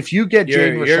 If you get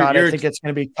Jaden Rashad, I think it's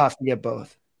going to be tough to get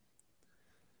both.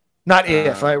 Not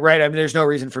if, right? I mean, there's no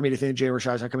reason for me to think Jaden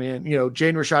Rashad's not coming in.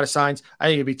 Jaden Rashad assigns. I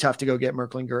think it'd be tough to go get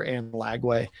Merklinger and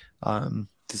Lagway.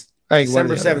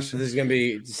 December 7th is going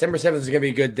to be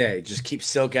a good day. Just keep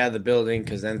Silk out of the building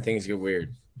because then things get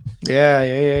weird.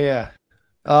 Yeah.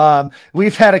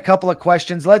 We've had a couple of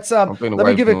questions. Let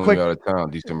me give a quick out of town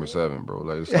December 7th, bro.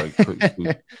 Like it's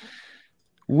like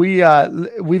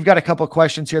we've got a couple of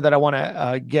questions here that I want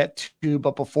to get to,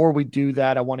 but before we do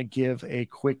that, I want to give a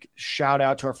quick shout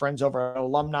out to our friends over at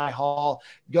Alumni Hall.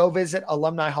 Go visit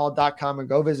alumnihall.com and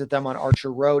go visit them on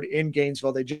Archer Road in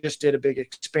Gainesville. They just did a big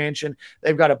expansion.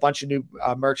 They've got a bunch of new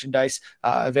merchandise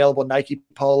available, Nike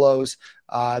polos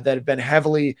that have been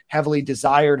heavily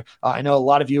desired. I know a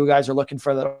lot of you guys are looking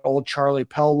for the old Charlie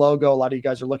Pell logo. A lot of you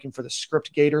guys are looking for the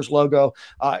Script Gators logo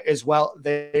as well.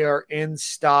 They are in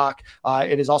stock.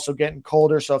 It is also getting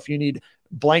colder, so if you need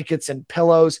blankets and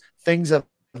pillows, things of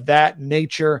that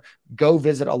nature, go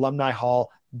visit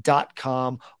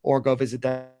alumnihall.com or go visit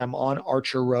them on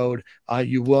Archer Road.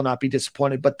 You will not be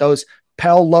disappointed. But those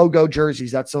Pell logo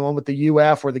jerseys, that's the one with the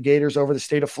UF or the Gators over the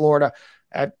state of Florida.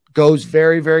 That goes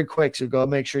very, very quick. So go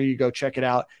make sure you go check it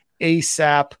out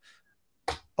ASAP,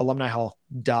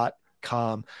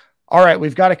 alumnihall.com. All right,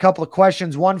 we've got a couple of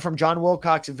questions. One from John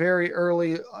Wilcox very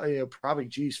early, probably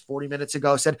 40 minutes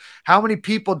ago, said, how many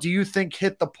people do you think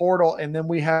hit the portal? And then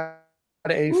we have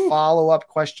a follow-up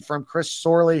question from Chris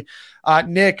Sorley.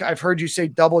 Nick, I've heard you say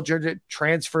double-digit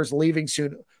transfers leaving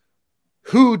soon.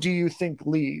 Who do you think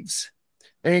leaves?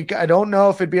 I don't know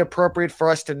if it'd be appropriate for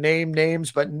us to name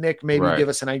names, but Nick, maybe give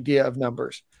us an idea of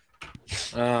numbers.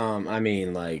 I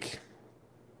mean, like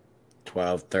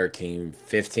 12, 13,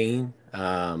 15.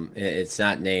 It's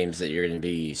not names that you're going to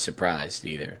be surprised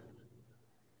either.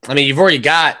 I mean, you've already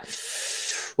got,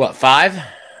 what, 5?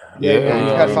 Yeah, you've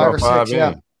got 5 or 6,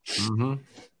 yeah. Mm-hmm.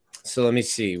 So let me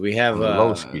see. We have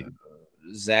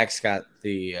Zach's got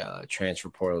the transfer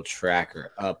portal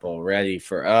tracker up already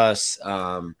for us.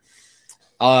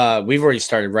 We've already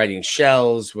started writing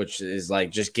shells, which is like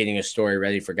just getting a story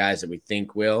ready for guys that we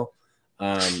think will.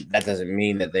 That doesn't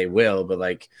mean that they will, but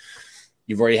like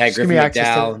you've already had Griffin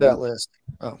McDowell. That list.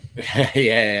 Oh,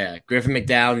 yeah. Griffin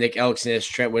McDowell, Nick Elksnis,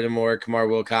 Trent Whittemore, Kamar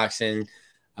Wilcoxon,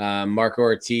 Marco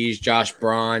Ortiz, Josh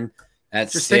Braun.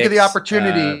 That's just 6. Think of the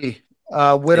opportunity.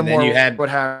 Whittemore you had would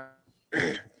have.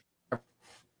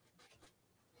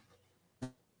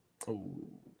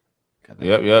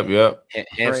 Yep.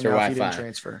 Hamster Wi-Fi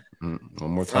transfer.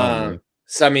 One more time.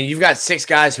 So I mean, you've got 6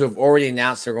 guys who have already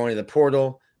announced they're going to the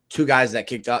portal. 2 guys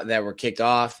that were kicked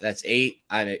off. That's 8.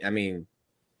 I mean,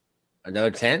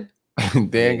 another 10.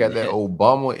 Dan got that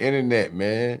Obama internet,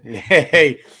 man.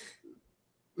 Hey,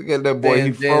 look at that boy.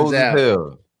 He froze as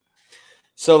hell.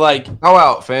 So like, throw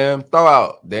out, fam. Throw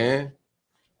out, Dan.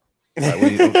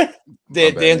 Right,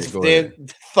 Dan,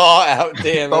 thaw out,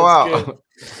 Dan. Throw out.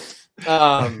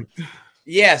 Good.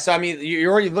 Yeah. So I mean,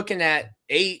 you're already looking at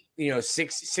 8.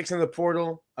 6 in the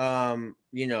portal.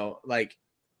 Like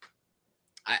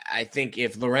I think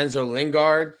if Lorenzo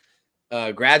Lingard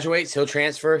graduates, he'll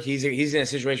transfer. He's in a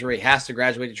situation where he has to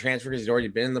graduate to transfer because he's already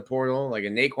been in the portal. Like a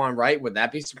Naquan Wright, would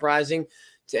that be surprising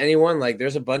to anyone? Like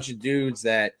there's a bunch of dudes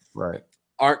that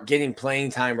aren't getting playing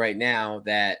time right now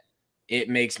that it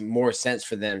makes more sense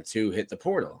for them to hit the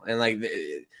portal. And like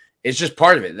it's just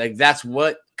part of it. Like that's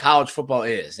what college football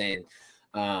is. And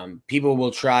people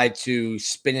will try to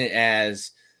spin it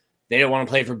as they don't want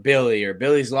to play for Billy or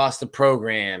Billy's lost the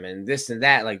program and this and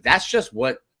that. Like that's just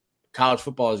what college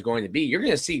football is going to be. You're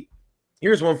going to see,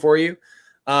 here's one for you.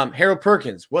 Harold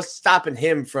Perkins, what's stopping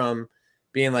him from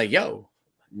being like, yo,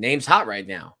 name's hot right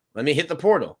now. Let me hit the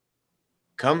portal.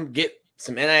 Come get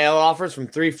some NIL offers from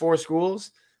 3-4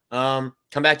 schools. Come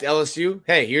back to LSU.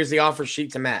 Hey, here's the offer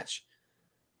sheet to match.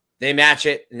 They match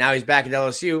it. And now he's back at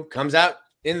LSU. Comes out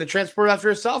in the transfer after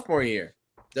his sophomore year.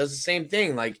 Does the same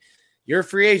thing. Like you're a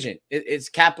free agent. It's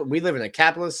capital. We live in a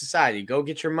capitalist society. Go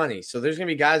get your money. So there's going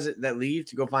to be guys that leave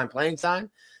to go find playing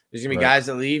time. There's going to be guys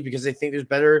that leave because they think there's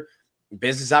better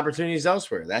business opportunities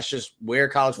elsewhere. That's just where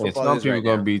college football is. Some people are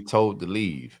going to be told to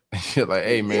leave. Like,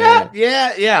 hey, man.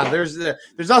 Yeah. There's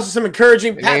also some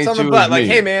encouraging pats on the butt. Like,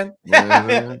 hey, man,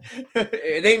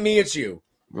 it ain't me, it's you.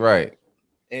 Right.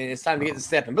 And it's time to get the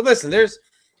step in. But listen,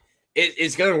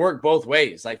 it's going to work both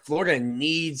ways. Like Florida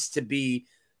needs to be,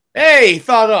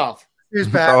 thought off. Here's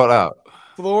back. Throw it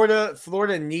out.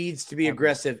 Florida needs to be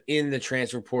aggressive in the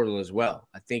transfer portal as well.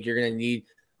 I think you're going to need,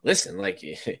 like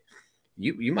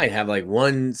you might have like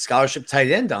one scholarship tight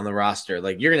end on the roster.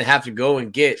 Like you're going to have to go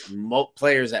and get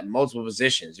players at multiple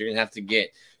positions. You're going to have to get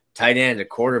tight end, a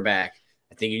quarterback.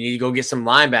 I think you need to go get some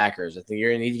linebackers. I think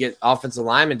you're going to need to get offensive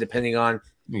linemen depending on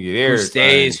who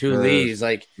stays, who leaves.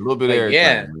 Like a little bit of everything.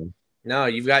 Yeah. Man. No,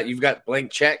 you've got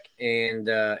blank check and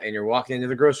you're walking into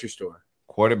the grocery store.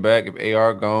 Quarterback, if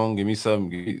AR gone, give me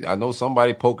something. I know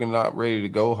somebody poking out ready to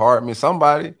go. Hartman,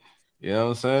 somebody. You know what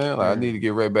I'm saying? Like I need to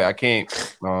get right back. I can't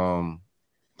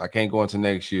go into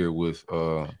next year with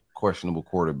questionable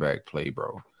quarterback play,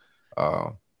 bro.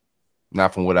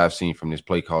 Not from what I've seen from this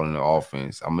play calling the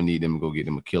offense. I'm gonna need them to go get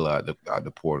them a killer out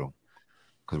the portal.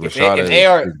 Because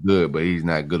Rashad is good, but he's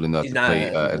not good enough to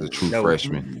play as a true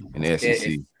freshman in the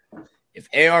SEC. If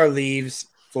AR leaves,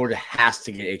 Florida has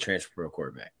to get a transfer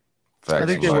quarterback. Facts. I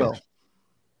think they will.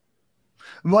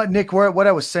 What Nick? What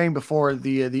I was saying before,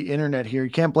 the internet here, you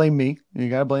can't blame me. You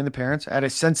got to blame the parents. I had to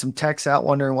send some texts out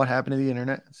wondering what happened to the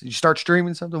internet. So you start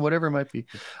streaming something, whatever it might be.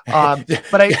 But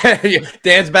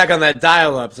Dan's back on that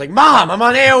dial-up. It's like, Mom, I'm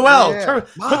on AOL. Yeah.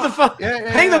 Put the phone,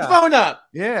 hang the phone up.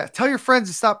 Yeah, tell your friends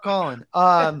to stop calling.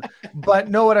 But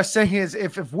no, what I was saying is,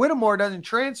 if Whittemore doesn't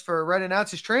transfer,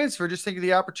 announce his transfer, just think of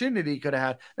the opportunity he could have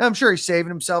had. Now, I'm sure he's saving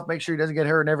himself, make sure he doesn't get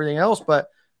hurt and everything else. But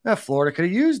Florida could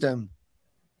have used him.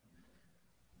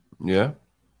 Yeah.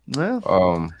 Well,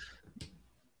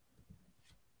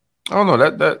 I don't know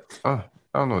that I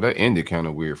don't know, that ended kind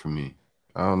of weird for me.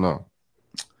 I don't know.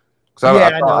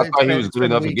 I thought he was good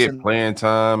enough to get playing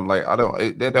time. Like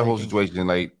that whole situation,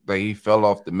 like he fell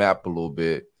off the map a little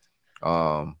bit.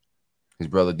 his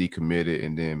brother decommitted,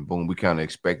 and then boom, we kind of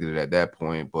expected it at that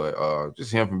point. But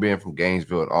just him from being from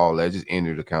Gainesville and all that just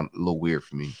ended a kind of a little weird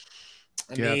for me.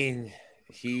 I mean,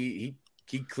 he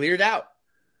cleared out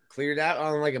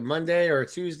on like a Monday or a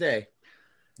Tuesday.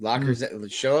 Lockers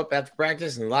show up after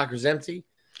practice and the locker's empty.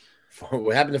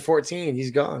 What happened to 14?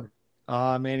 He's gone.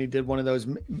 Man, he did one of those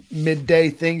midday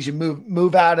things. You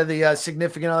move out of the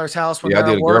significant other's house. When I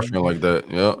did a work. girlfriend like that.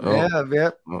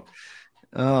 Yeah.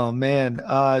 Oh man,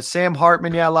 Sam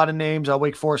Hartman. Yeah, a lot of names.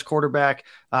 Wake Forest quarterback.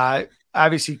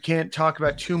 Obviously, can't talk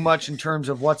about too much in terms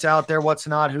of what's out there, what's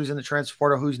not, who's in the transfer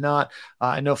portal, who's not.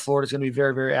 I know Florida's going to be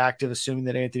very, very active, assuming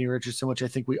that Anthony Richardson, which I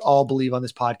think we all believe on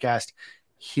this podcast,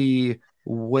 he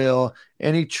will.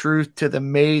 Any truth to the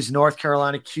Mays North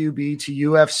Carolina QB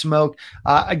to UF smoke?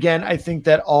 Again, I think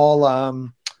that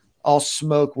all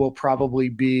smoke will probably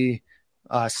be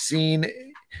seen.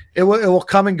 It will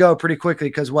come and go pretty quickly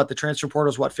because the transfer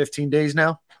portal is 15 days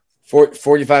now?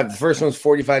 45. The first one's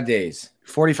 45 days.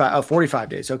 45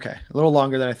 days. Okay. A little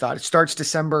longer than I thought. It starts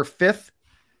December 5th.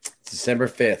 December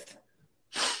 5th.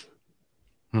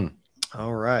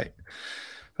 All right.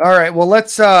 Well,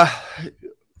 let's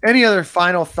any other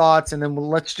final thoughts, and then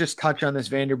let's just touch on this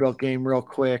Vanderbilt game real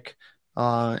quick.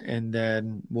 And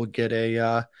then we'll get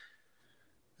what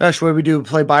do we do?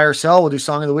 Play buy or sell? We'll do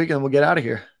song of the week and then we'll get out of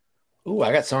here. Ooh,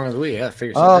 I got song of the week. I gotta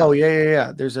figure something out. Oh,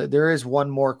 yeah. There is one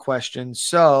more question.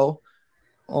 So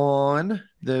on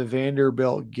the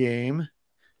Vanderbilt game,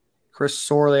 Chris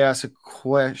Sorley asked a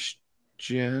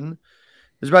question.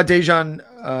 It's about Dejon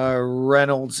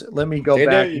Reynolds. Let me go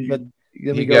back.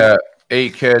 He got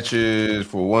 8 catches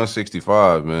for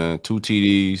 165, man. 2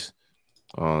 TDs.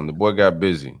 The boy got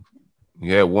busy. He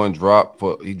had one drop.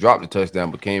 He dropped the touchdown,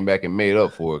 but came back and made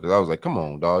up for it. Because I was like, come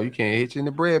on, dog. You can't hit you in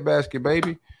the bread basket,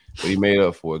 baby. But he made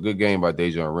up for it. Good game by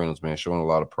Dejon Reynolds, man. Showing a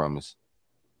lot of promise.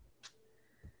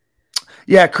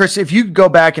 Yeah, Chris, if you go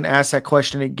back and ask that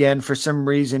question again, for some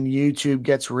reason, YouTube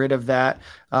gets rid of that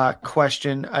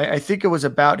question. I think it was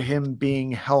about him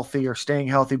being healthy or staying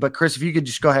healthy. But Chris, if you could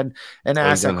just go ahead and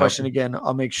ask that question again,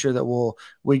 I'll make sure that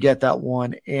we get that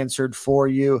one answered for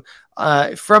you.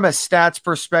 From a stats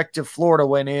perspective, Florida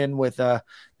went in with an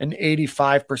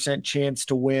 85% chance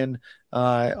to win.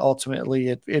 Ultimately,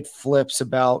 it flips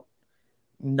about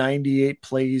 98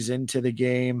 plays into the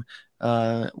game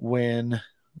when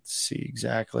 – let's see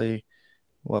exactly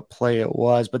what play it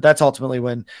was, but that's ultimately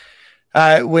when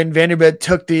Vanderbilt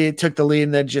took the lead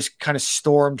and then just kind of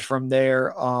stormed from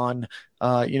there on.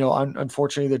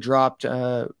 Unfortunately, the dropped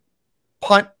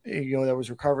punt, that was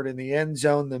recovered in the end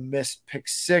zone, the missed pick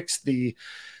six, the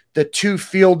 2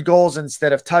 field goals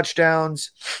instead of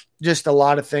touchdowns. Just a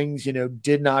lot of things,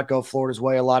 did not go Florida's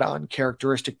way. A lot of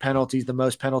uncharacteristic penalties, the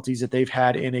most penalties that they've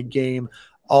had in a game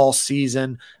all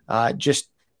season. Just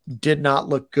did not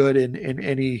look good in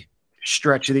any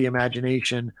stretch of the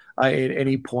imagination at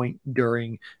any point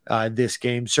during this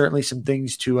game. Certainly some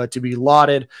things to be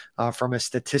lauded from a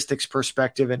statistics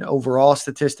perspective and overall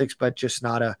statistics, but just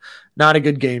not a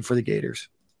good game for the Gators.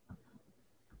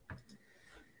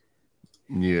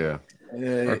 Yeah.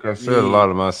 Like I said, a lot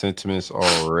of my sentiments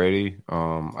already.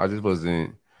 I just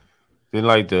didn't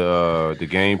like the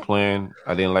game plan.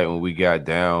 I didn't like when we got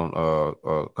down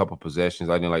a couple possessions.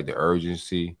 I didn't like the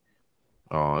urgency.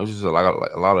 It was just a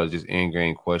lot of just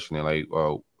in-game questioning. Like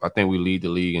I think we lead the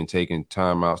league in taking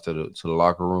timeouts to the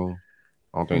locker room.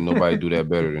 I don't think nobody do that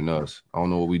better than us. I don't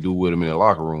know what we do with them in the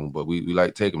locker room, but we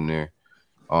like to take them there.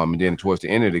 And then towards the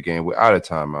end of the game, we're out of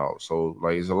timeout. So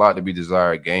like it's a lot to be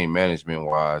desired game management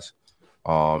wise.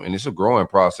 And it's a growing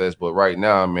process, but right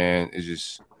now, man, it's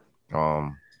just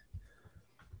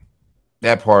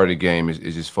that part of the game is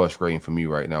just frustrating for me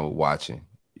right now with watching.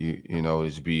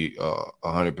 It's be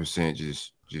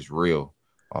 100% just real.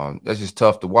 That's just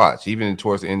tough to watch. Even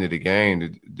towards the end of the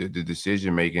game, the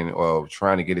decision making of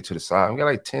trying to get it to the side. We got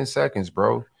like 10 seconds,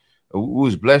 bro. We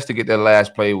was blessed to get that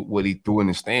last play. What he threw in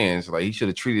the stands, like he should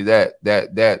have treated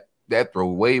that throw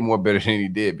way more better than he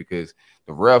did because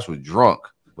the refs were drunk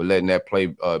with letting that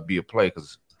play be a play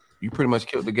because you pretty much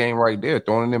killed the game right there,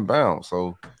 throwing it in bounds.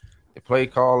 So the play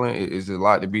calling is a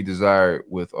lot to be desired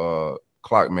with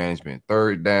clock management.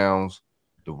 Third downs,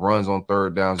 the runs on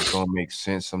third downs just don't make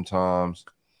sense sometimes.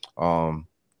 Running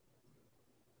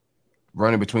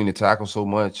between the tackles so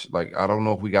much, like I don't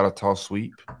know if we got a toss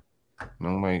sweep.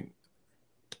 Run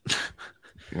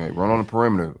on the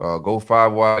perimeter, go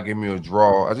 5 wide, give me a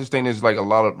draw. I just think there's like a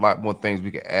lot more things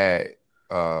we could add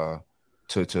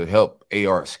to help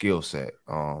AR skill set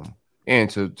and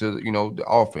to the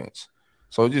offense.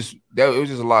 So it was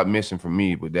just a lot missing for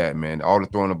me with that, man. All the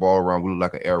throwing the ball around, we look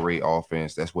like an air raid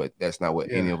offense. That's not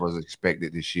what any of us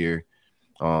expected this year.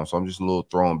 So I'm just a little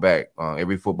thrown back.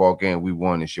 Every football game we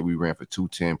won this year, we ran for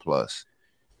 210 plus.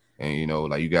 And, you know,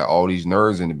 like you got all these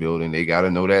nerds in the building. They got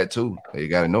to know that too. They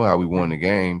got to know how we won the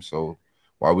game. So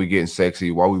while we getting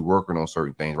sexy, while we working on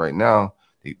certain things right now,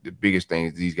 the biggest thing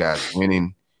is these guys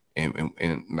winning and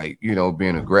like, you know,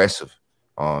 being aggressive.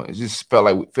 It just feel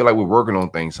like we're working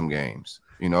on things some games,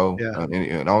 you know. Yeah.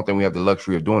 And I don't think we have the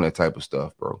luxury of doing that type of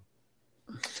stuff, bro.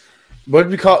 What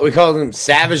did we call? We call them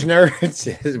savage nerds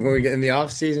when we get in the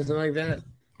off season, something like that.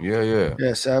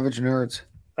 Yeah. Savage nerds.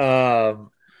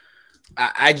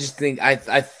 I just think I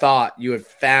thought you had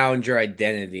found your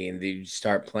identity and you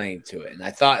start playing to it. And I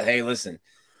thought, hey, listen,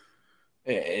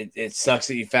 it sucks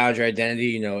that you found your identity,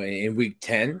 you know, in week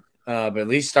 10, but at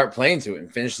least start playing to it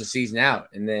and finish the season out.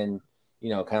 And then, you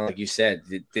know, kind of like you said,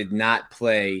 did not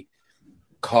play,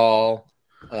 call,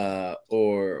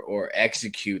 or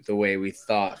execute the way we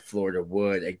thought Florida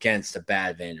would against a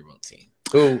bad Vanderbilt team.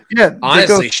 Who,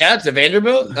 honestly, shout out to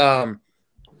Vanderbilt.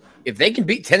 If they can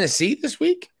beat Tennessee this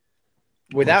week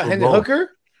without Hendon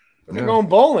Hooker, they're going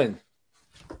bowling.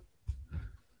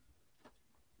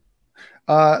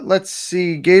 Let's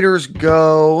see. Gators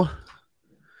go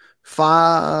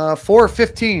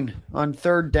 4-15 on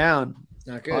third down.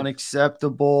 Not good.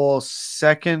 Unacceptable.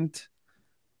 Second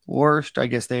worst. I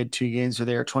guess they had 2 games where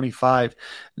they are 25.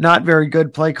 Not very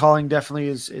good. Play calling definitely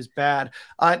is bad.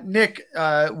 Nick,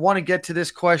 want to get to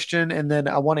this question, and then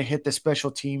I want to hit the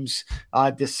special teams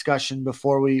discussion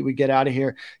before we get out of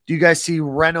here. Do you guys see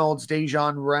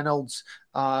Dejon Reynolds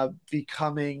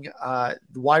becoming the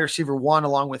wide receiver 1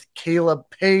 along with Caleb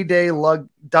Payday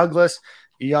Douglas?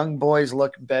 Young boys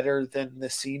look better than the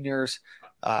seniors.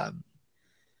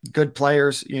 Good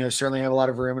players, you know, certainly have a lot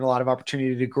of room and a lot of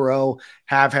opportunity to grow,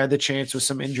 have had the chance with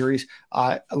some injuries.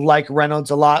 Like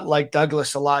Reynolds a lot, like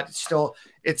Douglas a lot.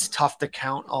 It's tough to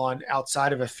count on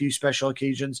outside of a few special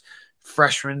occasions.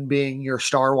 Freshmen being your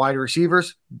star wide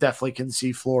receivers, definitely can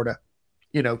see Florida,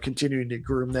 you know, continuing to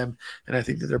groom them. And I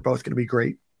think that they're both going to be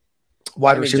great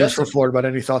wide receivers for Florida. But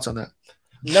any thoughts on that?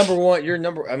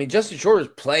 Justin Shorter is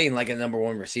playing like a number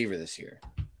 1 receiver this year.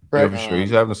 Right. Yeah, for sure.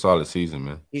 He's having a solid season,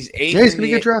 man. He's 8th. Yeah, he's going to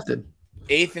get drafted.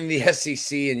 8th in the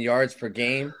SEC in yards per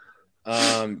game.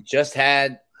 Just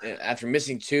had, after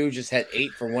missing 2, just had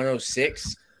 8 for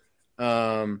 106.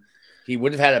 He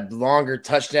would have had a longer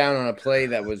touchdown on a play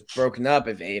that was broken up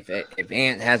if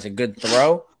Ant has a good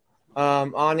throw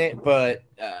on it. But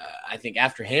I think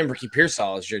after him, Ricky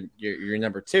Pearsall is your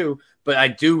number 2. But I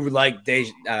do like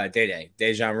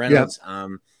Dejon Reynolds.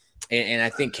 Yep. And I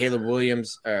think Caleb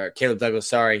Douglas, not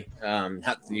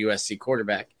the USC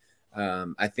quarterback.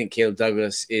 I think Caleb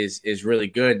Douglas is really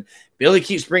good. Billy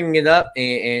keeps bringing it up,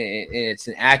 and it's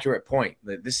an accurate point.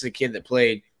 This is a kid that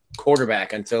played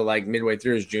quarterback until like midway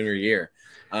through his junior year.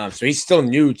 So he's still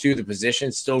new to the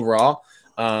position, still raw.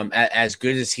 As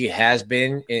good as he has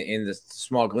been in the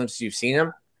small glimpses you've seen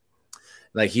him,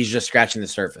 like he's just scratching the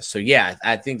surface. So, yeah,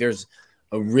 I think there's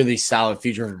a really solid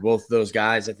future for both of those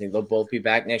guys. I think they'll both be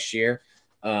back next year.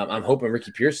 I'm hoping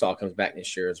Ricky Pearsall comes back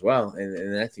next year as well.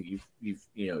 And I think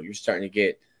you're starting to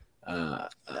get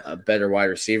a better wide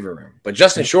receiver room. But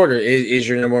Justin Shorter is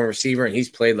your number 1 receiver, and he's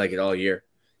played like it all year.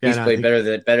 He's played better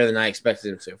than I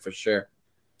expected him to, for sure.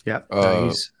 Yeah.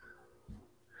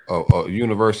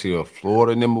 University of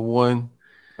Florida, number 1.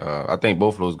 I think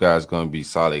both of those guys going to be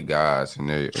solid guys, and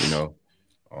they, you know,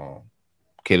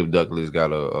 Caleb Douglas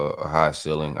got a high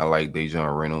ceiling. I like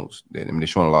Dejon Reynolds. They're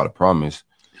showing a lot of promise.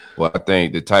 Well, I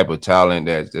think the type of talent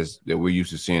that we're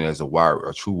used to seeing as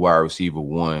a true wide receiver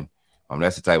 1,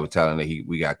 that's the type of talent that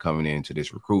we got coming into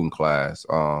this recruiting class.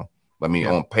 On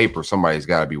paper, somebody's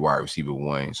got to be wide receiver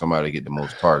 1, somebody to get the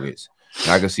most targets.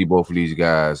 And I can see both of these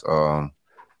guys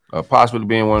possibly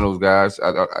being one of those guys.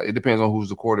 It depends on who's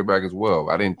the quarterback as well.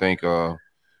 I didn't think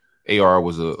AR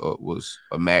was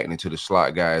a magnet to the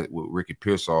slot guy with Ricky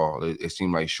Pearsall. It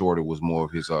seemed like Shorter was more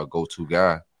of his go-to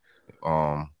guy.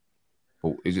 But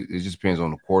it just depends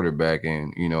on the quarterback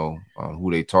and, you know,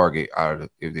 who they target.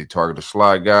 If they target a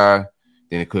slot guy,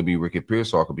 then it could be Ricky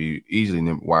Pearsall. Could be easily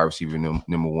wide receiver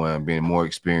number 1, being more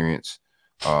experienced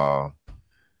and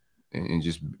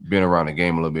just been around the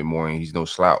game a little bit more. And he's no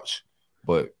slouch.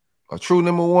 But a true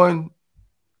number 1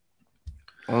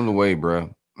 on the way,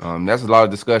 bro. That's a lot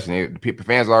of discussion.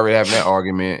 Fans already having that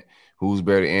argument. Who's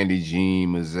better, Andy Jean,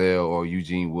 Mazzell, or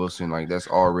Eugene Wilson? Like, that's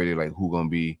already like who gonna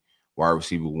be wide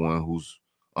receiver 1, who's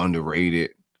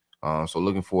underrated. So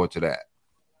looking forward to that.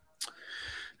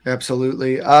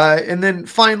 Absolutely. And then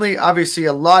finally, obviously,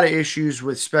 a lot of issues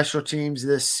with special teams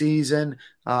this season.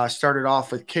 Started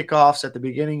off with kickoffs at the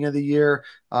beginning of the year.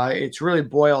 It's really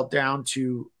boiled down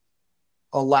to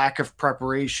a lack of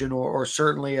preparation or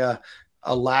certainly a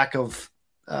a lack of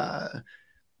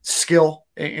skill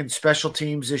in special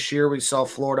teams this year. We saw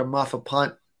Florida muff a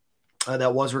punt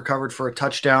that was recovered for a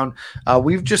touchdown.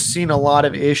 We've just seen a lot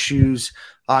of issues.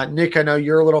 Nick, I know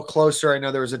you're a little closer. I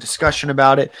know there was a discussion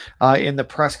about it in the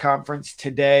press conference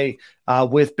today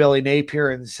with Billy Napier,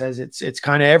 and says it's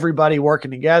kind of everybody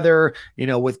working together,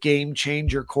 with game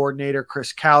changer coordinator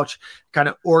Chris Couch kind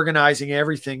of organizing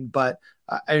everything. But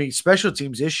I mean, special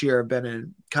teams this year have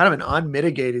been kind of an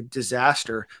unmitigated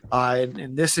disaster.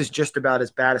 And this is just about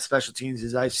as bad as special teams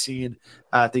as I've seen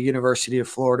at the University of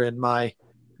Florida in my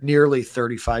nearly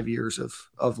 35 years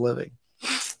of living.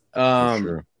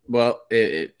 Sure. Well,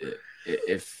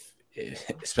 if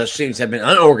special teams have been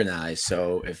unorganized,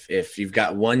 so if you've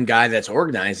got one guy that's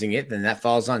organizing it, then that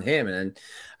falls on him. And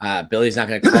then Billy's not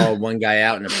going to call one guy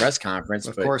out in a press conference.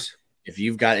 Of course. If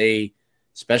you've got a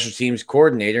special teams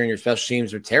coordinator and your special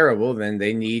teams are terrible, then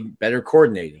they need better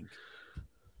coordinating.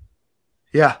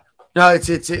 Yeah. No,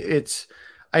 it's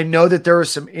I know that there were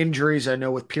some injuries. I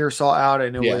know with Pearsall out, I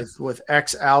know with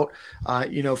X out,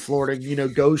 Florida,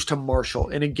 goes to Marshall.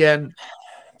 And again,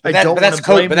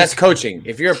 that's coaching.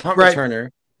 If you're a punt returner,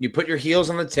 you put your heels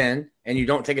on the 10 and you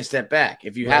don't take a step back.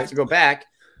 If you have to go back,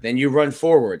 then you run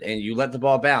forward and you let the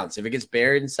ball bounce. If it gets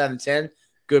buried inside the 10,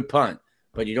 good punt.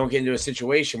 But you don't get into a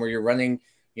situation where you're running,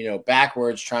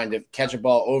 backwards, trying to catch a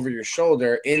ball over your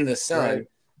shoulder in the sun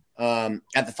at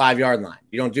the 5-yard line.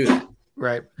 You don't do that.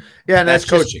 Right. Yeah. And that's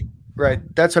coaching. Right.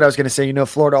 That's what I was going to say.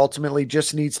 Florida ultimately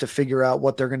just needs to figure out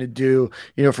what they're going to do,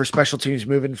 for special teams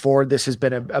moving forward. This has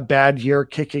been a bad year.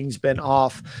 Kicking's been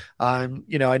off. I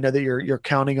know that you're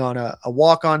counting on a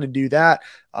walk-on to do that.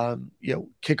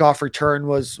 Kickoff return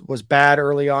was bad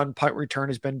early on. Punt return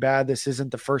has been bad. This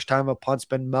isn't the first time a punt's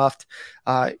been muffed.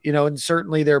 And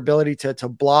certainly their ability to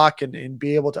block and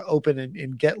be able to open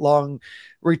and get long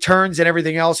returns and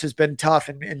everything else has been tough.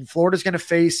 And Florida's going to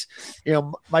face,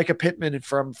 Micah Pittman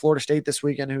from Florida State this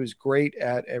weekend, who's great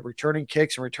at returning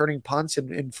kicks and returning punts.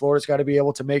 And Florida's got to be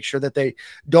able to make sure that they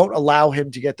don't allow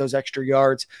him to get those extra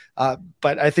yards.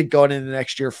 But I think going into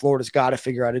next year, Florida's got to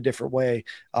figure out a different way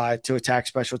to attack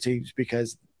special teams,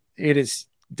 because it is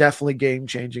definitely game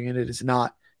changing and it is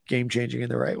not game changing in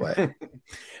the right way.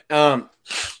 And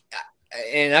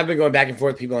I've been going back and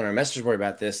forth with people on our message board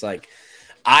about this. Like,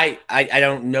 I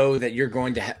don't know that you're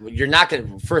going to you're not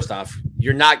going to, first off,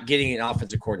 you're not getting an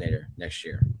offensive coordinator next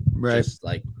year. Right. Just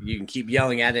like, you can keep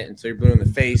yelling at it until you're blue in the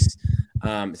face.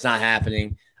 It's not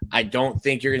happening. I don't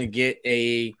think you're going to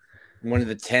get one of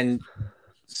the 10,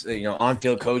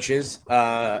 on-field coaches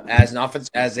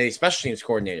as a special teams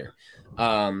coordinator.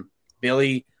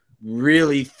 Billy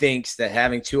really thinks that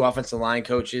having 2 offensive line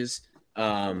coaches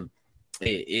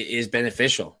is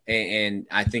beneficial. And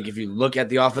I think if you look at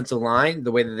the offensive line,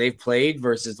 the way that they've played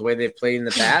versus the way they've played in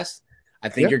the past, I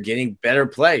think you're getting better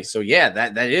play. So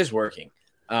that is working.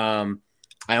 I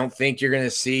don't think you're going to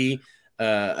see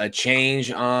a change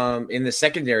in the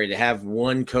secondary to have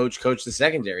one coach the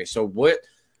secondary. So what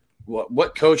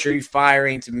coach are you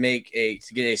firing to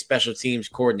get a special teams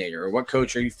coordinator, or what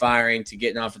coach are you firing to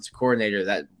get an offensive coordinator?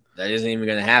 That isn't even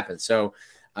going to happen. So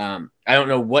I don't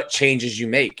know what changes you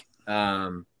make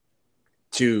to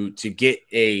get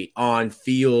a on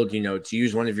field, to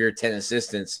use one of your 10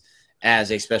 assistants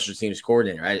as a special teams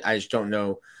coordinator. I just don't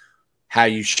know how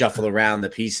you shuffle around the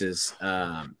pieces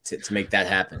to make that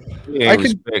happen. I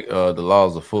respect the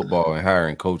laws of football and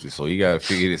hiring coaches, so you got to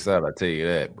figure this out. I tell you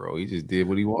that, bro. He just did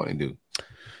what he wanted to do.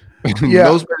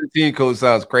 No special team coach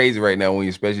sounds crazy right now when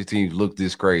your special teams look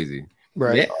this crazy.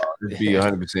 Right. Just be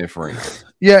 100% frank.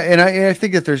 Yeah, and I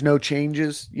think that there's no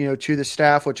changes, to the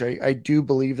staff, which I do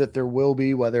believe that there will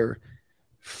be, whether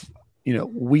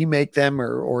we make them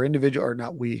or individual, or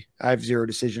not we. I have zero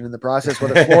decision in the process,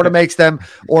 whether Florida makes them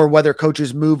or whether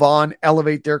coaches move on,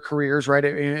 elevate their careers, right?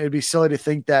 It'd be silly to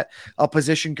think that a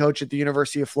position coach at the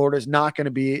University of Florida is not going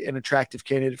to be an attractive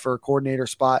candidate for a coordinator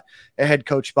spot, a head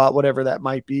coach spot, whatever that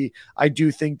might be. I do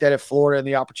think that if Florida and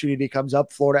the opportunity comes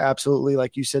up, Florida absolutely,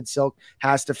 like you said, Silk,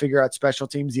 has to figure out special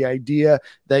teams. The idea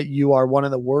that you are one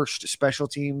of the worst special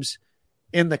teams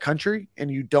in the country and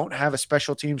you don't have a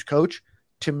special teams coach,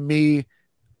 to me,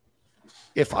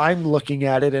 if I'm looking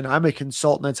at it and I'm a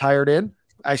consultant that's hired in,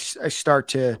 I start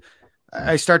to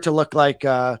look like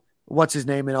what's his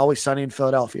name in Always Sunny in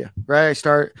Philadelphia, right? I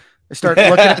start looking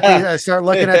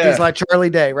at these like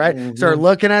Charlie Day, right? Mm-hmm. Start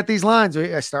looking at these lines.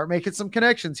 I start making some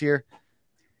connections here.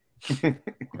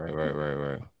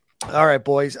 Right. All right,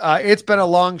 boys. It's been a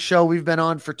long show. We've been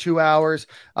on for 2 hours.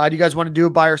 Do you guys want to do a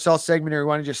buy or sell segment, or you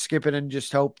want to just skip it and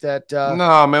just hope that?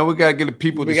 No, man, we gotta get the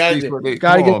people to speak what they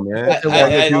gotta come on,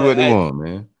 man. Do what they want,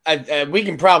 man. We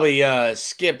can probably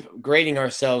skip grading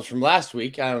ourselves from last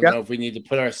week. I don't know if we need to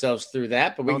put ourselves through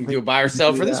that, but we can do a buy or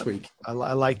sell for this week. I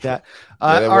like that.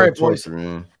 Yeah, all right, boys.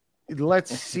 Man.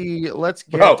 Let's see. Let's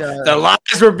get. Bro, the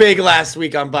lines were big last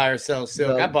week on buy or sell.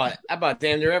 Silk. I bought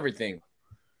damn near everything.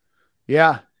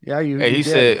 Yeah. You. Hey, you he did.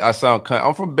 said I sound.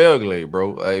 I'm from Belgrade,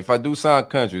 bro. If I do sound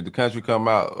country, the country come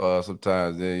out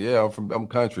sometimes. Then yeah, I'm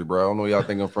country, bro. I don't know y'all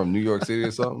think I'm from New York City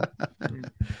or something.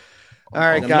 All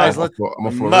right, guys. I'm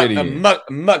a Floridian.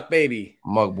 Muck baby.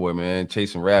 Muck boy, man.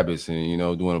 Chasing rabbits and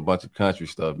doing a bunch of country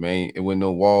stuff, man. It wasn't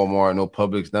no Walmart, no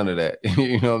Publix, none of that.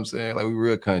 You know what I'm saying? Like we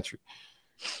real country.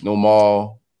 No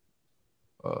mall.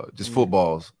 Just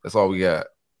footballs. That's all we got.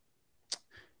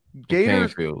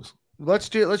 Gators. Fields. Let's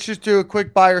just do a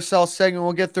quick buy or sell segment.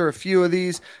 We'll get through a few of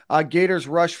these. Gators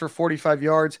rush for 45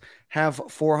 yards, have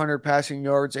 400 passing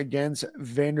yards against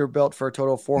Vanderbilt for a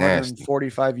total of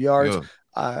 445 yards.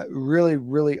 Yeah. Really,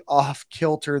 really off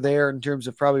kilter there in terms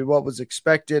of probably what was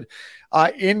expected.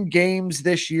 In games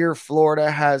this year,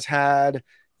 Florida has had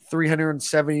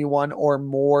 371 or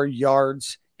more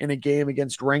yards in a game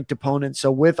against ranked opponents.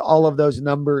 So with all of those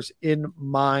numbers in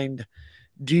mind,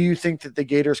 do you think that the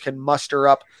Gators can muster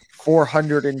up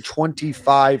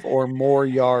 425 or more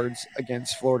yards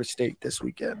against Florida State this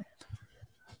weekend?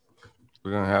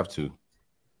 We're gonna have to.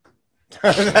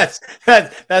 that's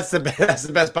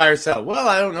the best buy or sell. Well,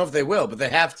 I don't know if they will, but they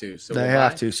have to. So they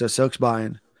have to. So Silk's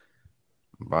buying.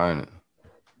 I'm buying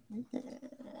it.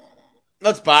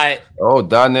 Let's buy it. Oh,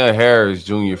 Donnell Harris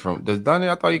Jr. Does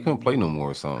Donnell? I thought he couldn't play no more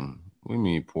or something. What do you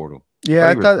mean portal? Yeah,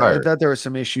 I thought there were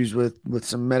some issues with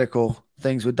some medical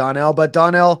things with Donnell, but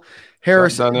Donnell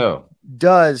Harris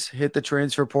does hit the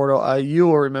transfer portal. You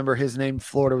will remember his name.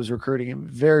 Florida was recruiting him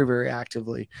very, very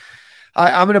actively.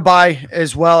 I'm going to buy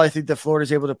as well. I think that Florida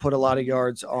is able to put a lot of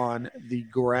yards on the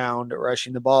ground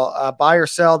rushing the ball. Buy or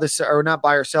sell this, or not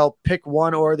buy or sell. Pick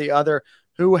one or the other.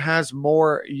 Who has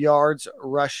more yards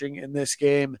rushing in this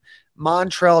game?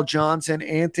 Montrell Johnson,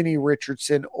 Anthony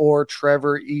Richardson, or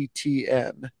Trevor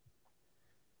Etienne?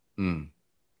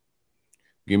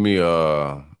 Give me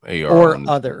AR or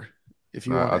other if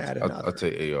you want to add another. I'll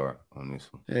take AR on this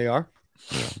one. AR?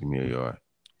 Yeah, give me AR.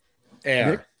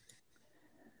 AR.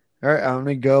 All right, I'm going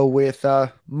to go with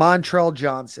Montrell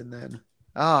Johnson then.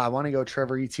 I want to go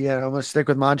Trevor Etienne. I'm going to stick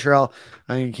with Montrell.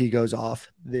 I think he goes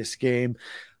off this game.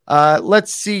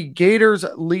 Let's see. Gators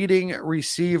leading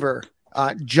receiver,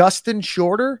 Justin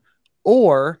Shorter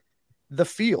or the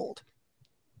field?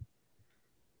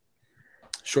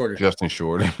 Shorter. Justin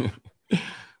Shorter.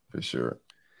 For sure.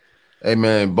 Hey,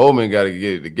 man, Bowman got to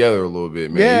get it together a little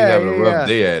bit, man. He's having a rough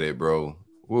day at it, bro.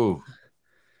 Woo.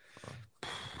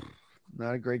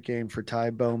 Not a great game for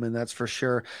Ty Bowman, that's for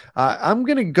sure. I'm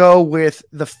going to go with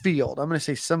the field. I'm going to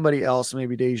say somebody else,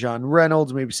 maybe Dejon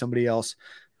Reynolds, maybe somebody else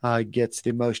gets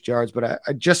the most yards, but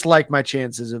I just like my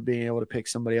chances of being able to pick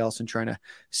somebody else and trying to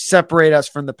separate us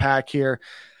from the pack here.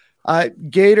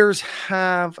 Gators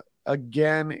have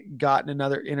again gotten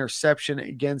another interception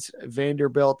against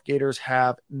Vanderbilt. Gators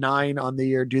have 9 on the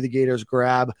year. Do the Gators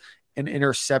grab an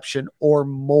interception or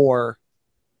more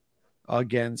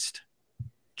against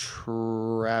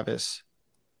Jordan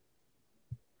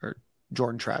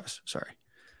Travis? Sorry.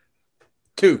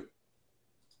 2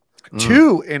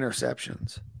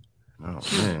 interceptions. Oh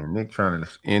man, Nick trying to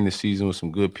end the season with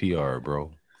some good PR,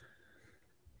 bro.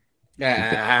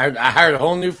 Yeah, I hired a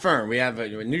whole new firm. We have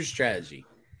a new strategy.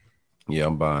 Yeah,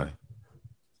 I'm buying.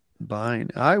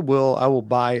 I will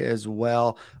buy as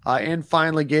well. And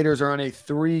finally, Gators are on a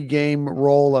 3-game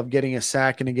roll of getting a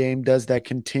sack in a game. Does that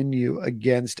continue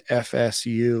against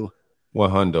FSU?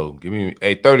 100. Give me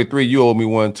 33. You owe me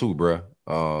one too, bro.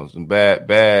 Some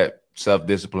bad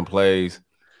self-discipline plays.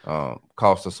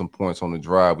 Cost us some points on the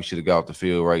drive. We should have got off the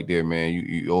field right there, man.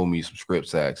 You owe me some script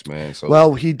sacks, man. So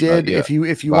well, he did. If you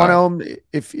want to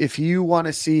if you want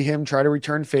to see him try to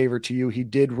return favor to you, he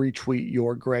did retweet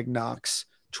your Greg Knox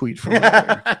tweet from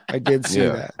earlier. I did see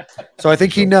that. So I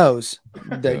think he knows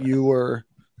that you were.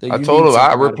 I told him.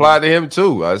 I replied to him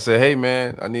too. I said, "Hey,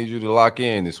 man, I need you to lock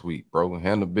in this week, bro, and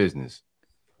handle business.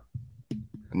 I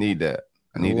need that.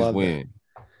 I need this win."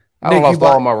 I don't lost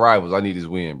all my rivals. I need this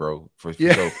win, bro. For sure.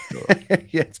 Yeah,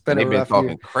 it's been they've been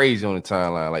talking crazy on the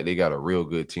timeline, like they got a real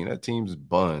good team. That team's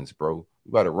buns, bro.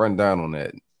 You got to run down on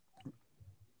that.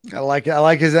 I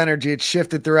like his energy. It's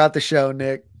shifted throughout the show,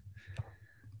 Nick.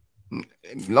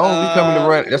 As long as we coming to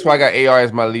run, that's why I got AR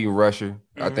as my leading rusher.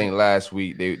 I think last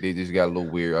week they just got a little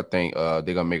weird. I think they're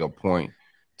gonna make a point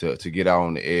to get out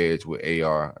on the edge with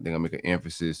AR. I think I'll make an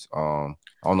emphasis. I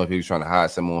don't know if he was trying to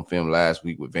hide something on film last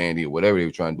week with Vandy or whatever they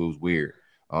were trying to do was weird.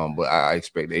 But I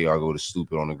expect AR go to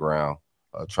stupid on the ground,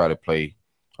 try to play,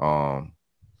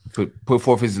 put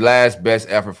forth his last best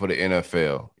effort for the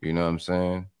NFL. You know what I'm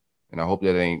saying? And I hope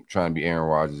that ain't trying to be Aaron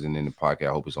Rodgers and in the pocket.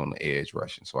 I hope it's on the edge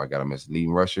rushing. So I got him as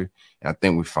leading rusher, and I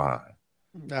think we're fine.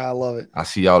 I love it. I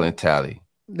see y'all in tally.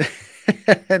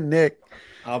 Nick.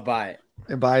 I'll buy it.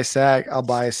 And buy a sack. I'll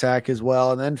buy a sack as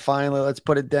well. And then finally, let's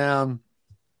put it down.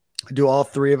 Do all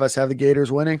three of us have the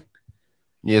Gators winning?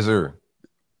 Yes, sir.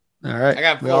 All right. I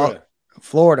got Florida.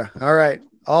 Florida. All right.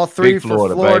 All three Big for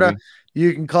Florida. Baby.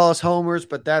 You can call us homers,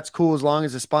 but that's cool as long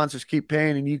as the sponsors keep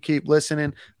paying and you keep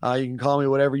listening. You can call me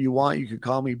whatever you want. You can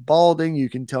call me balding. You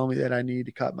can tell me that I need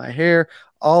to cut my hair.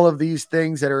 All of these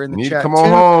things that are in the chat. Come on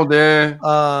home, Dan.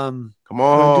 Come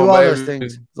on home, do all baby. those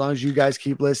things as long as you guys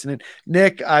keep listening.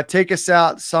 Nick, take us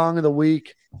out. Song of the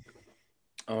week.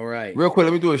 All right. Real quick,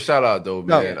 let me do a shout out though,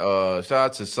 man. Shout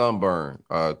out to Sunburn.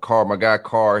 My guy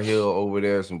Carr Hill over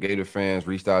there. Some Gator fans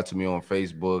reached out to me on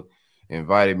Facebook,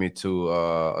 invited me to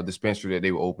a dispensary that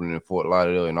they were opening in Fort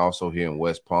Lauderdale and also here in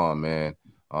West Palm, man.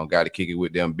 Got to kick it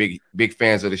with them. Big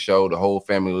fans of the show. The whole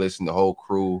family listened, the whole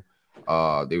crew.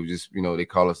 They were just, they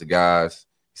call us the guys.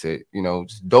 Said,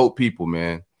 just dope people,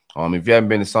 man. If you haven't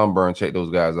been to Sunburn, check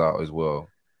those guys out as well.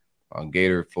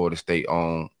 Gator, Florida State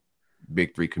owned,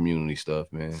 Big Three community stuff,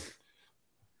 man.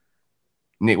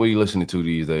 Nick, what are you listening to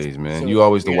these days, man? You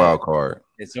always the wild card.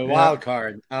 It's a wild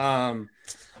card.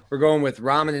 We're going with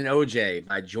Ramen and OJ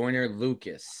by Joyner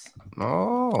Lucas.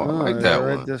 Oh, I like that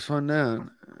one. Write this one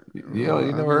down. Yeah,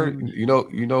 you never heard. You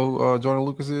know Joyner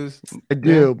Lucas is. I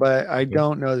do, but I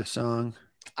don't know the song.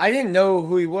 I didn't know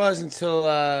who he was until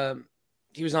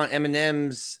he was on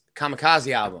Eminem's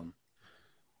Kamikaze album.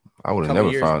 I would have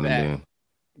never found him then.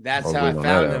 That's how I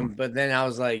found him. But then I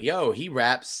was like, yo, he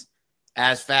raps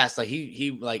as fast. Like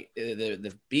he like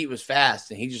the beat was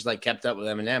fast and he just like kept up with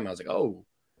Eminem. I was like, oh,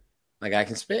 like I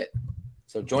can spit.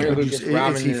 So Joyner Lucas,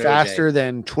 Ramen, is he faster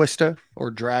than Twista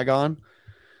or Dragon?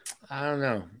 I don't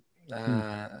know.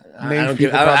 Maybe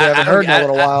people probably haven't heard in a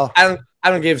little while. I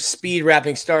don't give speed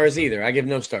rapping stars either. I give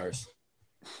no stars.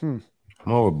 I'm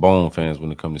over Bone fans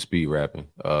when it comes to speed rapping.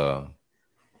 I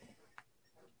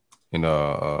don't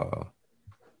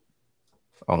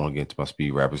want to get into my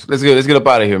speed rappers. Let's get up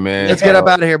out of here, man. Let's get up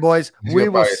out of here, boys. We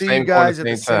will see you guys at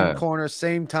the same corner,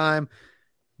 same time.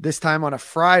 This time on a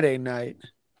Friday night.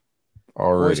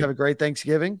 Always have a great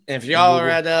Thanksgiving. And if y'all are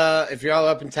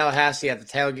up in Tallahassee at the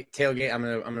tailgate, I'm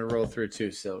gonna roll through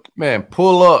too. So man,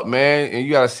 pull up, man, and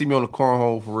you gotta see me on the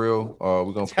cornhole for real.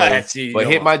 We're gonna play. But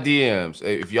hit my DMs.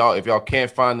 If y'all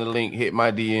can't find the link, hit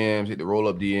my DMs, hit the roll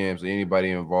up DMs, or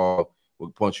anybody involved. We'll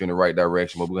point you in the right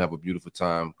direction, but we're gonna have a beautiful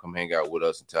time. Come hang out with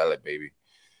us in Tallahassee, baby.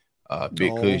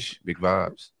 Big Kush, big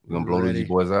vibes. We're gonna blow these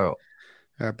boys out.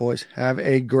 All right, boys. Have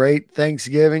a great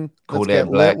Thanksgiving. Let's get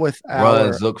lit with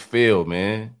Run Zook Field,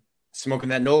 man. Smoking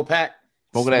that Noel Pat.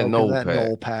 Smoking that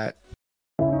Noel Pat.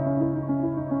 I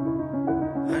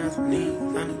need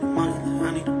the money,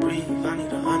 I need to breathe, I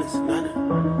need the honest, tell a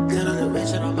little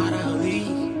bitch that I'm out of her league,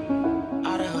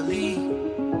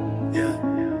 yeah.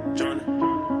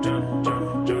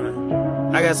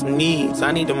 I got some needs.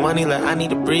 I need the money, like I need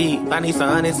to breathe. I need some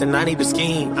honest and I need to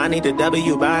scheme. I need the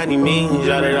W by any means.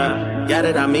 Yeah,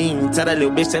 that I mean. Tell that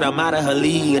little bitch that I'm out of her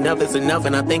league. Enough is enough,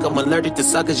 and I think I'm allergic to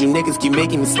suckers. You niggas keep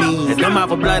making me sneeze. And them out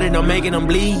for blood and I'm making them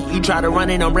bleed. You try to run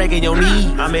and I'm breaking your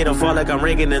knee. I made them fall like I'm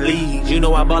ranking the league. You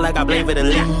know I ball like I play for the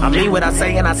league. I mean what I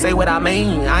say and I say what I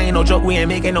mean. I ain't no joke, we ain't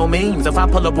making no memes. If I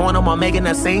pull up on them, I'm making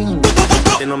a scene.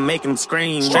 Then I'm making them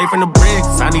scream. Straight from the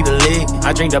bricks, I need a lick.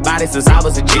 I drink the body since I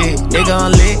was a jit. Nigga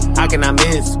unlit, how can I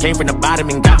miss? Came from the bottom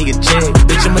and got me a check.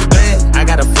 Bitch, I'm a threat, I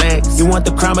got a flex. You want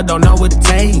the crime, but don't know what it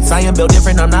takes. I am built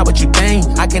different, I'm not what you think.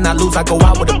 I cannot lose, I go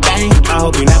out with a bang. I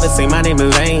hope you never say my name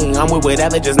in vain. I'm with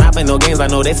whatever, just not for no games. I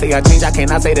know they say I change, I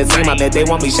cannot say the same. I bet they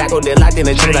want me shackled, they're locked in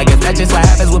the chains. I guess that's just what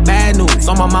happens with bad news.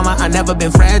 On my mama, I never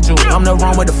been fragile. I'm the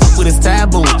wrong with the fuck with this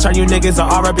taboo. Turn you niggas to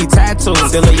R.I.P. tattoos.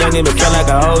 Still a young nigga, feel like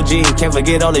a OG. Can't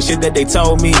forget all the shit that they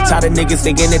told me. Tired of niggas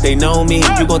thinking that they know me.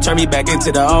 You gon' turn me back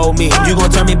into the old me. You gon'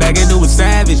 turn me back into a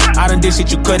savage. I done did shit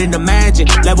you couldn't imagine.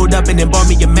 Leveled up and then bought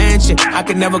me a mansion. I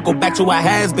can never go back to what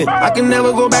has been. I can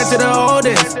never go back to the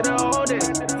oldest.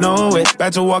 No way.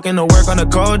 Back to walking to work on a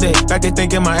cold day. Back to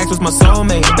thinking my ex was my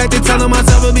soulmate. Back to telling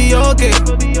myself it'll be okay.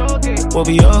 We'll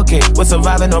be okay. We're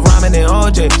surviving no rhyming and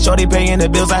OJ. Shorty paying the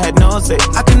bills, I had no say.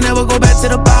 I can never go back to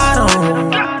the bottom.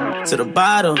 to the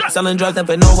bottom. Selling drugs,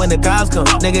 never know when the cops come.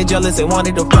 Nigga jealous, they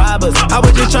wanted to rob us. I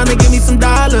was just trying to give me some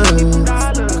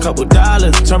dollars. Couple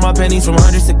dollars, turn my pennies from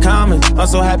hundreds to commons. I'm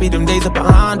so happy them days are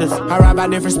behind us. I ride by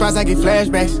different spots, I get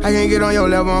flashbacks. I can't get on your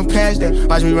level, I'm past that.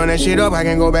 Watch me run that shit up, I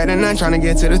can't go back to none. Trying to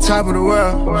get to the top of the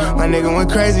world. My nigga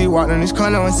went crazy, walked in this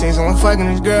corner and seen someone fucking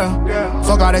this girl.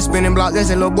 Fuck all that spinning block, that's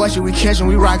that little boy shit we catching,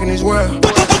 we rocking this world.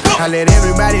 I let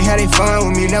everybody have their fun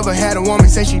with me. Never had a woman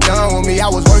say she done with me. I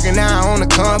was working now on the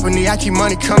company. I keep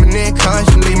money coming in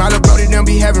constantly. My little brody done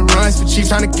be having runs for cheap.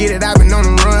 Trying to get it, I've been on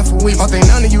the run for weeks. Don't think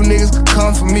none of you niggas could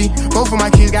come for me. Both of my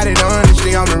kids got it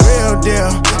honestly. I'm the real deal.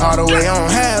 All the way on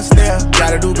half step.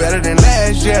 Gotta do better than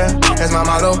last year. That's my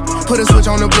motto. Put a switch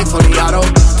on the blick for the auto.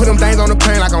 Put them things on the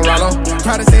plane like I'm Rollo.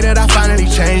 Proud to say that I finally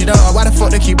changed up. Why the fuck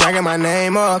they keep bringing my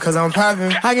name up? Cause I'm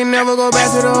poppin'. I can never go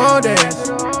back to the old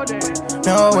days.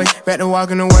 No way, back to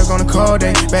walking to work on a cold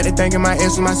day. Back to thinking my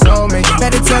ex was my soulmate.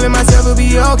 Back to telling myself it'll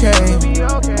be okay.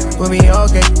 We'll be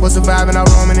okay. Was surviving all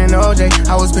Roman and OJ.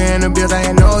 I was paying the bills, I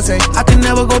had no say. I can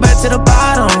never go back to the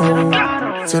bottom.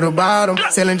 To the bottom,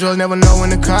 selling drugs, never know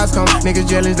when the cops come. Niggas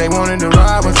jealous, they wanted to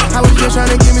rob us. I was just trying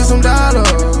to give me some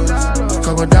dollars.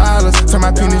 Couple dollars, turn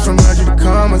my pennies from 100 to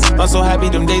commas. I'm so happy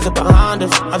them days are behind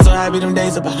us. I'm so happy them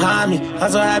days are behind me.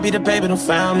 I'm so happy the paper done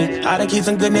found me. I done keep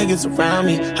some good niggas around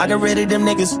me. I got rid of them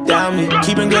niggas who down me.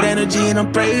 Keeping good energy and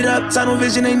I'm prayed up. Tunnel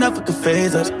vision ain't nothing can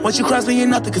phase us. Once you cross me,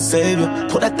 ain't nothing can save you.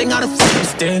 Pull that thing out of sight,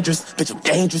 it's dangerous. Bitch, I'm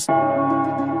dangerous.